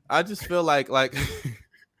 I just feel like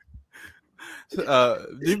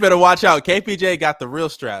you better watch out. KPJ got the real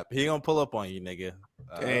strap. He gonna pull up on you, nigga.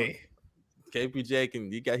 Hey,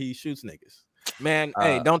 KPJ he shoots niggas. man,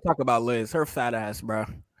 hey, don't talk about Liz. Her fat ass, bro.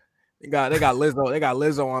 They got Lizzo. They got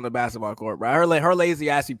Lizzo on the basketball court, bro. Her lazy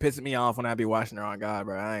ass be pissing me off when I be watching her on God,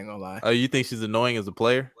 bro. I ain't gonna lie. Oh, you think she's annoying as a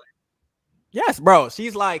player? Yes, bro.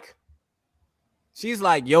 She's like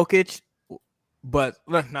Jokic, but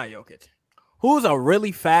not Jokic. Who's a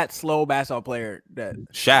really fat, slow basketball player? That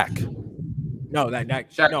Shaq. no, that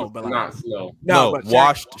Shaq no, was but like, not slow. no, but Shaq-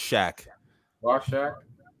 washed Shaq. Watch Shaq.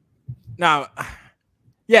 No,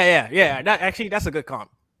 yeah. That's a good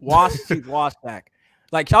comp. She's washed back.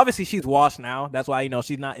 Like obviously she's washed now. That's why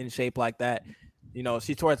she's not in shape like that.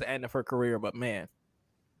 She's towards the end of her career. But man,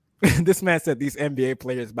 this man said these NBA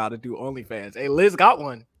players about to do OnlyFans. Hey, Liz got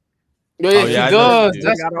one. Yeah, Oh, she yeah, I know does. she do.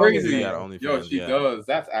 That's Got crazy. She got OnlyFans, Yo, she yeah. does.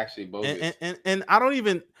 That's actually bogus. And I don't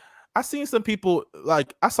even. I seen some people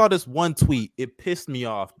like I saw this one tweet. It pissed me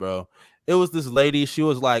off, bro. It was this lady. She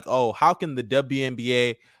was like, "Oh, how can the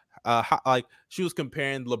WNBA?" Like she was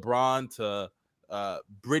comparing LeBron to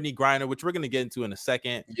Brittany Griner, which we're gonna get into in a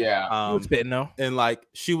second. Yeah. You was spitting though, And like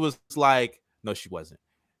she was like, no, she wasn't.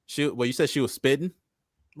 Well, you said she was spitting,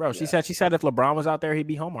 bro. She said if LeBron was out there, he'd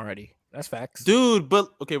be home already. That's facts. dude. But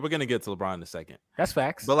okay, we're gonna get to LeBron in a second. That's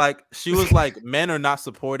facts. But like she was like, men are not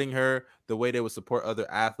supporting her the way they would support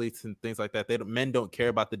other athletes and things like that. Men don't care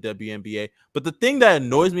about the WNBA. But the thing that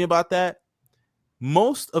annoys me about that,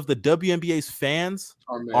 most of the WNBA's fans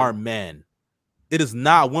are men. It is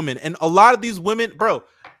not women. And a lot of these women, bro,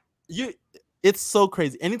 it's so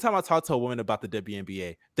crazy. Anytime I talk to a woman about the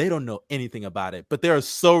WNBA, they don't know anything about it, but they are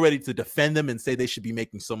so ready to defend them and say they should be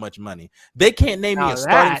making so much money. They can't name me a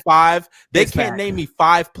starting five. They can't name me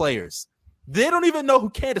 5 players. They don't even know who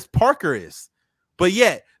Candace Parker is. But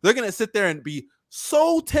yet, they're going to sit there and be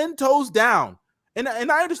so 10 toes down. And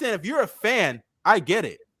I understand if you're a fan, I get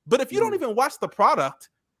it. But if you don't even watch the product,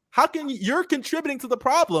 how can you're contributing to the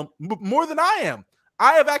problem more than I am?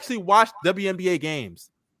 I have actually watched WNBA games.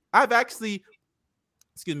 I've actually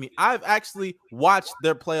watched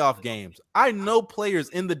their playoff games. I know players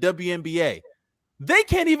in the WNBA. They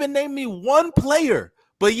can't even name me one player,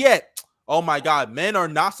 but yet, oh my God, men are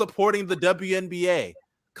not supporting the WNBA.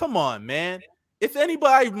 Come on, man. If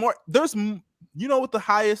anybody more, there's, you know what the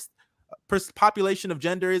highest population of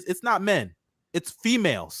gender is? It's not men, it's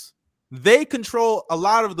females. They control a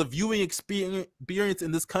lot of the viewing experience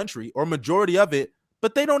in this country, or majority of it,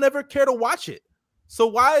 but they don't ever care to watch it. So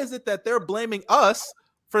why is it that they're blaming us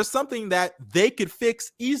for something that they could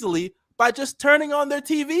fix easily by just turning on their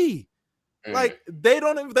TV? Like they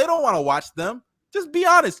don't want to watch them. Just be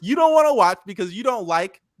honest. You don't want to watch because you don't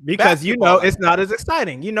like you know it's not as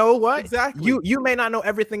exciting. You know what? Exactly. You may not know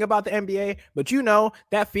everything about the NBA, but you know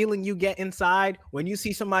that feeling you get inside when you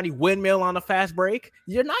see somebody windmill on a fast break.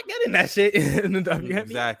 You're not getting that shit in the WNBA.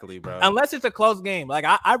 Exactly, bro. Unless it's a close game. Like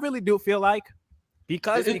I really do feel like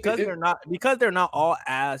because they're not all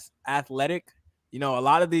as athletic. You know, a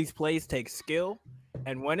lot of these plays take skill,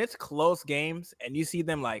 and when it's close games and you see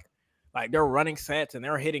them like they're running sets and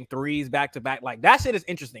they're hitting threes back to back, like that shit is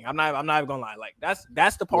interesting. I'm not even gonna lie. Like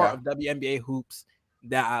that's the part of WNBA hoops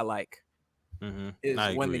that I like. Is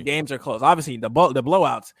when the games are close. Obviously, the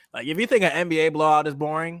blowouts. Like if you think an NBA blowout is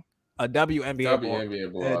boring, a WNBA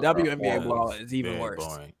blowout is even worse.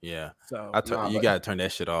 Boring. Yeah. So you gotta turn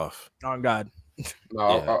that shit off. On God.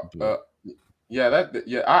 I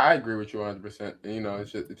agree with you 100%. You know,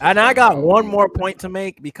 it's just and I got one more point to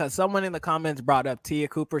make because someone in the comments brought up Tia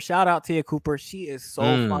Cooper. Shout out Tia Cooper. She is so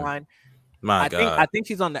fine. I think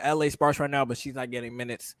she's on the LA Sparks right now, but she's not getting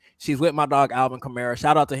minutes. She's with my dog Alvin Kamara.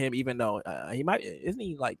 Shout out to him, even though he got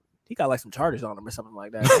like some charges on him or something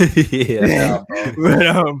like that.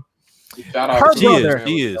 But shout out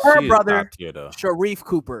her brother, Sharif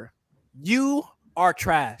Cooper. You are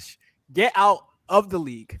trash. Get out of the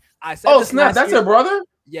league. I said, oh snap! That's her brother.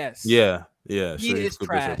 Yes. Yeah. He is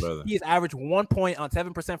trash. He has averaged 1 point on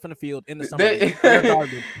 7% from the field in the summer league.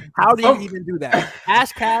 How do you even do that?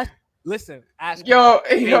 Ash Cash. Listen, Ash. Yo.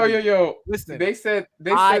 Listen. They said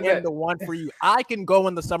I am the one for you. I can go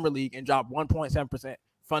in the summer league and drop 1.7%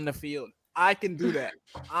 from the field. I can do that.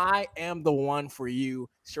 I am the one for you.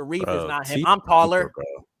 Sharif is not him. I'm taller.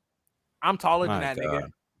 I'm taller than that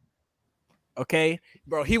nigga. Okay,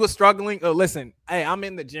 bro, he was struggling. Listen, hey, I'm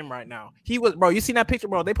in the gym right now. You seen that picture,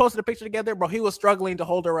 bro? They posted a picture together, bro. He was struggling to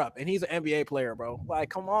hold her up, and he's an NBA player, bro. Like,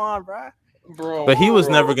 come on, bro. But he was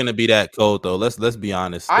never gonna be that cold, though. Let's be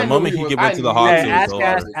honest. The moment he went to the Hawks,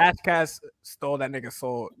 Ash Cash stole that nigga's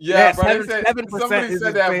soul. Yeah, bro. Somebody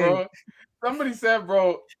said that, bro. Somebody said,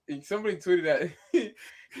 bro. Somebody tweeted that. He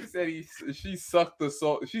said she sucked the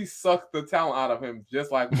soul. She sucked the talent out of him,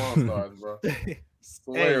 just like Monstars, bro.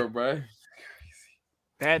 Swear, bro.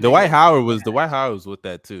 Dwight Howard was with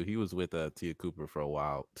that too. He was with Tia Cooper for a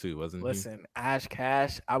while too, wasn't he? Listen, Ash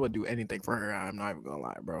Cash, I would do anything for her. I'm not even gonna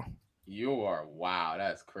lie, bro. You are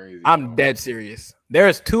that's crazy. I'm dead serious.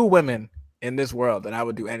 There's 2 women in this world that I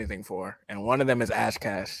would do anything for, and one of them is Ash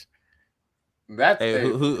Cash.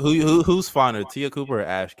 Who's fonder, Tia Cooper or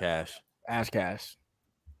Ash Cash? Ash Cash.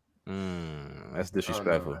 That's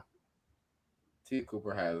disrespectful. Tia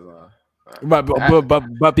Cooper has But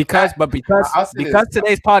because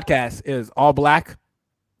today's podcast is all black,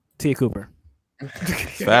 Tia Cooper.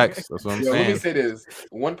 Facts. That's what I'm saying. Let me say this: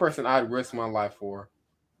 one person I'd risk my life for,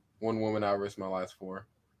 one woman I'd risk my life for,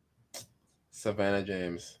 Savannah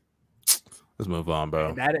James. Let's move on,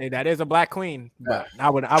 bro. That is a black queen, but I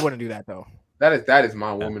wouldn't do that though. That is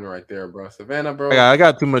my woman right there, bro. Savannah, bro. I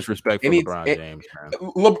got too much respect for Any- LeBron it- James,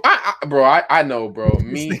 man. I know, bro.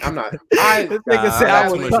 Me, I'm not. This nigga said I I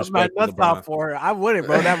got would too much cut my respect for nuts off LeBron. for her. I wouldn't,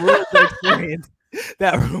 bro. That ruins the experience.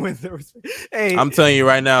 That ruins the respect. Hey, I'm telling you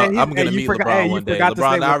right now, hey, I'm gonna you meet forgot- LeBron hey, you one day. forgot to say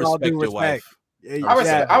LeBron, I with all respect due your wife. Yeah, I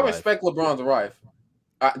Yeah. respect LeBron's wife.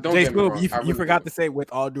 Don't Jay get me Smooth, wrong. I you really forgot do. to say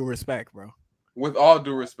with all due respect, bro. With all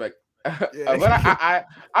due respect. Yeah. But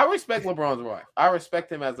I respect LeBron's wife. I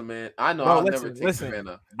respect him as a man. I know Bro, I'll listen, never take listen.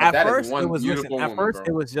 Savannah. But At that is first, one it was beautiful woman, bro.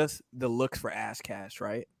 it was just the looks for ass cash,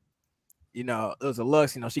 right? You know, it was the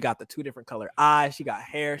looks. You know, she got the 2 different color eyes. She got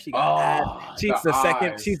hair. She got ass. She's the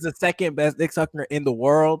second. eyes. She's the second best dick sucker in the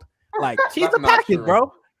world. Like she's That's a not package, true.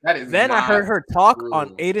 bro. That is Then I not heard her talk on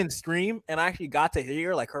true. Aiden's stream, and I actually got to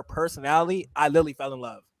hear like her personality. I literally fell in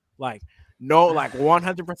love. Like no, like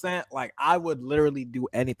 100%. Like I would literally do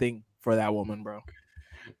anything for that woman, bro.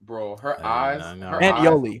 Bro, her No, eyes. no, no. her And eyes-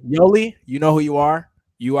 Yoli, you know who you are.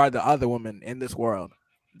 You are the other woman in this world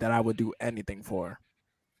that I would do anything for.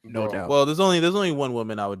 No bro, doubt. Well, there's only one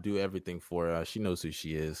woman I would do everything for. She knows who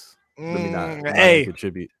she is. Let me not Hey,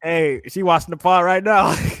 contribute. hey, she watching the pod right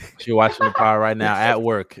now. She watching the pod right now at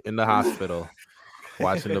work in the hospital,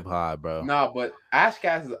 watching the pod, bro. Nah, but Ash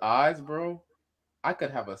Cass's eyes, bro. I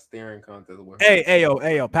could have a staring contest with her. hey,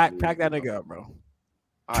 yo, pack that nigga up, bro.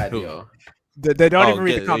 Alright, yo. They don't Oh, even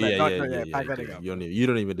read the yeah, comment. yeah, Don't- yeah, don't- yeah, pack yeah, that yeah. nigga up. You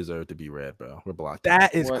don't even deserve to be read, bro. We're blocked.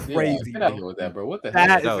 That is What? Yeah, crazy. get out bro. here with that, bro. What the hell?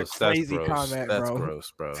 That is a that's crazy gross. comment, That's bro.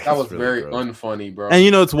 gross, bro. That That's was really very gross. unfunny, bro. And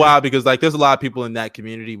you know it's wild because like there's a lot of people in that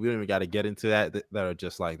community. We don't even got to get into that are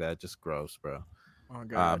just like that, just gross, bro. Oh,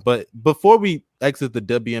 God. But before we exit the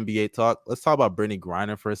WNBA talk, let's talk about Brittany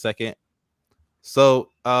Griner for a second.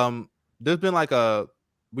 So there's been like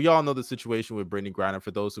we all know the situation with Brittany Griner.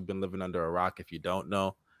 For those who've been living under a rock, if you don't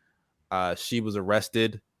know, she was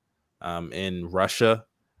arrested in Russia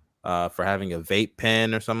for having a vape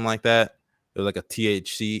pen or something like that. It was like a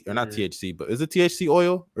THC or not THC, but is it THC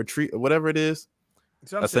oil or tree or whatever it is?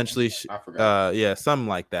 Essentially, I forgot. yeah, something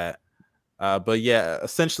like that. But yeah,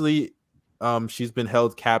 essentially, she's been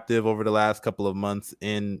held captive over the last couple of months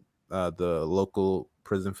in the local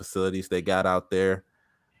prison facilities they got out there,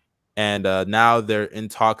 and now they're in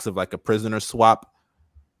talks of like a prisoner swap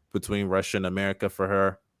between Russia and America for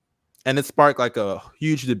her, and it sparked like a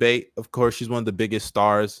huge debate. Of course, she's one of the biggest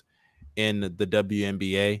stars in the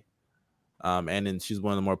WNBA, and then she's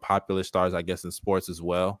one of the more popular stars, I guess, in sports as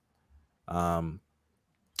well.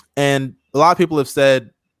 And a lot of people have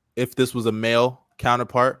said if this was a male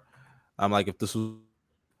counterpart, like if this was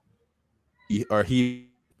he,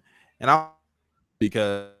 and I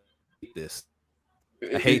because this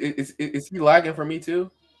I hate- Is he lagging for me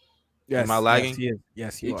too? Yes, Am I lagging? Yes, he is.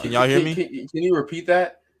 Yes, you are. Can y'all hear me? Can you repeat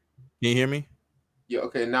that? Can you hear me? Yeah.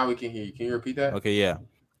 Okay. Now we can hear you. Can you repeat that? Okay, yeah.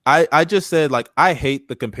 I just said like I hate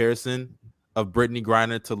the comparison of Brittany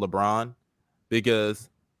Griner to LeBron because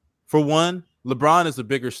for one, LeBron is a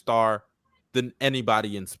bigger star than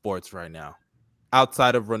anybody in sports right now,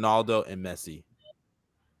 outside of Ronaldo and Messi.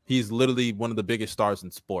 He's literally one of the biggest stars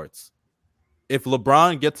in sports. If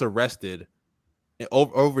LeBron gets arrested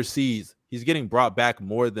overseas, he's getting brought back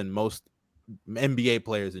more than most NBA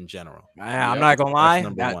players in general. I'm not gonna lie.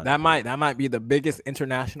 number one. That might be the biggest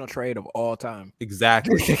international trade of all time.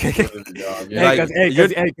 Exactly. Yeah. Like,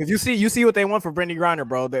 Because you see what they want for Brittany Griner,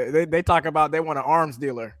 bro. They talk about they want an arms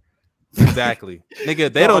dealer. Exactly.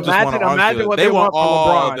 Nigga, they So don't just want an arms imagine dealer. what They they want want from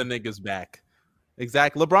all LeBron. the niggas back.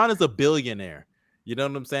 Exactly. LeBron is a billionaire. You know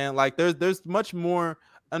what I'm saying? Like there's much more,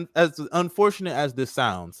 as unfortunate as this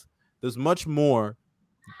sounds, there's much more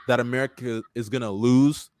that America is gonna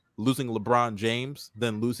losing LeBron James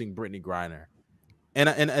than losing Brittany Griner. And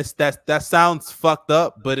it's that sounds fucked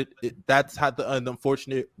up, but that's how the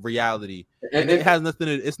unfortunate reality. And it has nothing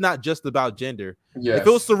to, it's not just about gender. Yes. If it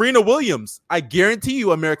was Serena Williams, I guarantee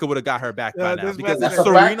you America would have got her back by now this because man- it's That's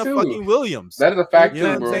a fact, Serena too. fucking Williams. That is a fact You know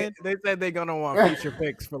too, what I'm bro. saying? They said they're gonna want future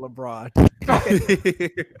picks for LeBron.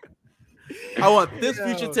 I want this Yo.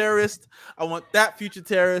 future terrorist. I want that future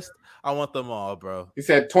terrorist. I want them all, bro. He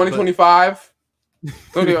said 2025.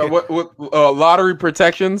 What lottery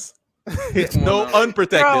protections? No, on now.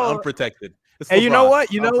 unprotected, Bro. unprotected. It's Hey, you know LeBron,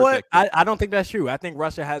 what? You know what? unprotected. I don't think that's true. I think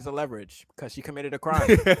Russia has the leverage because she committed a crime.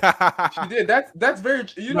 She did. That's very.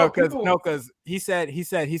 You know, because he said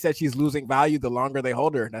she's losing value the longer they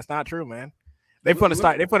hold her. That's not true, man. They put a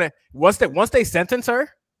start. They put a once they sentence her,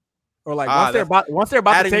 or like once they're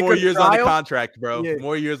about to adding take more her to years on the trial. contract, bro. Yeah.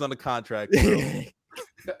 More years on the contract, bro.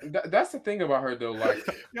 that's the thing about her though. Like,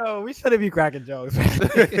 Yo, we shouldn't be cracking jokes.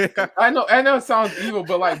 I know it sounds evil,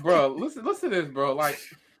 but like, bro, listen to this, bro. Like,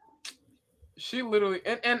 she literally,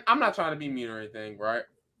 and I'm not trying to be mean or anything, right?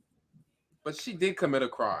 But she did commit a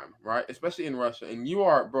crime, right? Especially in Russia. And you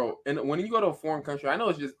are, bro. And when you go to a foreign country, I know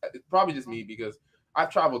it's probably just me because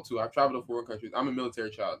I've traveled too. I've traveled to foreign countries. I'm a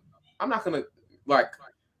military child. I'm not gonna like.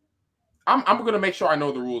 I'm gonna make sure I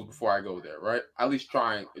know the rules before I go there, right? At least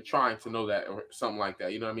trying to know that or something like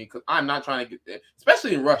that. You know what I mean? Because I'm not trying to get there,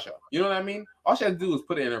 especially in Russia. You know what I mean? All she had to do was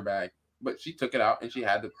put it in her bag, but she took it out and she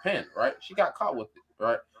had the pen, right? She got caught with it,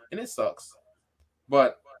 right? And it sucks.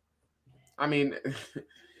 But I mean,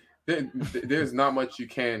 there's not much you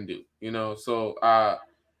can do, you know. So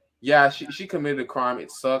yeah, she committed a crime.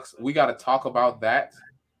 It sucks. We got to talk about that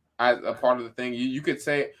as a part of the thing. You could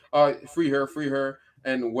say, free her,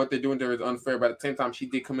 and what they're doing to her is unfair. But at the same time, she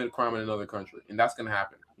did commit a crime in another country, and that's gonna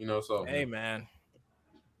happen, you know. So Hey man,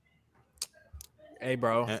 hey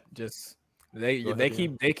bro, Eh. just they Go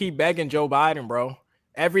ahead, keep begging Joe Biden, bro.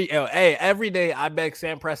 Every day I beg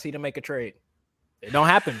Sam Presti to make a trade. It don't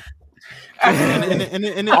happen. and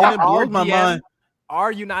it blows my mind.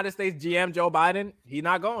 Our United States GM Joe Biden, he's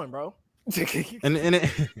not going, bro. And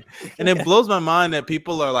it blows my mind that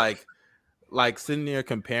people are like sitting there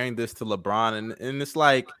comparing this to LeBron, and it's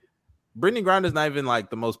like Brittany Griner's not even like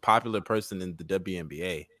the most popular person in the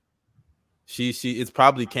WNBA. It's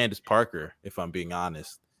probably Candace Parker, if I'm being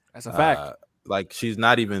honest. That's a fact. Like she's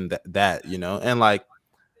not even that, you know, and like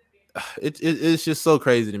it's just so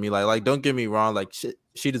crazy to me. Like don't get me wrong, like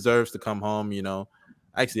she deserves to come home, you know.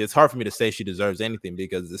 Actually, it's hard for me to say she deserves anything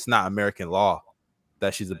because it's not American law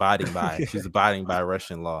that she's abiding by. She's abiding by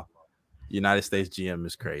Russian law. United States GM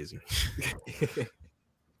is crazy.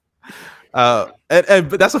 But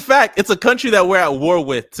that's a fact. It's a country that we're at war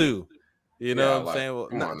with too. You know what I'm saying? Well,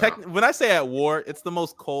 when I say at war, it's the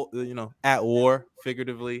most cold, you know, at war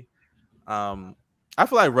figuratively. I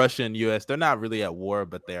feel like Russia and US, they're not really at war,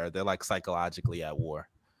 but they're like psychologically at war.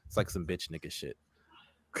 It's like some bitch nigga shit.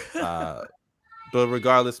 But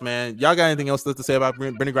regardless, man, y'all got anything else to say about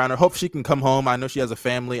Brittany Griner? Hope she can come home. I know she has a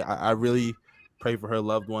family. I really pray for her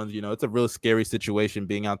loved ones. You know, it's a real scary situation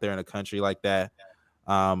being out there in a country like that.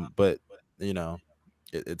 But you know,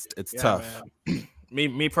 it's tough.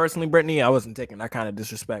 Me personally, Brittany, I wasn't taking that kind of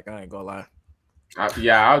disrespect. I ain't gonna lie. I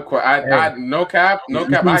no cap.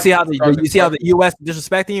 You see how the U.S.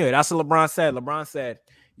 disrespecting you? That's what LeBron said. LeBron said,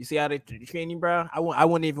 "You see how they treating you, bro? I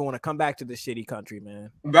wouldn't even want to come back to this shitty country,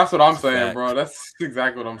 man." That's what I'm saying, bro. That's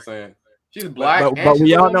exactly what I'm saying. She's black, but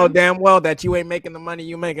we all know damn well that you ain't making the money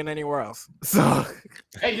you making anywhere else. So,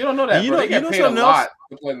 hey, you don't know that, you bro. know, They get paid a lot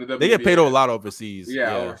to play in the WNBA. They get paid a lot overseas.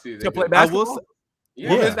 Yeah, overseas. To play basketball.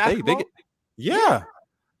 Yeah.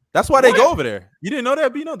 That's why they go over there. You didn't know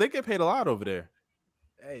that, Bino? They get paid a lot over there.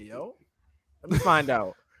 Hey, yo. Let me find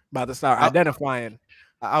out. About to start identifying.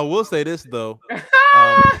 I will say this, though.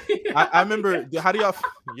 I remember, how do y'all...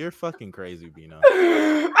 You're fucking crazy, Bino.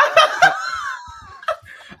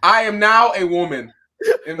 I am now a woman.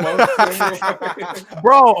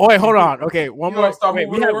 Bro, wait, hold on. Okay, one more. Wait,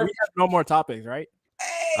 we have no more topics, right?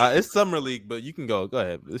 It's Summer League, but you can go. Go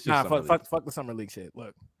ahead. It's just fuck the Summer League shit.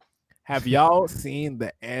 Look. Have y'all seen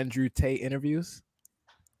the Andrew Tate interviews?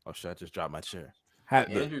 Oh shit! I just dropped my chair.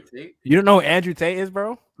 Andrew Tate? You don't know who Andrew Tate is,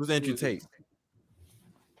 bro? Who's Andrew Tate?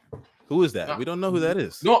 Who is that? No. We don't know who that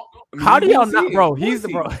is. No. How do y'all not, bro? He's the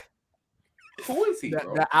bro. Who is he,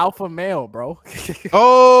 bro? The alpha male, bro.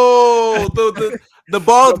 Oh, the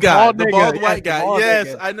bald guy, the bald white guy. Yes,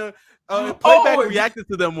 nigga. I know. Playback reacted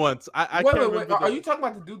to them once. I can't remember. Are you talking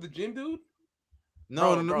about the dude, the gym dude?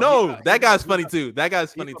 No. That guy's funny too. That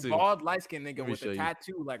guy's funny too. Bald, light skinned nigga with a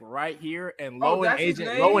tattoo like right here, and Low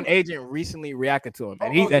Agent recently reacted to him,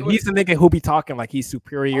 and he's the nigga who be talking like he's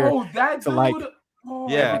superior. Oh, that dude. Like,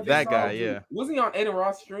 that guy. Yeah. Wasn't he on Aiden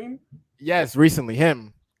Ross' stream? Yes, recently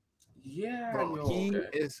him. Yeah, bro, he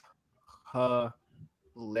is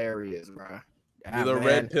hilarious, bro. Yeah, the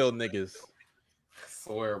red pill niggas. I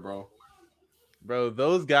swear, bro. Bro,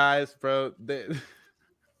 those guys, bro.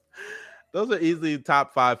 Those are easily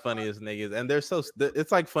top 5 funniest niggas, and they're so.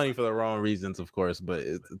 It's like funny for the wrong reasons, of course, but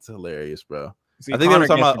it's hilarious, bro. I think they were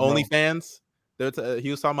talking about OnlyFans. He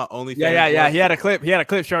was talking about OnlyFans. Yeah. He had a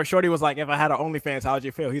clip. Shorty was like, "If I had an OnlyFans, how would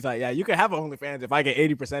you feel?" He's like, "Yeah, you can have an OnlyFans if I get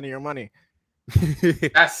 80% of your money."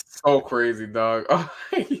 That's so crazy, dog. Oh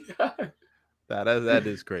my God. That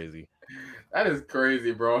is crazy. That is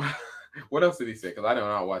crazy, bro. What else did he say? Because I don't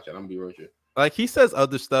know how to watch it. I'm gonna be real with you. Like he says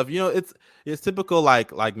other stuff, you know, it's typical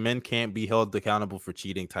like men can't be held accountable for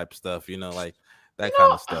cheating type stuff, you know, like that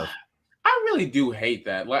kind of stuff. I really do hate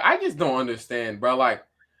that. Like I just don't understand, bro. Like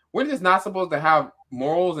we're just not supposed to have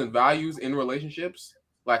morals and values in relationships.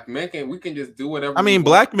 Like we can just do whatever. I mean,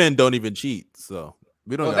 black men don't even cheat, so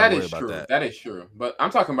We don't Well, gotta that worry is about true. that. That is true. But I'm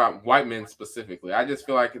talking about white men specifically. I just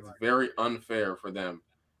feel like it's very unfair for them,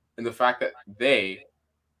 and the fact that they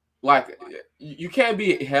like you can't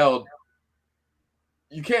be held.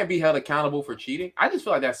 You can't be held accountable for cheating. I just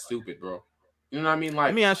feel like that's stupid, bro. You know what I mean? Let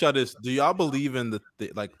Like, me ask y'all this: do y'all believe in the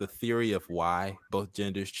theory of why both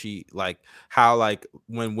genders cheat? Like how like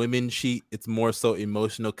when women cheat, it's more so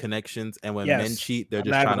emotional connections, and when men Yes. cheat, they're I'm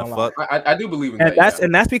just not trying to even gonna lie. fuck. I do believe in And that. that's Yeah.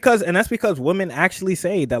 and that's because women actually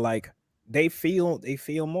say that like they feel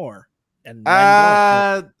more, and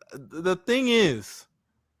men don't. The thing is,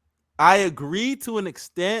 I agree to an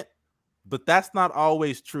extent, but that's not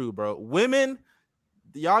always true, bro. Women,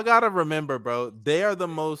 y'all gotta remember, bro, they are the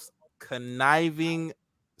most conniving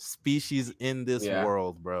species in this Yeah.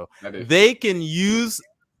 world, bro. That is They can use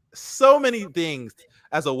so many things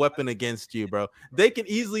as a weapon against you, bro. They can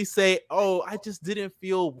easily say, "Oh, I just didn't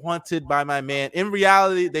feel wanted by my man." In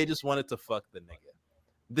reality, they just wanted to fuck the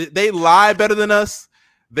nigga. They lie better than us.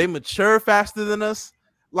 They mature faster than us.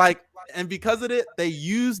 Like, and because of it, they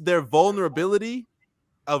use their vulnerability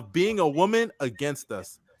of being a woman against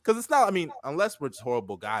us. Because it's not, I mean, unless we're just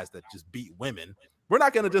horrible guys that just beat women, we're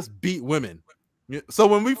not going to just beat women. So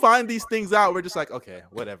when we find these things out, we're just like, okay,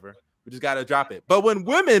 whatever. We just got to drop it. But when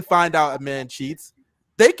women find out a man cheats,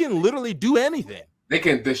 they can literally do anything. They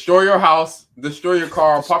can destroy your house, destroy your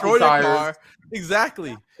car, pop your tires, car.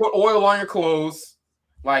 Exactly. put oil on your clothes.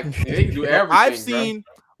 Like they can do everything. I've seen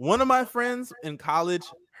one of my friends in college,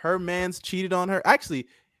 her man's cheated on her. Actually,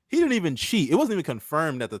 he didn't even cheat. It wasn't even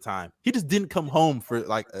confirmed at the time. He just didn't come home for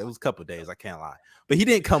like it was a couple of days. I can't lie, but he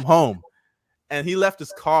didn't come home, and he left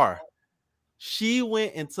his car. She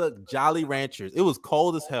went and took Jolly Ranchers. It was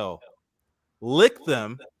cold as hell. Licked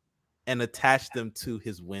them and attached them to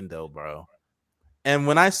his window, bro. And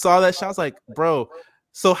when I saw that shit, I was like, bro,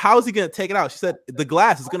 so how is he gonna take it out? She said the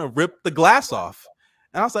glass is gonna rip the glass off.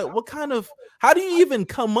 And I was like, what kind of? How do you even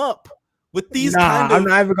come up with these kind of? I'm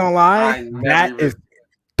not even gonna lie. That is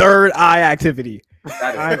third eye activity.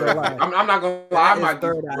 That is I'm not gonna lie. I might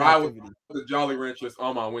third eye ride with activity. the Jolly Ranchers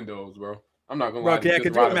on my windows, bro. I'm not gonna Bro, lie. yeah, Just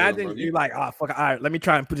could you ride with imagine them, bro. you like, oh fuck, all right, let me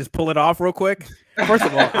try and just pull it off real quick. First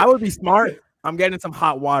of all, I would be smart. I'm getting some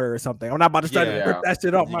hot water or something. I'm not about to start to rip that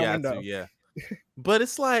shit off You my got window. to, yeah. But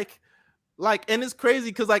it's like, and it's crazy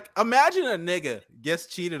because like imagine a nigga gets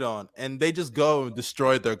cheated on and they just go and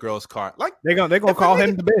destroy their girl's car. Like They're gonna call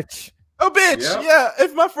him the bitch. a bitch. Yep. Yeah.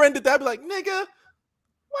 If my friend did that, I'd be like, nigga,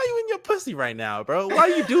 why you in your pussy right now, bro? Why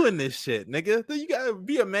you doing this shit, nigga? You gotta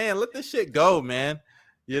be a man. Let this shit go, man.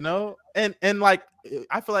 You know? And like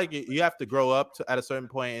I feel like you have to grow up at a certain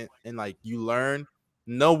point and like you learn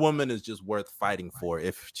no woman is just worth fighting for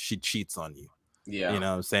if she cheats on you. Yeah. You know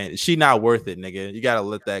what I'm saying? She not worth it, nigga. You gotta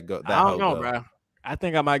let that go. That I don't know, go. bro. I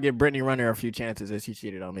think I might give Brittany Renner a few chances if she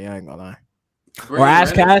cheated on me. I ain't gonna lie. Brittany Or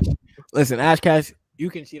Ash Renner? Cash. Listen, Ash Cash, you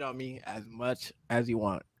can cheat on me as much as you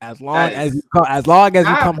want, as long as you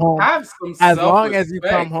come home. Have some As long as you come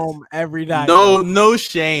self-respect. home every night. No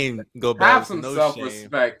shame. Go back. Have some no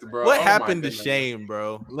self-respect, bro. What Oh, happened my to goodness. shame,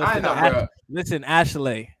 bro? Listen, I know, bro. listen,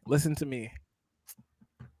 Ashley, listen to me.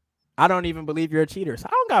 I don't even believe you're a cheater, so I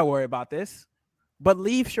don't gotta worry about this. But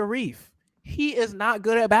leave Sharif. He is not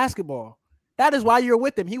good at basketball. That is why you're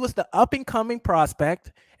with him. He was the up and coming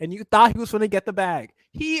prospect, and you thought he was going to get the bag.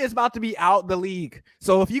 He is about to be out the league.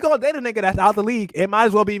 So if you go date a nigga that's out the league, it might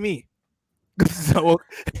as well be me. So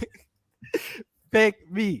pick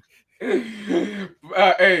me.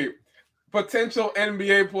 Hey, potential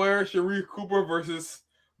NBA player Sharif Cooper versus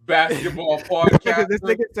basketball podcast. This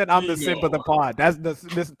nigga said I'm the Bino. simp of the pod. That's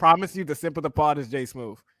this promise you the simp of the pod is Jay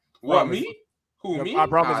Smooth. What, Promise. me? Who, me? I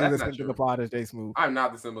promise Nah, you the that's not simp of true. the pod is Jay Smooth. I'm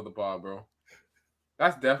not the symbol of the pod, bro.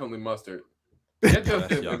 That's definitely mustard. It just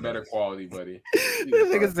That's is young. in better quality, buddy. This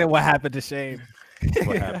nigga said what happened to Shane.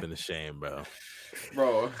 What happened to shame, bro?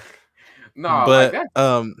 Bro. Nah, But like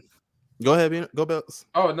that. go ahead, Bino. Go Bills.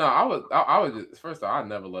 Oh no, I was just first off, I'd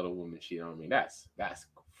never let a woman cheat on me. That's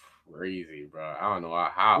crazy, bro. I don't know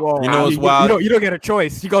how. Well, You know what's wild? You don't get a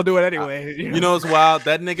choice. You gonna do it anyway. You know what's wild?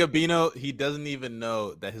 That nigga Bino, he doesn't even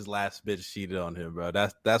know that his last bitch cheated on him, bro.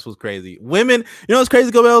 That's what's crazy. Women, you know what's crazy,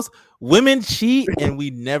 Go Bells? Women cheat and we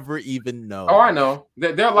never even know. Oh, I know.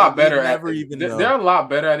 They're a lot We better at never it. even They're know. a lot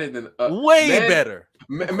better at it than Way men. better.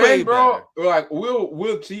 Men, Way bro, like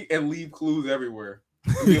we'll cheat and leave clues everywhere.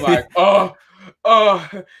 Be like, that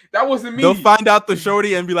wasn't me. They'll find out the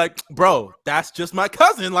shorty and be like, bro, that's just my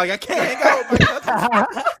cousin. Like, I can't hang out with my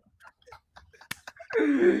cousin.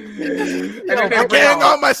 And then I they can't bring hang out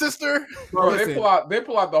out, with my sister. bro, Listen, they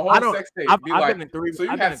pull out the whole I don't- sex tape. I've Be been like, in three- so you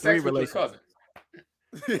I've had been in sex three with your cousin.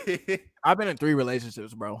 I've been in 3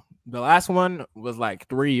 relationships, bro. The last one was like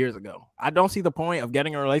 3 years ago. I don't see the point of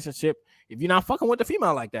getting a relationship if you're not fucking with the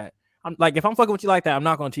female like that. I'm like, if I'm fucking with you like that, I'm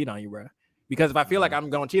not gonna cheat on you, bro. Because if I feel like I'm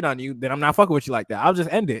gonna cheat on you, then I'm not fucking with you like that. I'll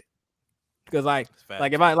just end it. Because if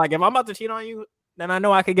I'm about to cheat on you, then I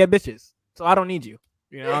know I could get bitches. So I don't need you.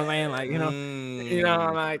 You know what I'm saying? Like, This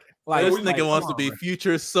like, nigga wants to be bro.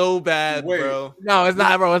 Future so bad, Wait. bro. No, it's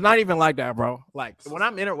not, bro. It's not even like that, bro. Like when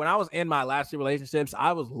I was in my last 2 relationships,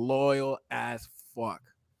 I was loyal as fuck.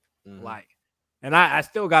 Mhm. Like, and I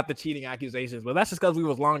still got the cheating accusations, but that's just because we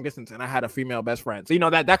was long distance and I had a female best friend. So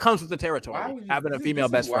that comes with the territory. Why would you, Having a female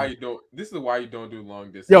best friend. This is why you don't do long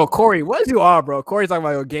distance. Yo, Corey, what you are, bro? Corey's talking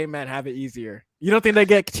about gay men have it easier. You don't think they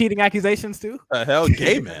get cheating accusations too? The hell,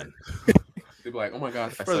 gay man. They'd be like, "Oh my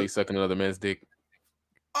god, I saw you sucking another man's dick."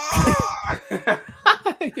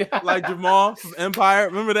 Yeah. Like Jamal from Empire.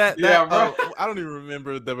 Remember that? Yeah, bro. I don't even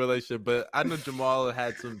remember the relationship, but I know Jamal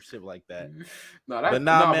had some shit like that. No, But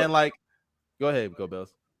man, like, go ahead, go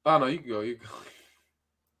Bells. Oh no, you can go. You can go.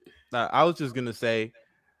 Nah, I was just gonna say,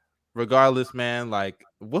 regardless, man, like,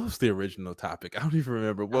 what was the original topic? I don't even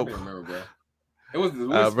remember. I What? don't even remember, bro. We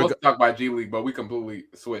were supposed to talk about G League, but we completely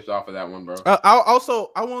switched off of that one, bro. I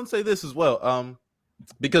want to say this as well.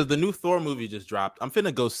 Because the new Thor movie just dropped. I'm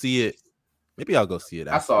finna go see it. Maybe I'll go see it.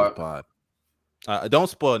 I saw it. Pod. Don't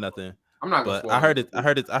spoil nothing. I'm not gonna. But I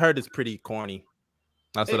heard it's pretty corny.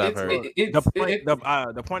 That's what I've heard.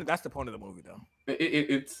 The point. That's the point of the movie, though.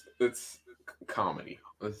 It's comedy.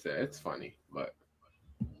 Let's say it's funny, but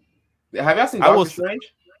have y'all seen Doctor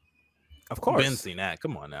Strange? Of course, Ben seen that.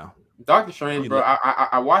 Come on now, Doctor Strange, bro.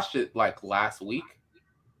 I watched it like last week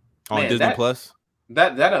on Disney Plus.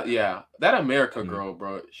 That America girl,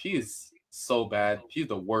 bro. She is so bad. She's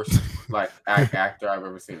the worst like actor I've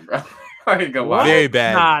ever seen, bro. I ain't gonna lie. Very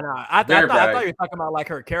bad. Nah. I thought you were talking about like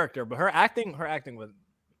her character, but her acting was.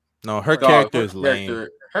 No, her character is lame.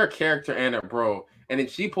 Her character and her bro. And then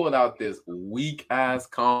she pulled out this weak ass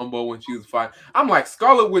combo when she was fighting. I'm like,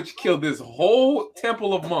 Scarlet Witch killed this whole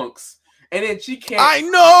temple of monks, and then she can't. I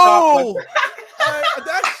know.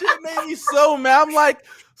 That shit made me so mad. I'm like,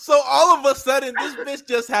 so all of a sudden, this bitch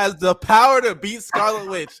just has the power to beat Scarlet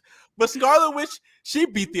Witch. But Scarlet Witch, she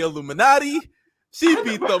beat the Illuminati. She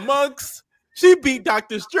beat the monks. She beat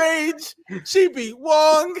Doctor Strange. She beat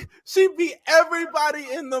Wong. She beat everybody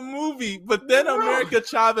in the movie. But then America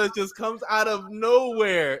Chavez just comes out of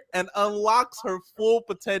nowhere and unlocks her full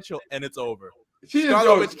potential, and it's over.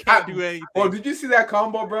 Scarlet Witch can't do anything. Oh, did you see that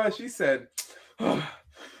combo, bro? She said, I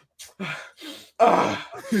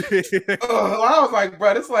was like,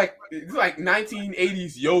 bro, it's like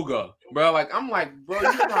 1980s yoga, bro. Like, I'm like, bro,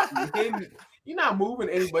 you're not moving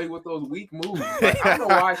anybody with those weak moves. Like, I don't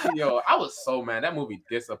know why I was so mad. That movie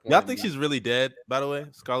disappointed. Y'all think she's really dead, by the way,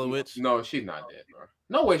 Scarlet Witch? No, she's not dead, bro.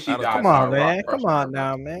 No way she died. Come on, man. Come on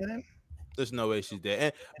now, man. There's no way she's dead.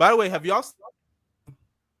 And by the way, have y'all seen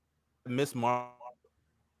Miss Marvel?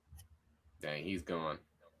 Dang, he's gone.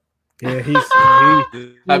 Yeah,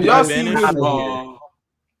 Have y'all seen vanished? his Have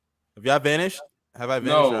y'all vanished? Have I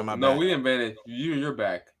vanished? Or am I No, back? we didn't vanish. You're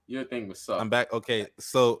back. Your thing was sucked. I'm back. Okay,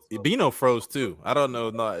 so Bino froze too. I don't know.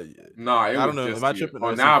 No, I don't know. Am I tripping?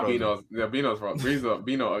 Oh, now Bino's froze.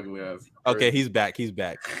 Bino ugly ass. Okay, he's back.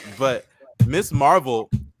 But Miss Marvel,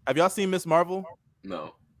 have y'all seen Miss Marvel?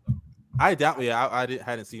 No. I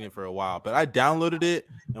hadn't seen it for a while, but I downloaded it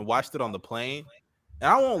and watched it on the plane. And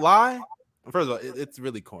I won't lie. First of all, it's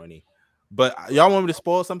really corny. But y'all want me to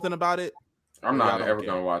spoil something about it? I'm not ever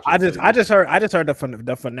gonna watch it. I just heard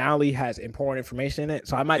the finale has important information in it,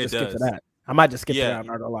 so I might just skip to that. I might just skip to that. I'm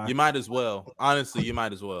not gonna lie. You might as well. Honestly, you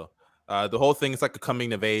might as well. The whole thing is like a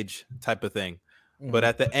coming of age type of thing. But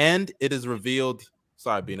at the end, it is revealed.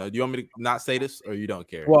 Sorry, Bino. Do you want me to not say this, or you don't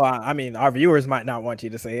care? Well, I mean, our viewers might not want you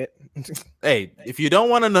to say it. Hey, if you don't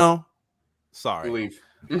want to know, sorry. Leave.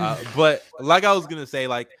 But like I was gonna say,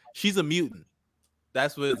 like, she's a mutant.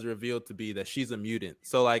 That's what it's revealed to be, that she's a mutant.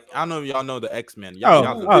 So, like, I don't know if y'all know the X-Men.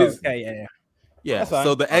 Okay, yeah.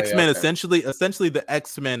 So the X-Men essentially the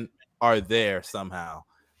X-Men are there somehow,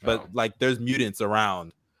 but like there's mutants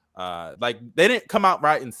around. Like they didn't come out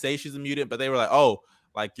right and say she's a mutant, but they were like, oh,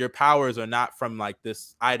 like your powers are not from like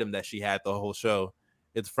this item that she had the whole show.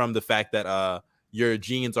 It's from the fact that your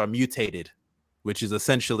genes are mutated, which is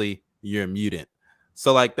essentially you're a mutant.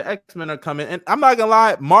 So like the X-Men are coming, and I'm not gonna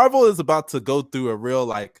lie, Marvel is about to go through a real,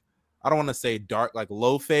 like, I don't want to say dark, like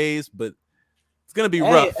low phase, but it's gonna be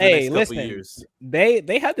rough for the next couple years.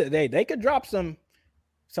 They could drop some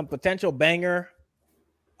potential banger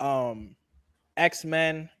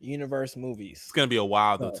X-Men universe movies. It's gonna be a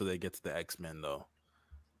while though till they get to the X-Men though.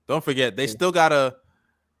 Don't forget, they still gotta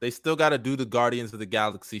They still got to do the Guardians of the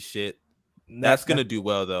Galaxy shit. That's gonna do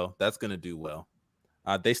well though. That's gonna do well.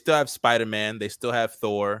 They still have Spider-Man. They still have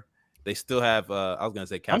Thor. They still have. I was gonna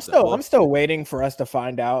say Captain. I'm still waiting for us to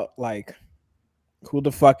find out like who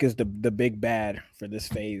the fuck is the big bad for this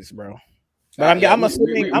phase, bro. But I'm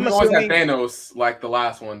assuming. We always had Thanos like the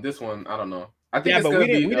last one. This one, I don't know. I think but we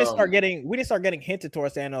didn't start getting hinted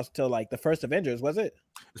towards Thanos till like the first Avengers, was it?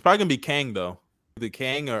 It's probably gonna be Kang though. The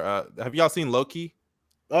Kang or have y'all seen Loki?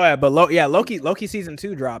 Oh yeah, but Loki season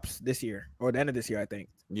 2 drops this year or the end of this year, I think.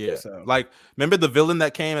 Yeah. So Like, remember the villain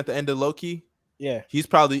that came at the end of Loki? yeah,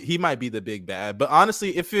 He might be the big bad. But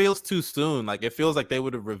honestly, it feels too soon. Like it feels like they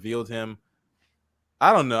would have revealed him.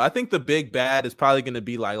 I don't know. I think the big bad is probably gonna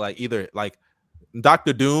be like either like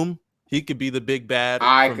Doctor Doom. He could be the big bad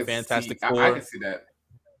from Fantastic Four. I can see that.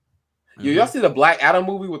 Y'all see the Black Adam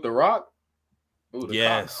movie with The Rock? Ooh,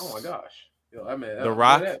 yes. Oh my gosh. Yo, I mean, The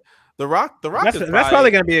Rock. The Rock. that's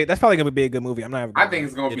probably gonna be a good movie. I'm not. I think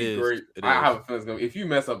it's gonna be great. I have a feeling it's gonna be. If you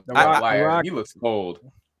mess up The Rock, he looks cold.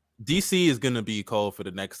 DC is gonna be cold for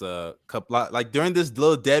the next couple. Like during this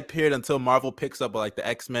little dead period until Marvel picks up like the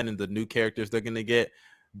X-Men and the new characters they're gonna get.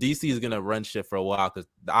 DC is gonna run shit for a while because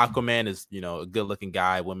the Aquaman is a good looking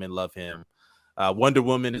guy. Women love him. Wonder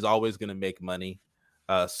Woman is always gonna make money.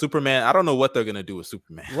 Superman. I don't know what they're gonna do with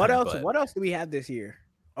Superman. What else? What else do we have this year?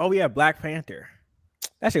 Oh, we have Black Panther.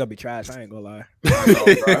 That shit gonna be trash. I ain't gonna lie. I know,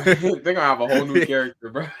 bro. They're gonna have a whole new character,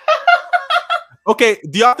 bro. Okay,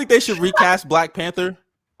 do y'all think they should recast Black Panther?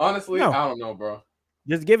 Honestly, No. I don't know, bro.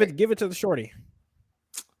 Just give it to the shorty.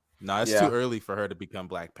 No, it's Yeah. too early for her to become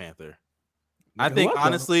Black Panther. I Who think else gonna-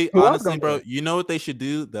 honestly, who else gonna bro, do it? you know what they should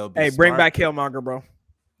do? They'll be Bring smart. back Killmonger, bro.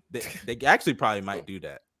 They actually probably might do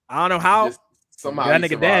that. I don't know how. Just somehow That he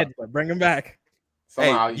nigga survived. dead, but bring him back.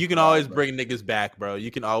 Somehow Hey, he you can survived, always bro. bring niggas back, bro. You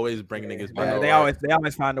can always bring niggas I back. Yeah, know, they right?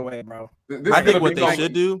 always find a way, bro. This I is think gonna what they become-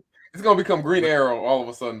 should do, It's gonna become Green Arrow all of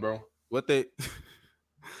a sudden, bro.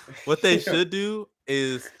 what they should do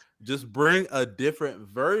is just bring a different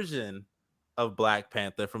version of Black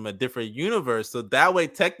Panther from a different universe. So that way,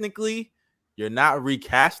 technically, you're not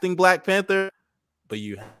recasting Black Panther, but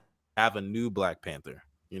you have a new Black Panther.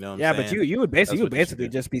 You know what I'm saying? But you would That's basically what they should do.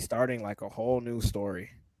 just be starting like a whole new story.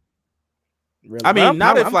 Really. I mean,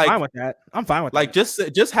 not if, I'm like- fine with that. I'm fine with Like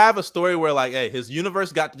that. just have a story where like, hey, his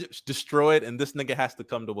universe got destroyed, and this nigga has to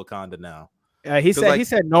come to Wakanda now. He said like- he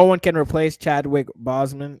said no one can replace Chadwick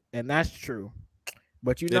Boseman, and that's true.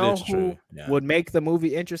 But you It know is who true. Yeah. would make the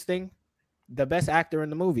movie interesting? The best actor in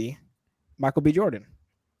the movie, Michael B. Jordan.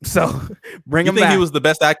 So bring You him think back. he was the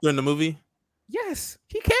best actor in the movie? Yes,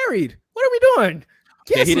 he carried. What are we doing?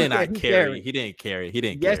 Yeah, Yes, he did did. not He carry. carried. He didn't carry. He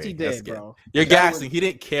didn't Yes, carry. he That's did, good. bro. You're Chadwick- gassing. He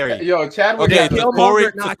didn't carry. Yo, Chadwick. Okay, got to Killmonger Corey,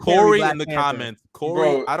 not carry Corey Black in the Panther. comments. Corey,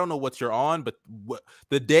 Bro. I don't know what you're on, but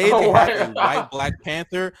the day Oh, they have a right. white Black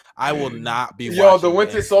Panther, I will not be Yo, watching the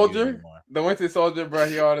Winter MCU Soldier. anymore. The Winter Soldier, bro.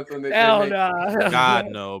 He all this when they Hell make- no. God,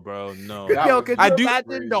 no, bro. No. That Yo, was could I you do-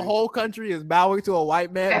 imagine the whole country is bowing to a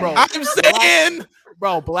white man, bro? I'm saying,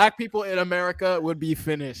 Bro, black people in America would be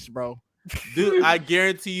finished, bro. dude, I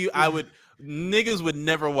guarantee you, niggas would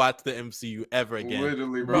never watch the MCU ever again.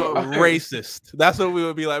 Literally, Bro, bro. racist. That's what we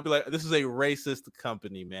would be like. Be like, this is a racist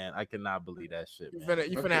company, man. I cannot believe that shit. You Man.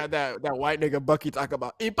 finna have that white nigga Bucky talk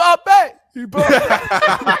about Mbappe.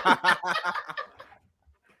 Mbappe.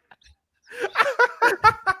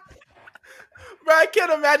 Bro, I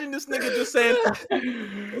can't imagine this nigga just saying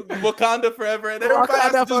Wakanda forever and everybody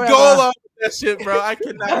has to Wakanda just forever. go along with that shit, bro. I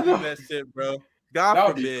cannot do that shit, bro. God That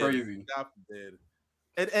would be forbid. crazy. God forbid.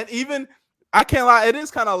 And even I can't lie, it is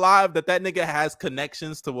kind of live that nigga has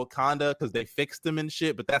connections to Wakanda because they fixed him and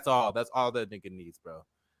shit. But that's all. That's all that nigga needs, bro.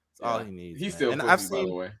 That's all Yeah. he needs. He's man. still And pussy, I've by seen.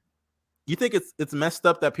 the way. You think it's messed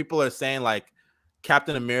up that people are saying like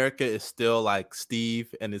Captain America is still like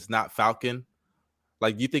Steve and it's not Falcon?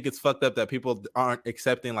 Like, you think it's fucked up that people aren't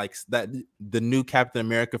accepting like that the new Captain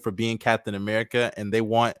America for being Captain America, and they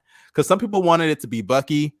want because some people wanted it to be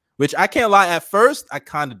Bucky, which I can't lie. At first, I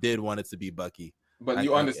kind of did want it to be Bucky. But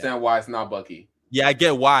you understand why it's not Bucky. Yeah, I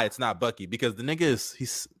get why it's not Bucky because the nigga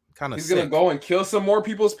he's kind of He's sick. gonna go and kill some more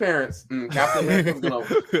people's parents. Captain America's gonna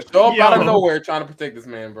show up out of nowhere trying to protect this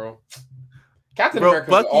man, bro. Captain Bro, America's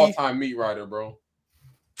Bucky- an all-time meat rider, bro.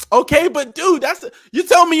 Okay, but dude, you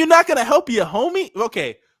tell me you're not gonna help your homie.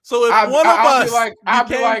 Okay, so if one of I'd us be like, I'd be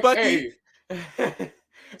became like, Bucky, hey. so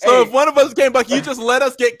Hey, if one of us became Bucky, you just let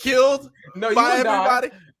us get killed no, you by would die. everybody.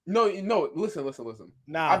 No, listen.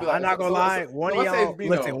 Nah, I'd be like, I'm not gonna lie. One of let's say y'all, it's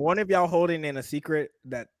Bino. listen. One of y'all holding in a secret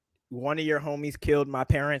that one of your homies killed my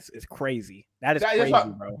parents is crazy. That is That's crazy,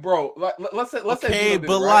 what- bro. bro. Let's say Okay, Bino did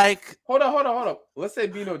but it, right? like, hold on. Let's say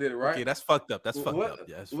Bino did it, right? okay, that's fucked up. That's fucked up.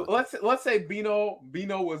 Yeah, that's fucked up. Let's say Bino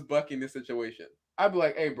was bucking this situation. I'd be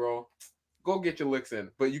like, hey, bro, go get your licks in,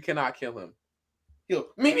 but you cannot kill him. He'll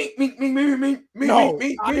me. No,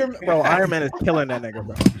 bro, Iron Man is killing that nigga,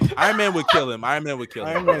 bro. Iron Man would kill him. Iron Man would kill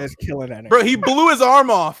him. Iron Man is killing that nigga. Bro, he blew his arm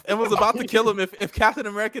off and was about to kill him if Captain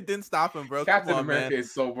America didn't stop him, bro. Captain Come on, America man.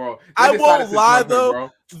 is so bro. I They decided won't to lie jump him, though. bro.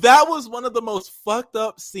 That was one of the most fucked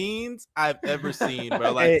up scenes I've ever seen,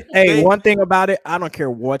 bro. Like, hey, one thing about it, I don't care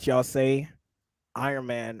what y'all say. Iron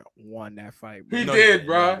Man won that fight. Bro. He No, did, he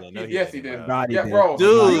bro. didn't. No, he Yes, didn't, he did. bro. God, he Yeah, did. bro.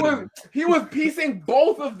 Dude. He was piecing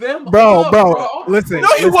both of them. Bro, up, bro, listen. No,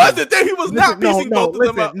 he listen. wasn't. There, he was not piecing both of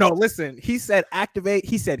them up. No, listen. He said activate.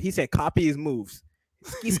 He said copy his moves.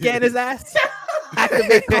 He scanned his ass.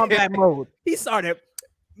 Activate combat mode. He started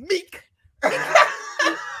meek.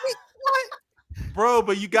 Bro,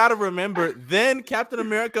 but you gotta remember, then Captain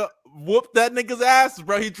America whooped that nigga's ass,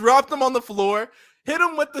 bro. He dropped him on the floor, hit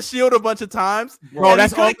him with the shield a bunch of times. Bro, and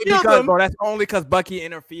that's he couldn't only kill him. that's only because Bucky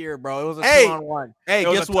interfered, bro. It was a Hey, 2-on-1. Hey,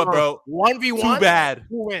 guess what, bro? 1v1. Too bad.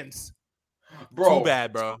 Who wins? Bro, Too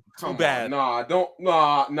bad, bro. Too come bad. on.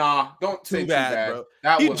 Don't say Too bad, bro.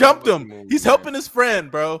 That He was a jumped rookie him. move, He's man. helping his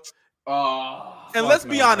friend, bro. And And let's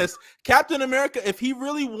be honest, Captain America, if he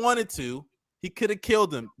really wanted to, he could have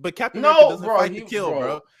killed him. But Captain America No, doesn't bro, fight to kill,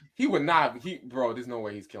 bro. He would not. Bro, there's no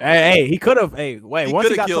way he's killing. Hey, he could have. Hey, wait. He Once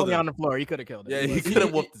he coulda got killed Tony him. on the floor, he could have killed him. Yeah, he could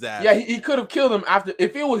have whooped his ass. Yeah, he could have killed him after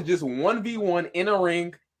if it was just 1v1 in a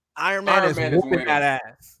ring. Iron Man is whooping winning. that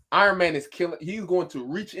ass. Iron Man is killing. He's going to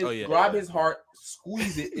reach in, grab his heart,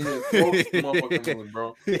 squeeze it, and then throw this motherfucking moon,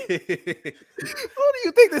 bro. Who do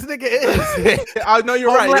you think this nigga is? I know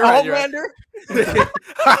you're right. You're right. Homelander?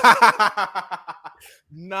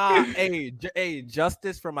 Nah, hey,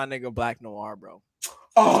 justice for my nigga Black Noir, bro.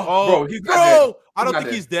 Bro, he's not dead. I don't not think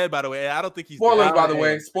dead. he's dead, by the way. I don't think he's Spoilers, dead. by the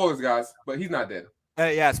way. Spoilers, guys. But he's not dead.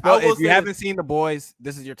 Yeah, I will if you say- haven't seen The Boys,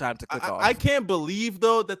 this is your time to click off. I can't believe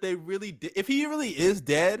though that they really did. If he really is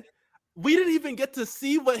dead, we didn't even get to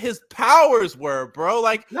see what his powers were, bro.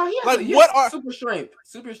 Like, No, he has, Like, he what has are- super strength,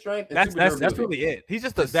 and that's super that's durability. really it. He's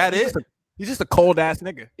just a that he's it? just a- he's just a cold ass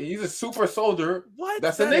nigga. He's a super soldier. what?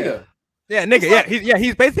 That's a nigga. Yeah, nigga. It's Yeah,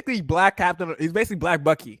 he's basically Black Captain. He's basically Black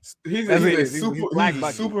Bucky. He's That's a it. He's super, Black he's a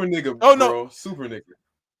Bucky. super nigga. Oh, no. bro. Super nigga.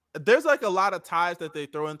 There's like a lot of ties that they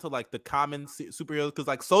throw into like the common superheroes because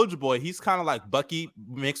like Soldier Boy, he's kind of like Bucky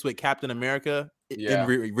mixed with Captain America Yeah.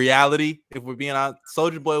 in reality. If we're being honest,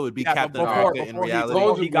 Soldier Boy would be Yeah, Captain before- America in before he- reality. before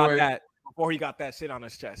Soldier he got Boy- that. Before he got that shit on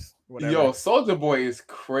his chest. Whatever. Yo, Soldier Boy is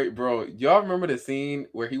great, bro. Y'all remember the scene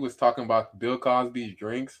where he was talking about Bill Cosby's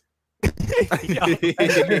drinks? Crazy.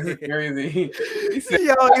 He said, He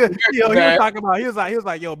was Man. talking about. He was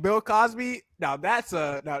like, yo, Bill Cosby. Now that's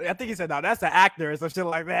a. Now I think he said, now that's an actor or some shit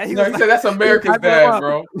like that. no, he said that's America's hyping him dad, up.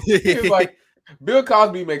 bro. He was like, Bill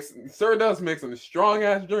Cosby does make some strong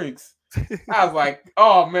ass drinks. I was like,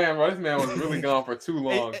 oh man, bro, this man was really gone for too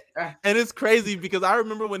long. And it's crazy because I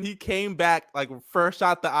remember when he came back, like first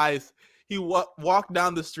shot the ice, he walked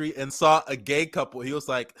down the street and saw a gay couple. He was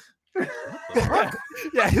like,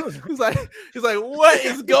 Yeah, he was. he's like, what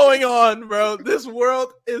is going on, bro? This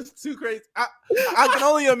world is too crazy. I can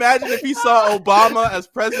only imagine if he saw Obama as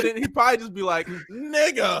president, he'd probably just be like,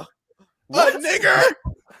 nigga, What? a nigger.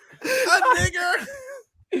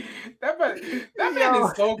 That man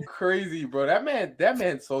is so crazy, bro. That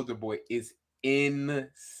man Soldier Boy is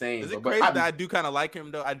insane. Is bro. it But crazy that I do kind of like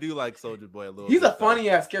him though? I do like Soldier Boy a little. he's bit, a funny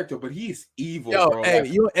ass character, but he's evil, Yo, bro.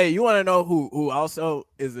 you want to know who also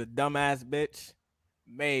is a dumbass bitch?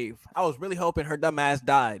 Maeve. I was really hoping her dumb ass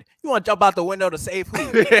died. You want to jump out the window to save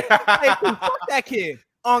who? though. Hey, fuck that kid.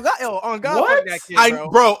 On God, What? fuck that kid,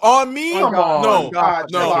 bro. On me, Come on, no, God,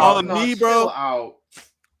 no, chill out. on No, me, chill bro. out.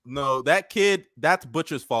 No, that kid, that's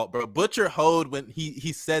Butcher's fault, bro. Butcher hoed when he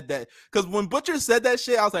said that. Because when Butcher said that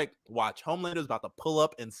shit, I was like, watch, Homelander's about to pull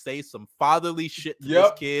up and say some fatherly shit to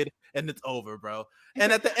this kid, and it's over, bro.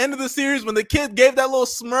 And at the end of the series, when the kid gave that little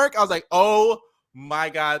smirk, I was like, oh my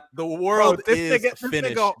God, the world is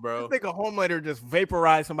finished, bro. This nigga Homelander just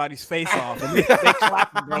vaporized somebody's face off. And they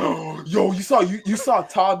clapped, bro. Yo, you saw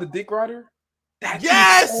Todd the Dick Rider?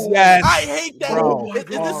 Yes, Yes. I hate that. Bro. It's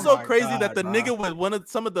Oh just so my crazy God, that the bro. nigga with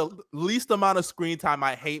some of the least amount of screen time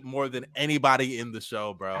I hate more than anybody in the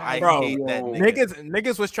show, bro. I Bro, hate that nigga.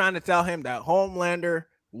 Niggas was trying to tell him that Homelander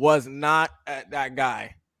was not that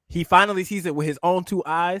guy. He finally sees it with his own two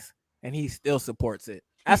eyes, and he still supports it.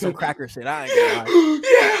 That's some cracker shit. I ain't gonna lie.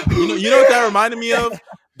 Yeah. You know what that reminded me of?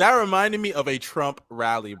 That reminded me of a Trump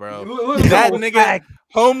rally, bro. Look, That look, nigga,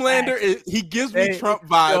 Homelander, he gives me Hey, Trump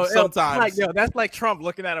vibes sometimes. That's like Trump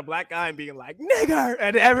looking at a black guy and being like, nigger,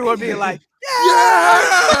 and everyone being like,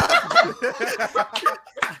 Yeah.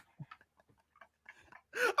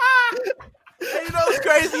 And you know what's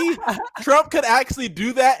crazy? Trump could actually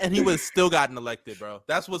do that, and he would have still gotten elected, bro.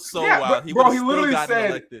 That's what's so wild. He literally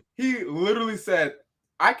said,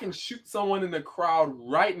 "I can shoot someone in the crowd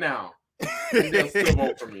right now, and they'll still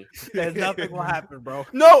vote for me." there's nothing will happen, bro.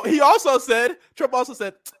 No, Trump also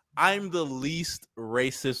said, "I'm the least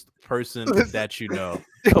racist person that you know."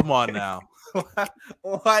 Come on now.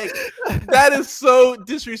 Like, that is so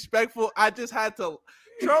disrespectful. I just had to.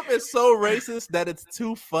 Trump is so racist that it's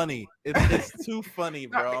too funny. It's too funny,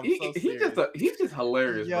 bro. He's just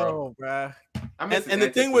hilarious, Yo, bro. And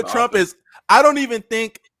the thing with Trump is, I don't even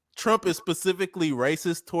think Trump is specifically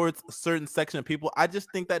racist towards a certain section of people. I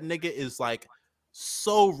just think that nigga is like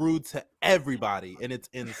so rude to everybody, and it's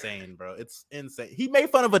insane, bro. It's insane. He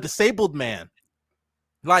made fun of a disabled man.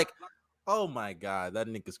 Like, oh my god, that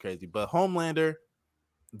nigga's crazy. But Homelander,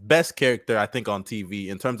 best character I think on TV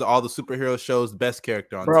in terms of all the superhero shows. Best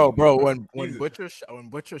character on TV. Bro. When Butcher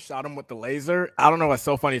shot him with the laser, I don't know what's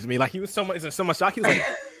so funny to me. Like, he was so much shock. He was like,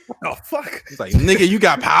 "What the fuck?" He's like, "Nigga, you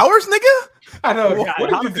got powers, nigga." I know. God,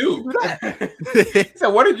 What did you do? He said,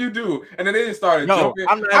 "What did you do?" And then they just started joking.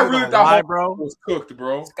 I really thought bro, was cooked,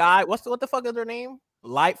 bro. Sky, what the fuck is her name?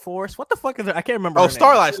 Light Force. What the fuck is her? I can't remember. Oh, her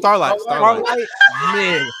name. Starlight.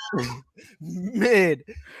 Mid.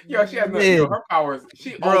 Yo, she had her powers.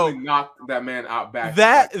 She only knocked that man out back.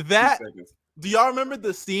 That. Do y'all remember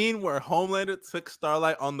the scene where Homelander took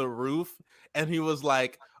Starlight on the roof and he was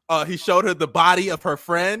like, he showed her the body of her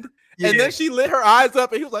friend, and then she lit her eyes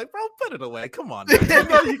up and he was like, "Bro, put it away. Come on, you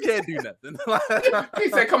know you can't do nothing." He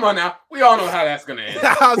said, "Come on now. We all know how that's gonna end."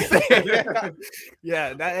 I'm saying,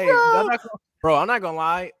 yeah, bro, I'm not gonna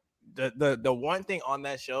lie. The one thing on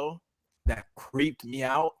that show that creeped me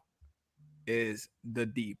out is the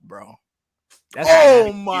Deep, bro.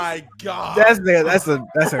 Oh my god, that's a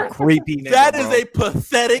creepy nigga, that is a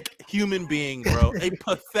pathetic human being, bro. A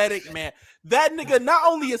pathetic man. That nigga, not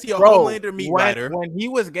only is he a Homelander meat writer, when he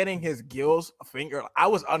was getting his gills finger, I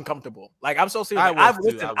was uncomfortable. Like, I'm so serious.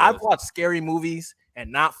 I've watched scary movies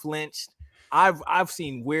and not flinched. I've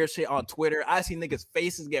seen weird shit on Twitter. I've seen niggas'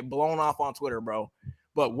 faces get blown off on Twitter, bro.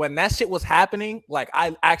 But when that shit was happening, like,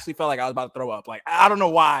 I actually felt like I was about to throw up. Like, I don't know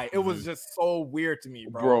why. It was just so weird to me,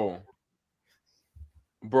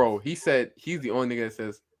 Bro, he said he's the only nigga that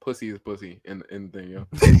says pussy is pussy in the thing, yo.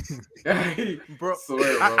 Bro,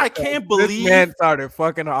 swear, bro. I can't believe this man started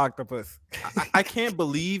fucking an octopus. I can't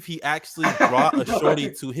believe he actually brought a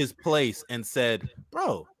shorty to his place and said,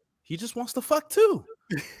 "Bro, he just wants to fuck too."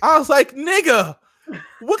 I was like, "Nigga,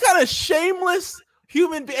 what kind of shameless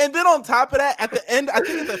human being?" And then on top of that, at the end, I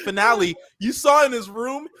think at the finale, you saw in his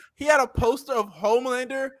room, he had a poster of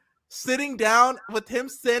Homelander sitting down with him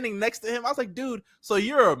standing next to him. I was like, "Dude, so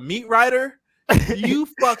you're a meat writer? You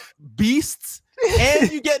fuck beasts and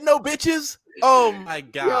you get no bitches?" Oh my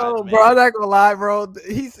god, yo, man. bro, I'm not gonna lie, bro.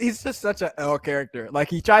 He's just such an L character. Like,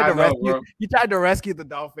 he tried to rescue the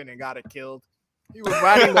dolphin and got it killed. He was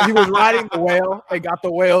riding the whale and got the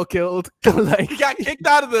whale killed. Like, he got kicked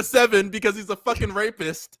out of the 7 because he's a fucking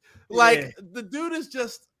rapist. Like, the dude is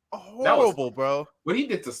just horrible, bro. What he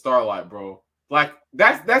did to Starlight, bro. Like,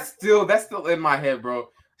 that's still in my head, bro.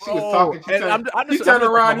 She was talking. She turned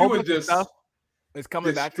around. He was just stuff is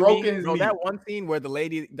coming back to me. Bro, that one scene where the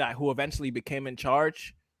lady who eventually became in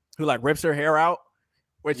charge, who like rips her hair out,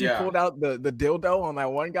 where she pulled out the dildo on that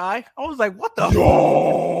one guy. I was like, "What the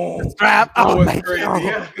strap?" That was crazy.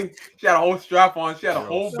 Yeah. She had a whole strap on. She had a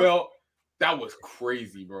whole belt. That was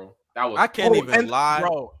crazy, bro. I can't even lie,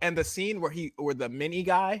 bro. And the scene where the mini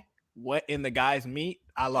guy went in the guy's meat,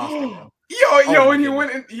 I lost it. Bro. Yo, when he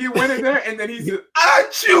went in there, and then he said,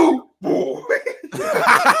 "Achoo, boy."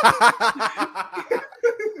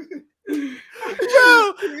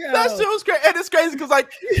 Yo, that shit was crazy, and it's crazy because, like,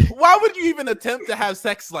 why would you even attempt to have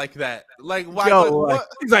sex like that? Like, why? Yo,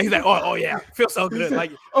 he's like, "Oh yeah, feels so good."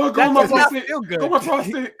 Like, go my prostate, feel good. Go my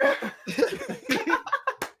prostate.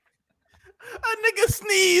 A nigga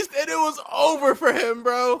sneezed and it was over for him,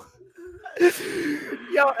 bro.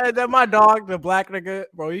 Yo, and then my dog, the black nigga,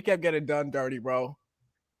 bro, he kept getting done dirty, bro.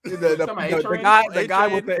 The guy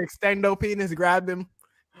with the extendo penis grabbed him.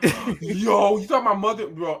 Yo, you talking about mother,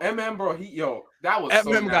 bro? MM, bro. That was MM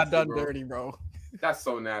so got nasty, done bro. dirty, bro. That's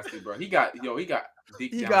so nasty, bro. He got nutted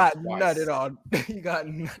on. He got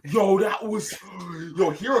yo, that was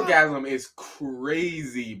Herogasm is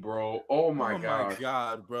crazy, bro. Oh my god, my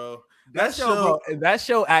god, bro. That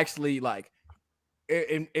show actually, like,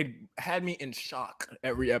 it had me in shock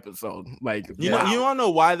every episode. Like, You wow. know, you want to know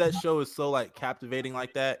why that show is so like captivating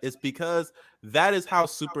like that? It's because that is how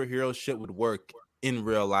superhero shit would work in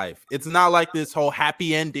real life. It's not like this whole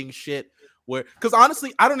happy ending shit where, because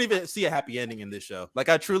honestly, I don't even see a happy ending in this show. Like,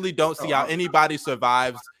 I truly don't see how anybody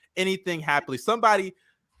survives anything happily. Somebody,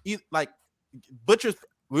 like Butcher's,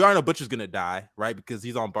 we already know Butcher's gonna die, right? Because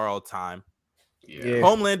he's on borrowed time. Yeah.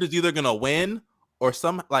 Homelander's either gonna win or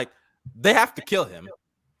they have to kill him.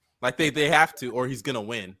 Like they have to, or he's gonna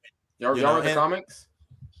win. Y'all read the comics?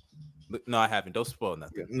 No, I haven't. Don't spoil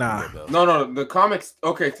nothing. Nah. No. The comics.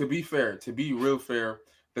 Okay, to be real fair,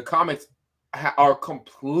 the comics are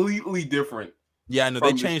completely different. Yeah, I know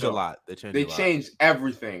they changed a lot. They changed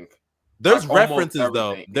everything. There's like, references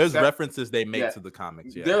though. There's references they make to the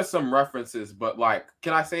comics. Yeah. There's some references, but like,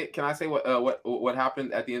 can I say what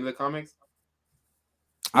happened at the end of the comics?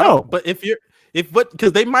 I don't. But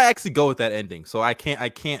because they might actually go with that ending, so I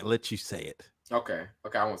can't let you say it. Okay,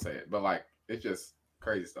 I won't say it, but like, it's just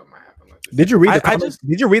crazy stuff might happen. Like this. Did you read the comic?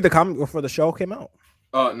 Did you read the comic before the show came out?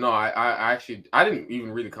 No, I actually didn't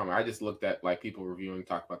even read the comic. I just looked at like people reviewing,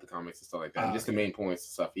 talk about the comics and stuff like that, and just the main points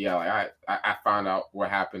and stuff. Yeah, like I found out what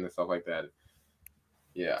happened and stuff like that.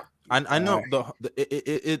 Yeah, I know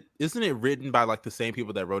it isn't it written by like the same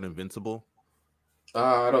people that wrote Invincible.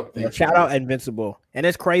 I don't think. Shout out Invincible, and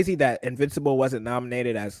it's crazy that Invincible wasn't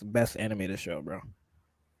nominated as best animated show, bro.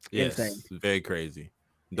 Yes, Insane. Very crazy.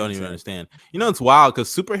 Don't even understand. You know, it's wild because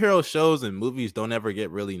superhero shows and movies don't ever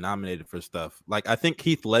get really nominated for stuff. Like I think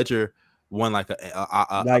Heath Ledger won like a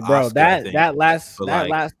like, bro, Oscar, that last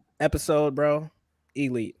last episode, bro,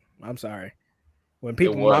 elite. I'm sorry. When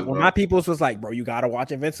my peoples was like, bro, you gotta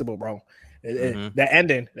watch Invincible, bro. The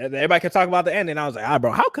ending, everybody can talk about the ending. I was like,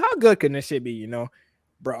 bro, how good can this shit be? You know,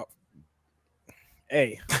 bro.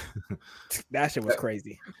 Hey, that shit was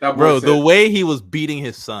crazy, bro. The way he was beating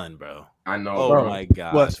his son, bro. I know. Oh bro. my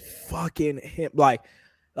god, was fucking him. Like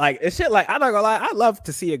it's shit. Like I'm not gonna lie, I love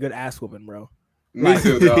to see a good ass whooping, bro. Me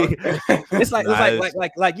too, dog. It's like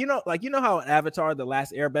you know how Avatar: The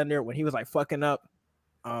Last Airbender, when he was like fucking up,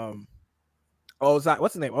 Ozai,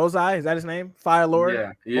 what's his name? Ozai, is that his name? Fire Lord.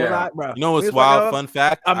 Yeah. Ozai, bro. You know what's wild? Fun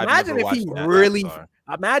fact. Imagine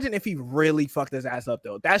if he really fucked his ass up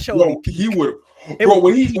though. That show. Bro, he would.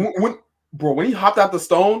 Bro, when he hopped out the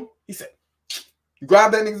stone, he said,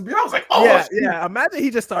 "Grab that nigga's beard." I was like, "Oh yeah." Imagine he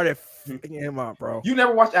just started fucking him up, bro. You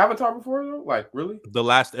never watched Avatar before though? Like really?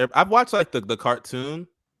 I've watched like the cartoon,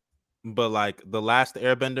 but like the Last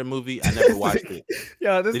Airbender movie, I never watched it.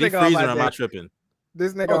 Yo, this Did he nigga freeze on or my am I dick. tripping?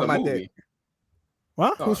 This nigga on my dick.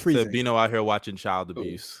 What? Who's freezing? Bino out here watching child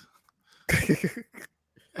abuse.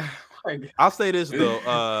 I'll say this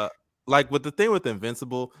though, like with the thing with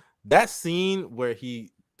Invincible, that scene where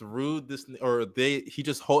he threw this, or he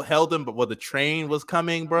just held him, but while the train was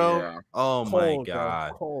coming, bro. Yeah. Oh my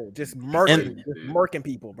god, cold. Just murking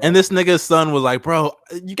people, bro. And this nigga's son was like, bro,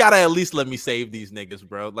 you gotta at least let me save these niggas,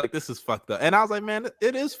 bro. Like this is fucked up. And I was like, man,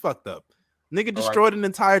 it is fucked up. Nigga destroyed an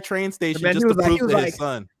entire train station just to prove to his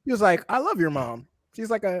son. He was like, I love your mom. She's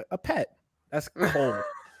like a pet. That's cold.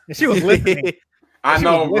 And she was listening. I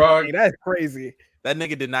know, bro. That's crazy. That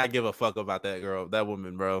nigga did not give a fuck about that girl, that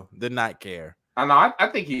woman, bro. Did not care. I know. I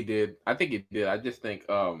think he did. I just think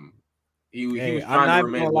he was trying to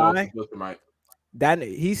remain loyal. That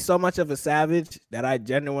he's so much of a savage that I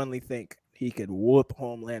genuinely think he could whoop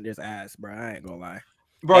Homelander's ass, bro. I ain't gonna lie.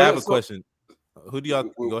 Bro, I have a question. Who do y'all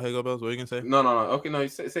go ahead, go Bells? What are you gonna say? No. Okay, no.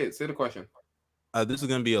 Say it. Say the question. This is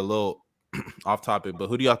gonna be a little off topic, but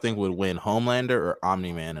who do y'all think would win, Homelander or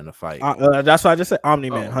Omni-Man in a fight? That's why I just said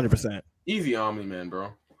Omni-Man, 100%. Easy Omni-Man,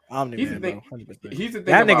 bro. Omni-Man, bro, 100%. He's the thing.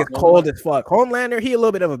 That nigga's cold as fuck. Homelander, he a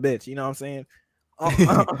little bit of a bitch. You know what I'm saying?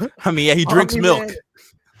 I mean, yeah, he drinks milk.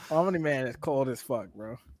 Omni-Man is cold as fuck,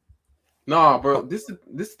 bro. Nah, bro. This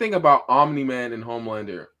thing about Omni-Man and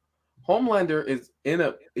Homelander. Homelander is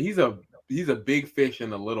he's a big fish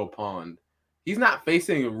in a little pond. He's not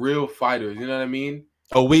facing real fighters. You know what I mean?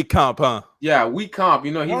 A weak comp, huh? Yeah, weak comp.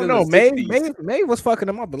 You know, he's in the 60s. Maeve was fucking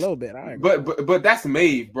him up a little bit. All right, but that's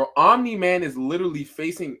Maeve, bro. Omni-Man is literally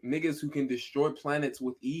facing niggas who can destroy planets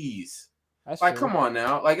with ease. That's like, true. Come on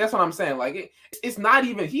now. Like, that's what I'm saying. Like, it's not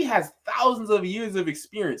even. He has thousands of years of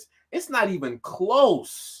experience. It's not even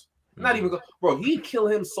close. Not even, bro. He'd kill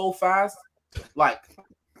him so fast. Like,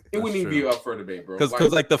 it wouldn't even be up for debate, bro.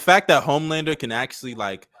 Because like the fact that Homelander can actually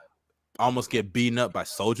like almost get beaten up by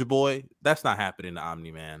Soldier Boy, that's not happening to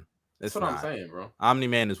Omni-Man. That's what I'm saying, bro.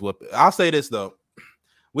 Omni-Man is whooping. I'll say this though.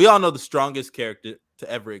 We all know the strongest character to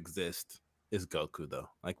ever exist is Goku, though.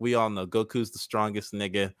 Like, we all know Goku's the strongest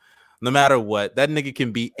nigga. No matter what, that nigga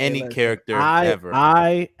can beat any character ever.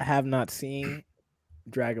 I have not seen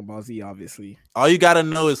Dragon Ball Z, obviously. All you gotta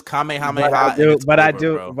know is Kamehameha. But I and do, it's but I over,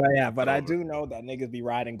 do, bro. but yeah, but It's I over. do know that niggas be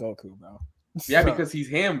riding Goku, bro. Yeah, So- because he's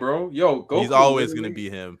him, bro. Yo, Goku He's always gonna literally-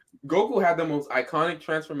 be him. Goku had the most iconic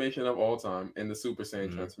transformation of all time in the Super Saiyan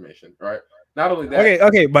Mhm. transformation, right? Not only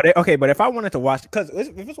that, but if I wanted to watch, because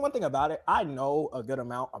if it's one thing about it, I know a good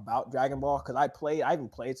amount about Dragon Ball because I even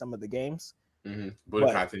played some of the games.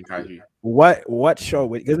 Budokai Tenkaichi. What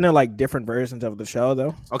show? Isn't there like different versions of the show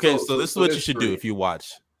though? Okay, So- so this is so what you there's should three. do if you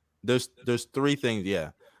watch. There's 3 things.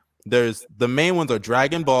 Yeah, there's the main ones are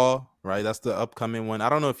Dragon Ball, right? That's the upcoming one. I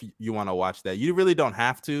don't know if you want to watch that. You really don't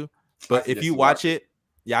have to, but if suggest you you watch watch it,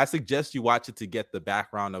 yeah, I suggest you watch it to get the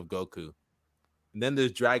background of Goku. And then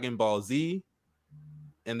there's Dragon Ball Z,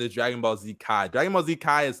 and there's Dragon Ball Z Kai. Dragon Ball Z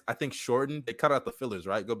Kai is, I think, shortened. They cut out the fillers,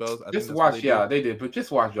 right? Go Bells. I think Just that's what watch, they yeah, did. they did, but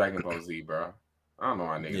just watch Dragon Ball Z, bro. I don't know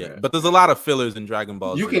why niggas. Yeah, but there's a lot of fillers in Dragon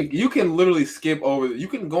Ball you Z. can literally skip over. You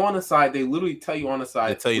can go on the side. They literally tell you on the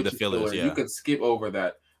side. They tell you which the is fillers, filler. yeah. You can skip over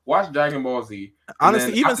that. Watch Dragon Ball Z. and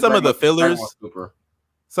Honestly, then even after some of the Dragon Ball fillers, Super.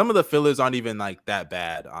 some of the fillers aren't even like that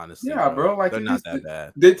bad, honestly. Yeah, bro, like, they're it not just- that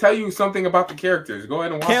bad. They tell you something about the characters. Go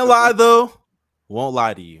ahead and watch. Can't them. lie though, won't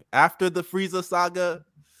lie to you. After the Frieza saga,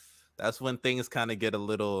 that's when things kind of get a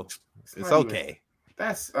little. It's not even- okay.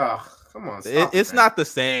 That's come on. Stop It's man. not the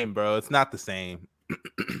same, bro. It's not the same.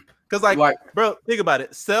 Because like, bro, think about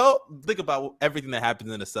it. Think about everything that happens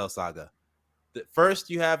in the Cell saga. First,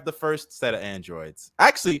 you have the first set of androids.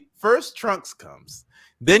 Actually, first Trunks comes.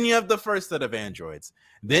 Then you have the first set of androids.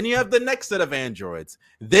 Then you have the next set of androids.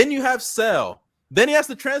 Then you have Cell. Then he has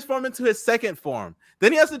to transform into his second form.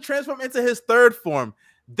 Then he has to transform into his third form.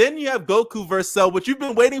 Then you have Goku versus Cell, which you've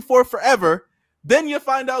been waiting for forever. Then you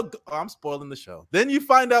find out, I'm spoiling the show. Then you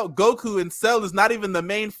find out Goku and Cell is not even the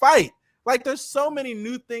main fight. Like, there's so many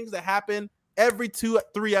new things that happen every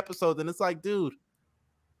 2-3 episodes, and it's like, dude,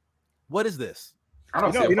 what is this? I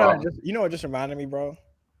don't see a You know problem. what just reminded me, bro?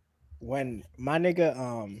 When my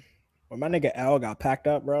nigga L got packed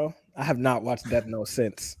up, bro. I have not watched Death Note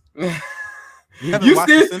since. haven't You watched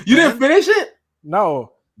it serious? since You didn't then? finish it?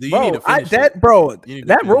 No, You bro, need to finish it. You need to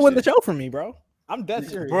that finish ruined the it. show for me, bro. I'm dead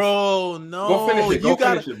serious, Bro, no. Go finish it. Go you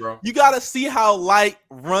gotta, finish it, bro. You gotta see how light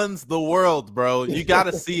runs the world, bro. You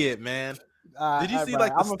gotta see it, man. Did you see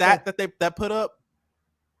like the stat that they put up?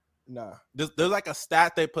 No. There's like a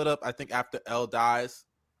stat they put up, I think, after L dies,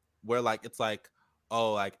 where like it's like,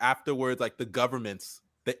 oh, like afterwards, like the governments,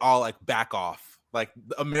 they all like back off. Like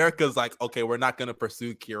America's like, okay, we're not gonna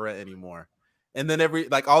pursue Kira anymore. And then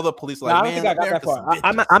all the police are like, I don't man, think I got that America's far.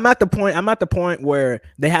 some bitches." I'm at the point where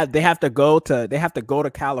they have to go to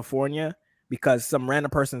California because some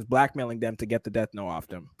random person's blackmailing them to get the death note off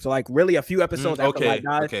them. So like really a few episodes after Light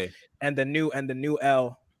dies, okay. and the new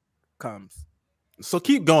L comes. So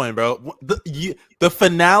keep going, bro. The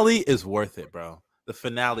finale is worth it, bro. The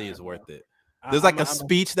finale is worth it. There's like a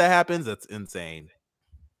speech that happens that's insane.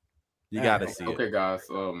 You gotta see it. Okay, guys.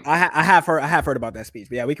 I have heard about that speech,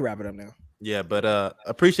 but yeah, we can wrap it up now. Yeah, but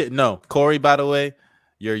appreciate Corey. By the way,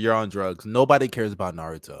 you're on drugs. Nobody cares about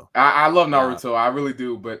Naruto. I love Naruto. I really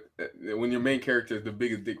do. But when your main character is the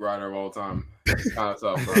biggest dick rider of all time, it's kind of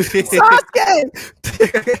tough, bro.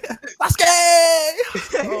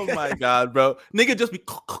 Oh my god, bro! Nigga just be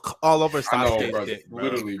all over I know, Sasuke's bro. dick, bro.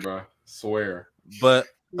 Literally, bro. Swear. But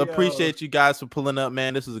appreciate you guys for pulling up,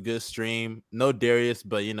 man. This was a good stream. No Darius,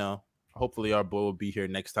 but hopefully our boy will be here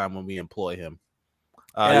next time when we employ him.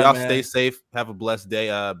 Y'all man. stay safe. Have a blessed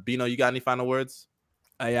day. Bino, you got any final words?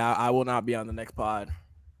 Yeah, I will not be on the next pod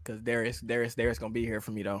because Darius gonna be here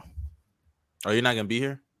for me though. Are you not gonna be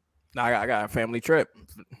here? No, I got a family trip,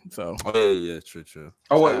 so Oh yeah, true.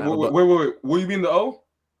 Oh wait. Will you be in the O?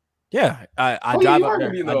 yeah, I Oh, yeah, drive you up are there.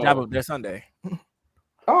 gonna be in I the drive O. up there Sunday.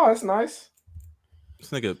 Oh, that's nice. This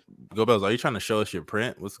nigga, Go Bells, are you trying to show us your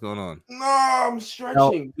print? What's going on? No, I'm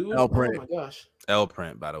stretching, dude. L print. Oh my gosh. L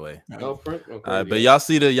print, by the way. L print. Okay, All right, but y'all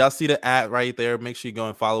see the at right there. Make sure you go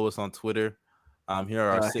and follow us on Twitter. Here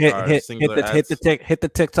are our Hit singular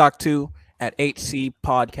the TikTok too at HC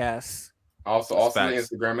Podcasts. Also That's the facts.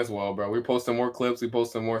 Instagram as well, bro. We're posting more clips. We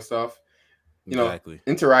posting more stuff. You know, exactly.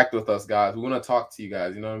 interact with us, guys. We want to talk to you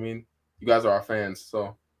guys. You know what I mean? You guys are our fans,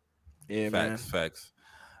 so Yeah, man. Facts.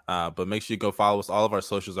 But make sure you go follow us. All of our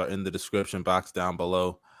socials are in the description box down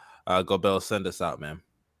below. Go Bells, send us out, man.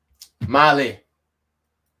 Molly.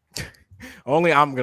 Only I'm gonna.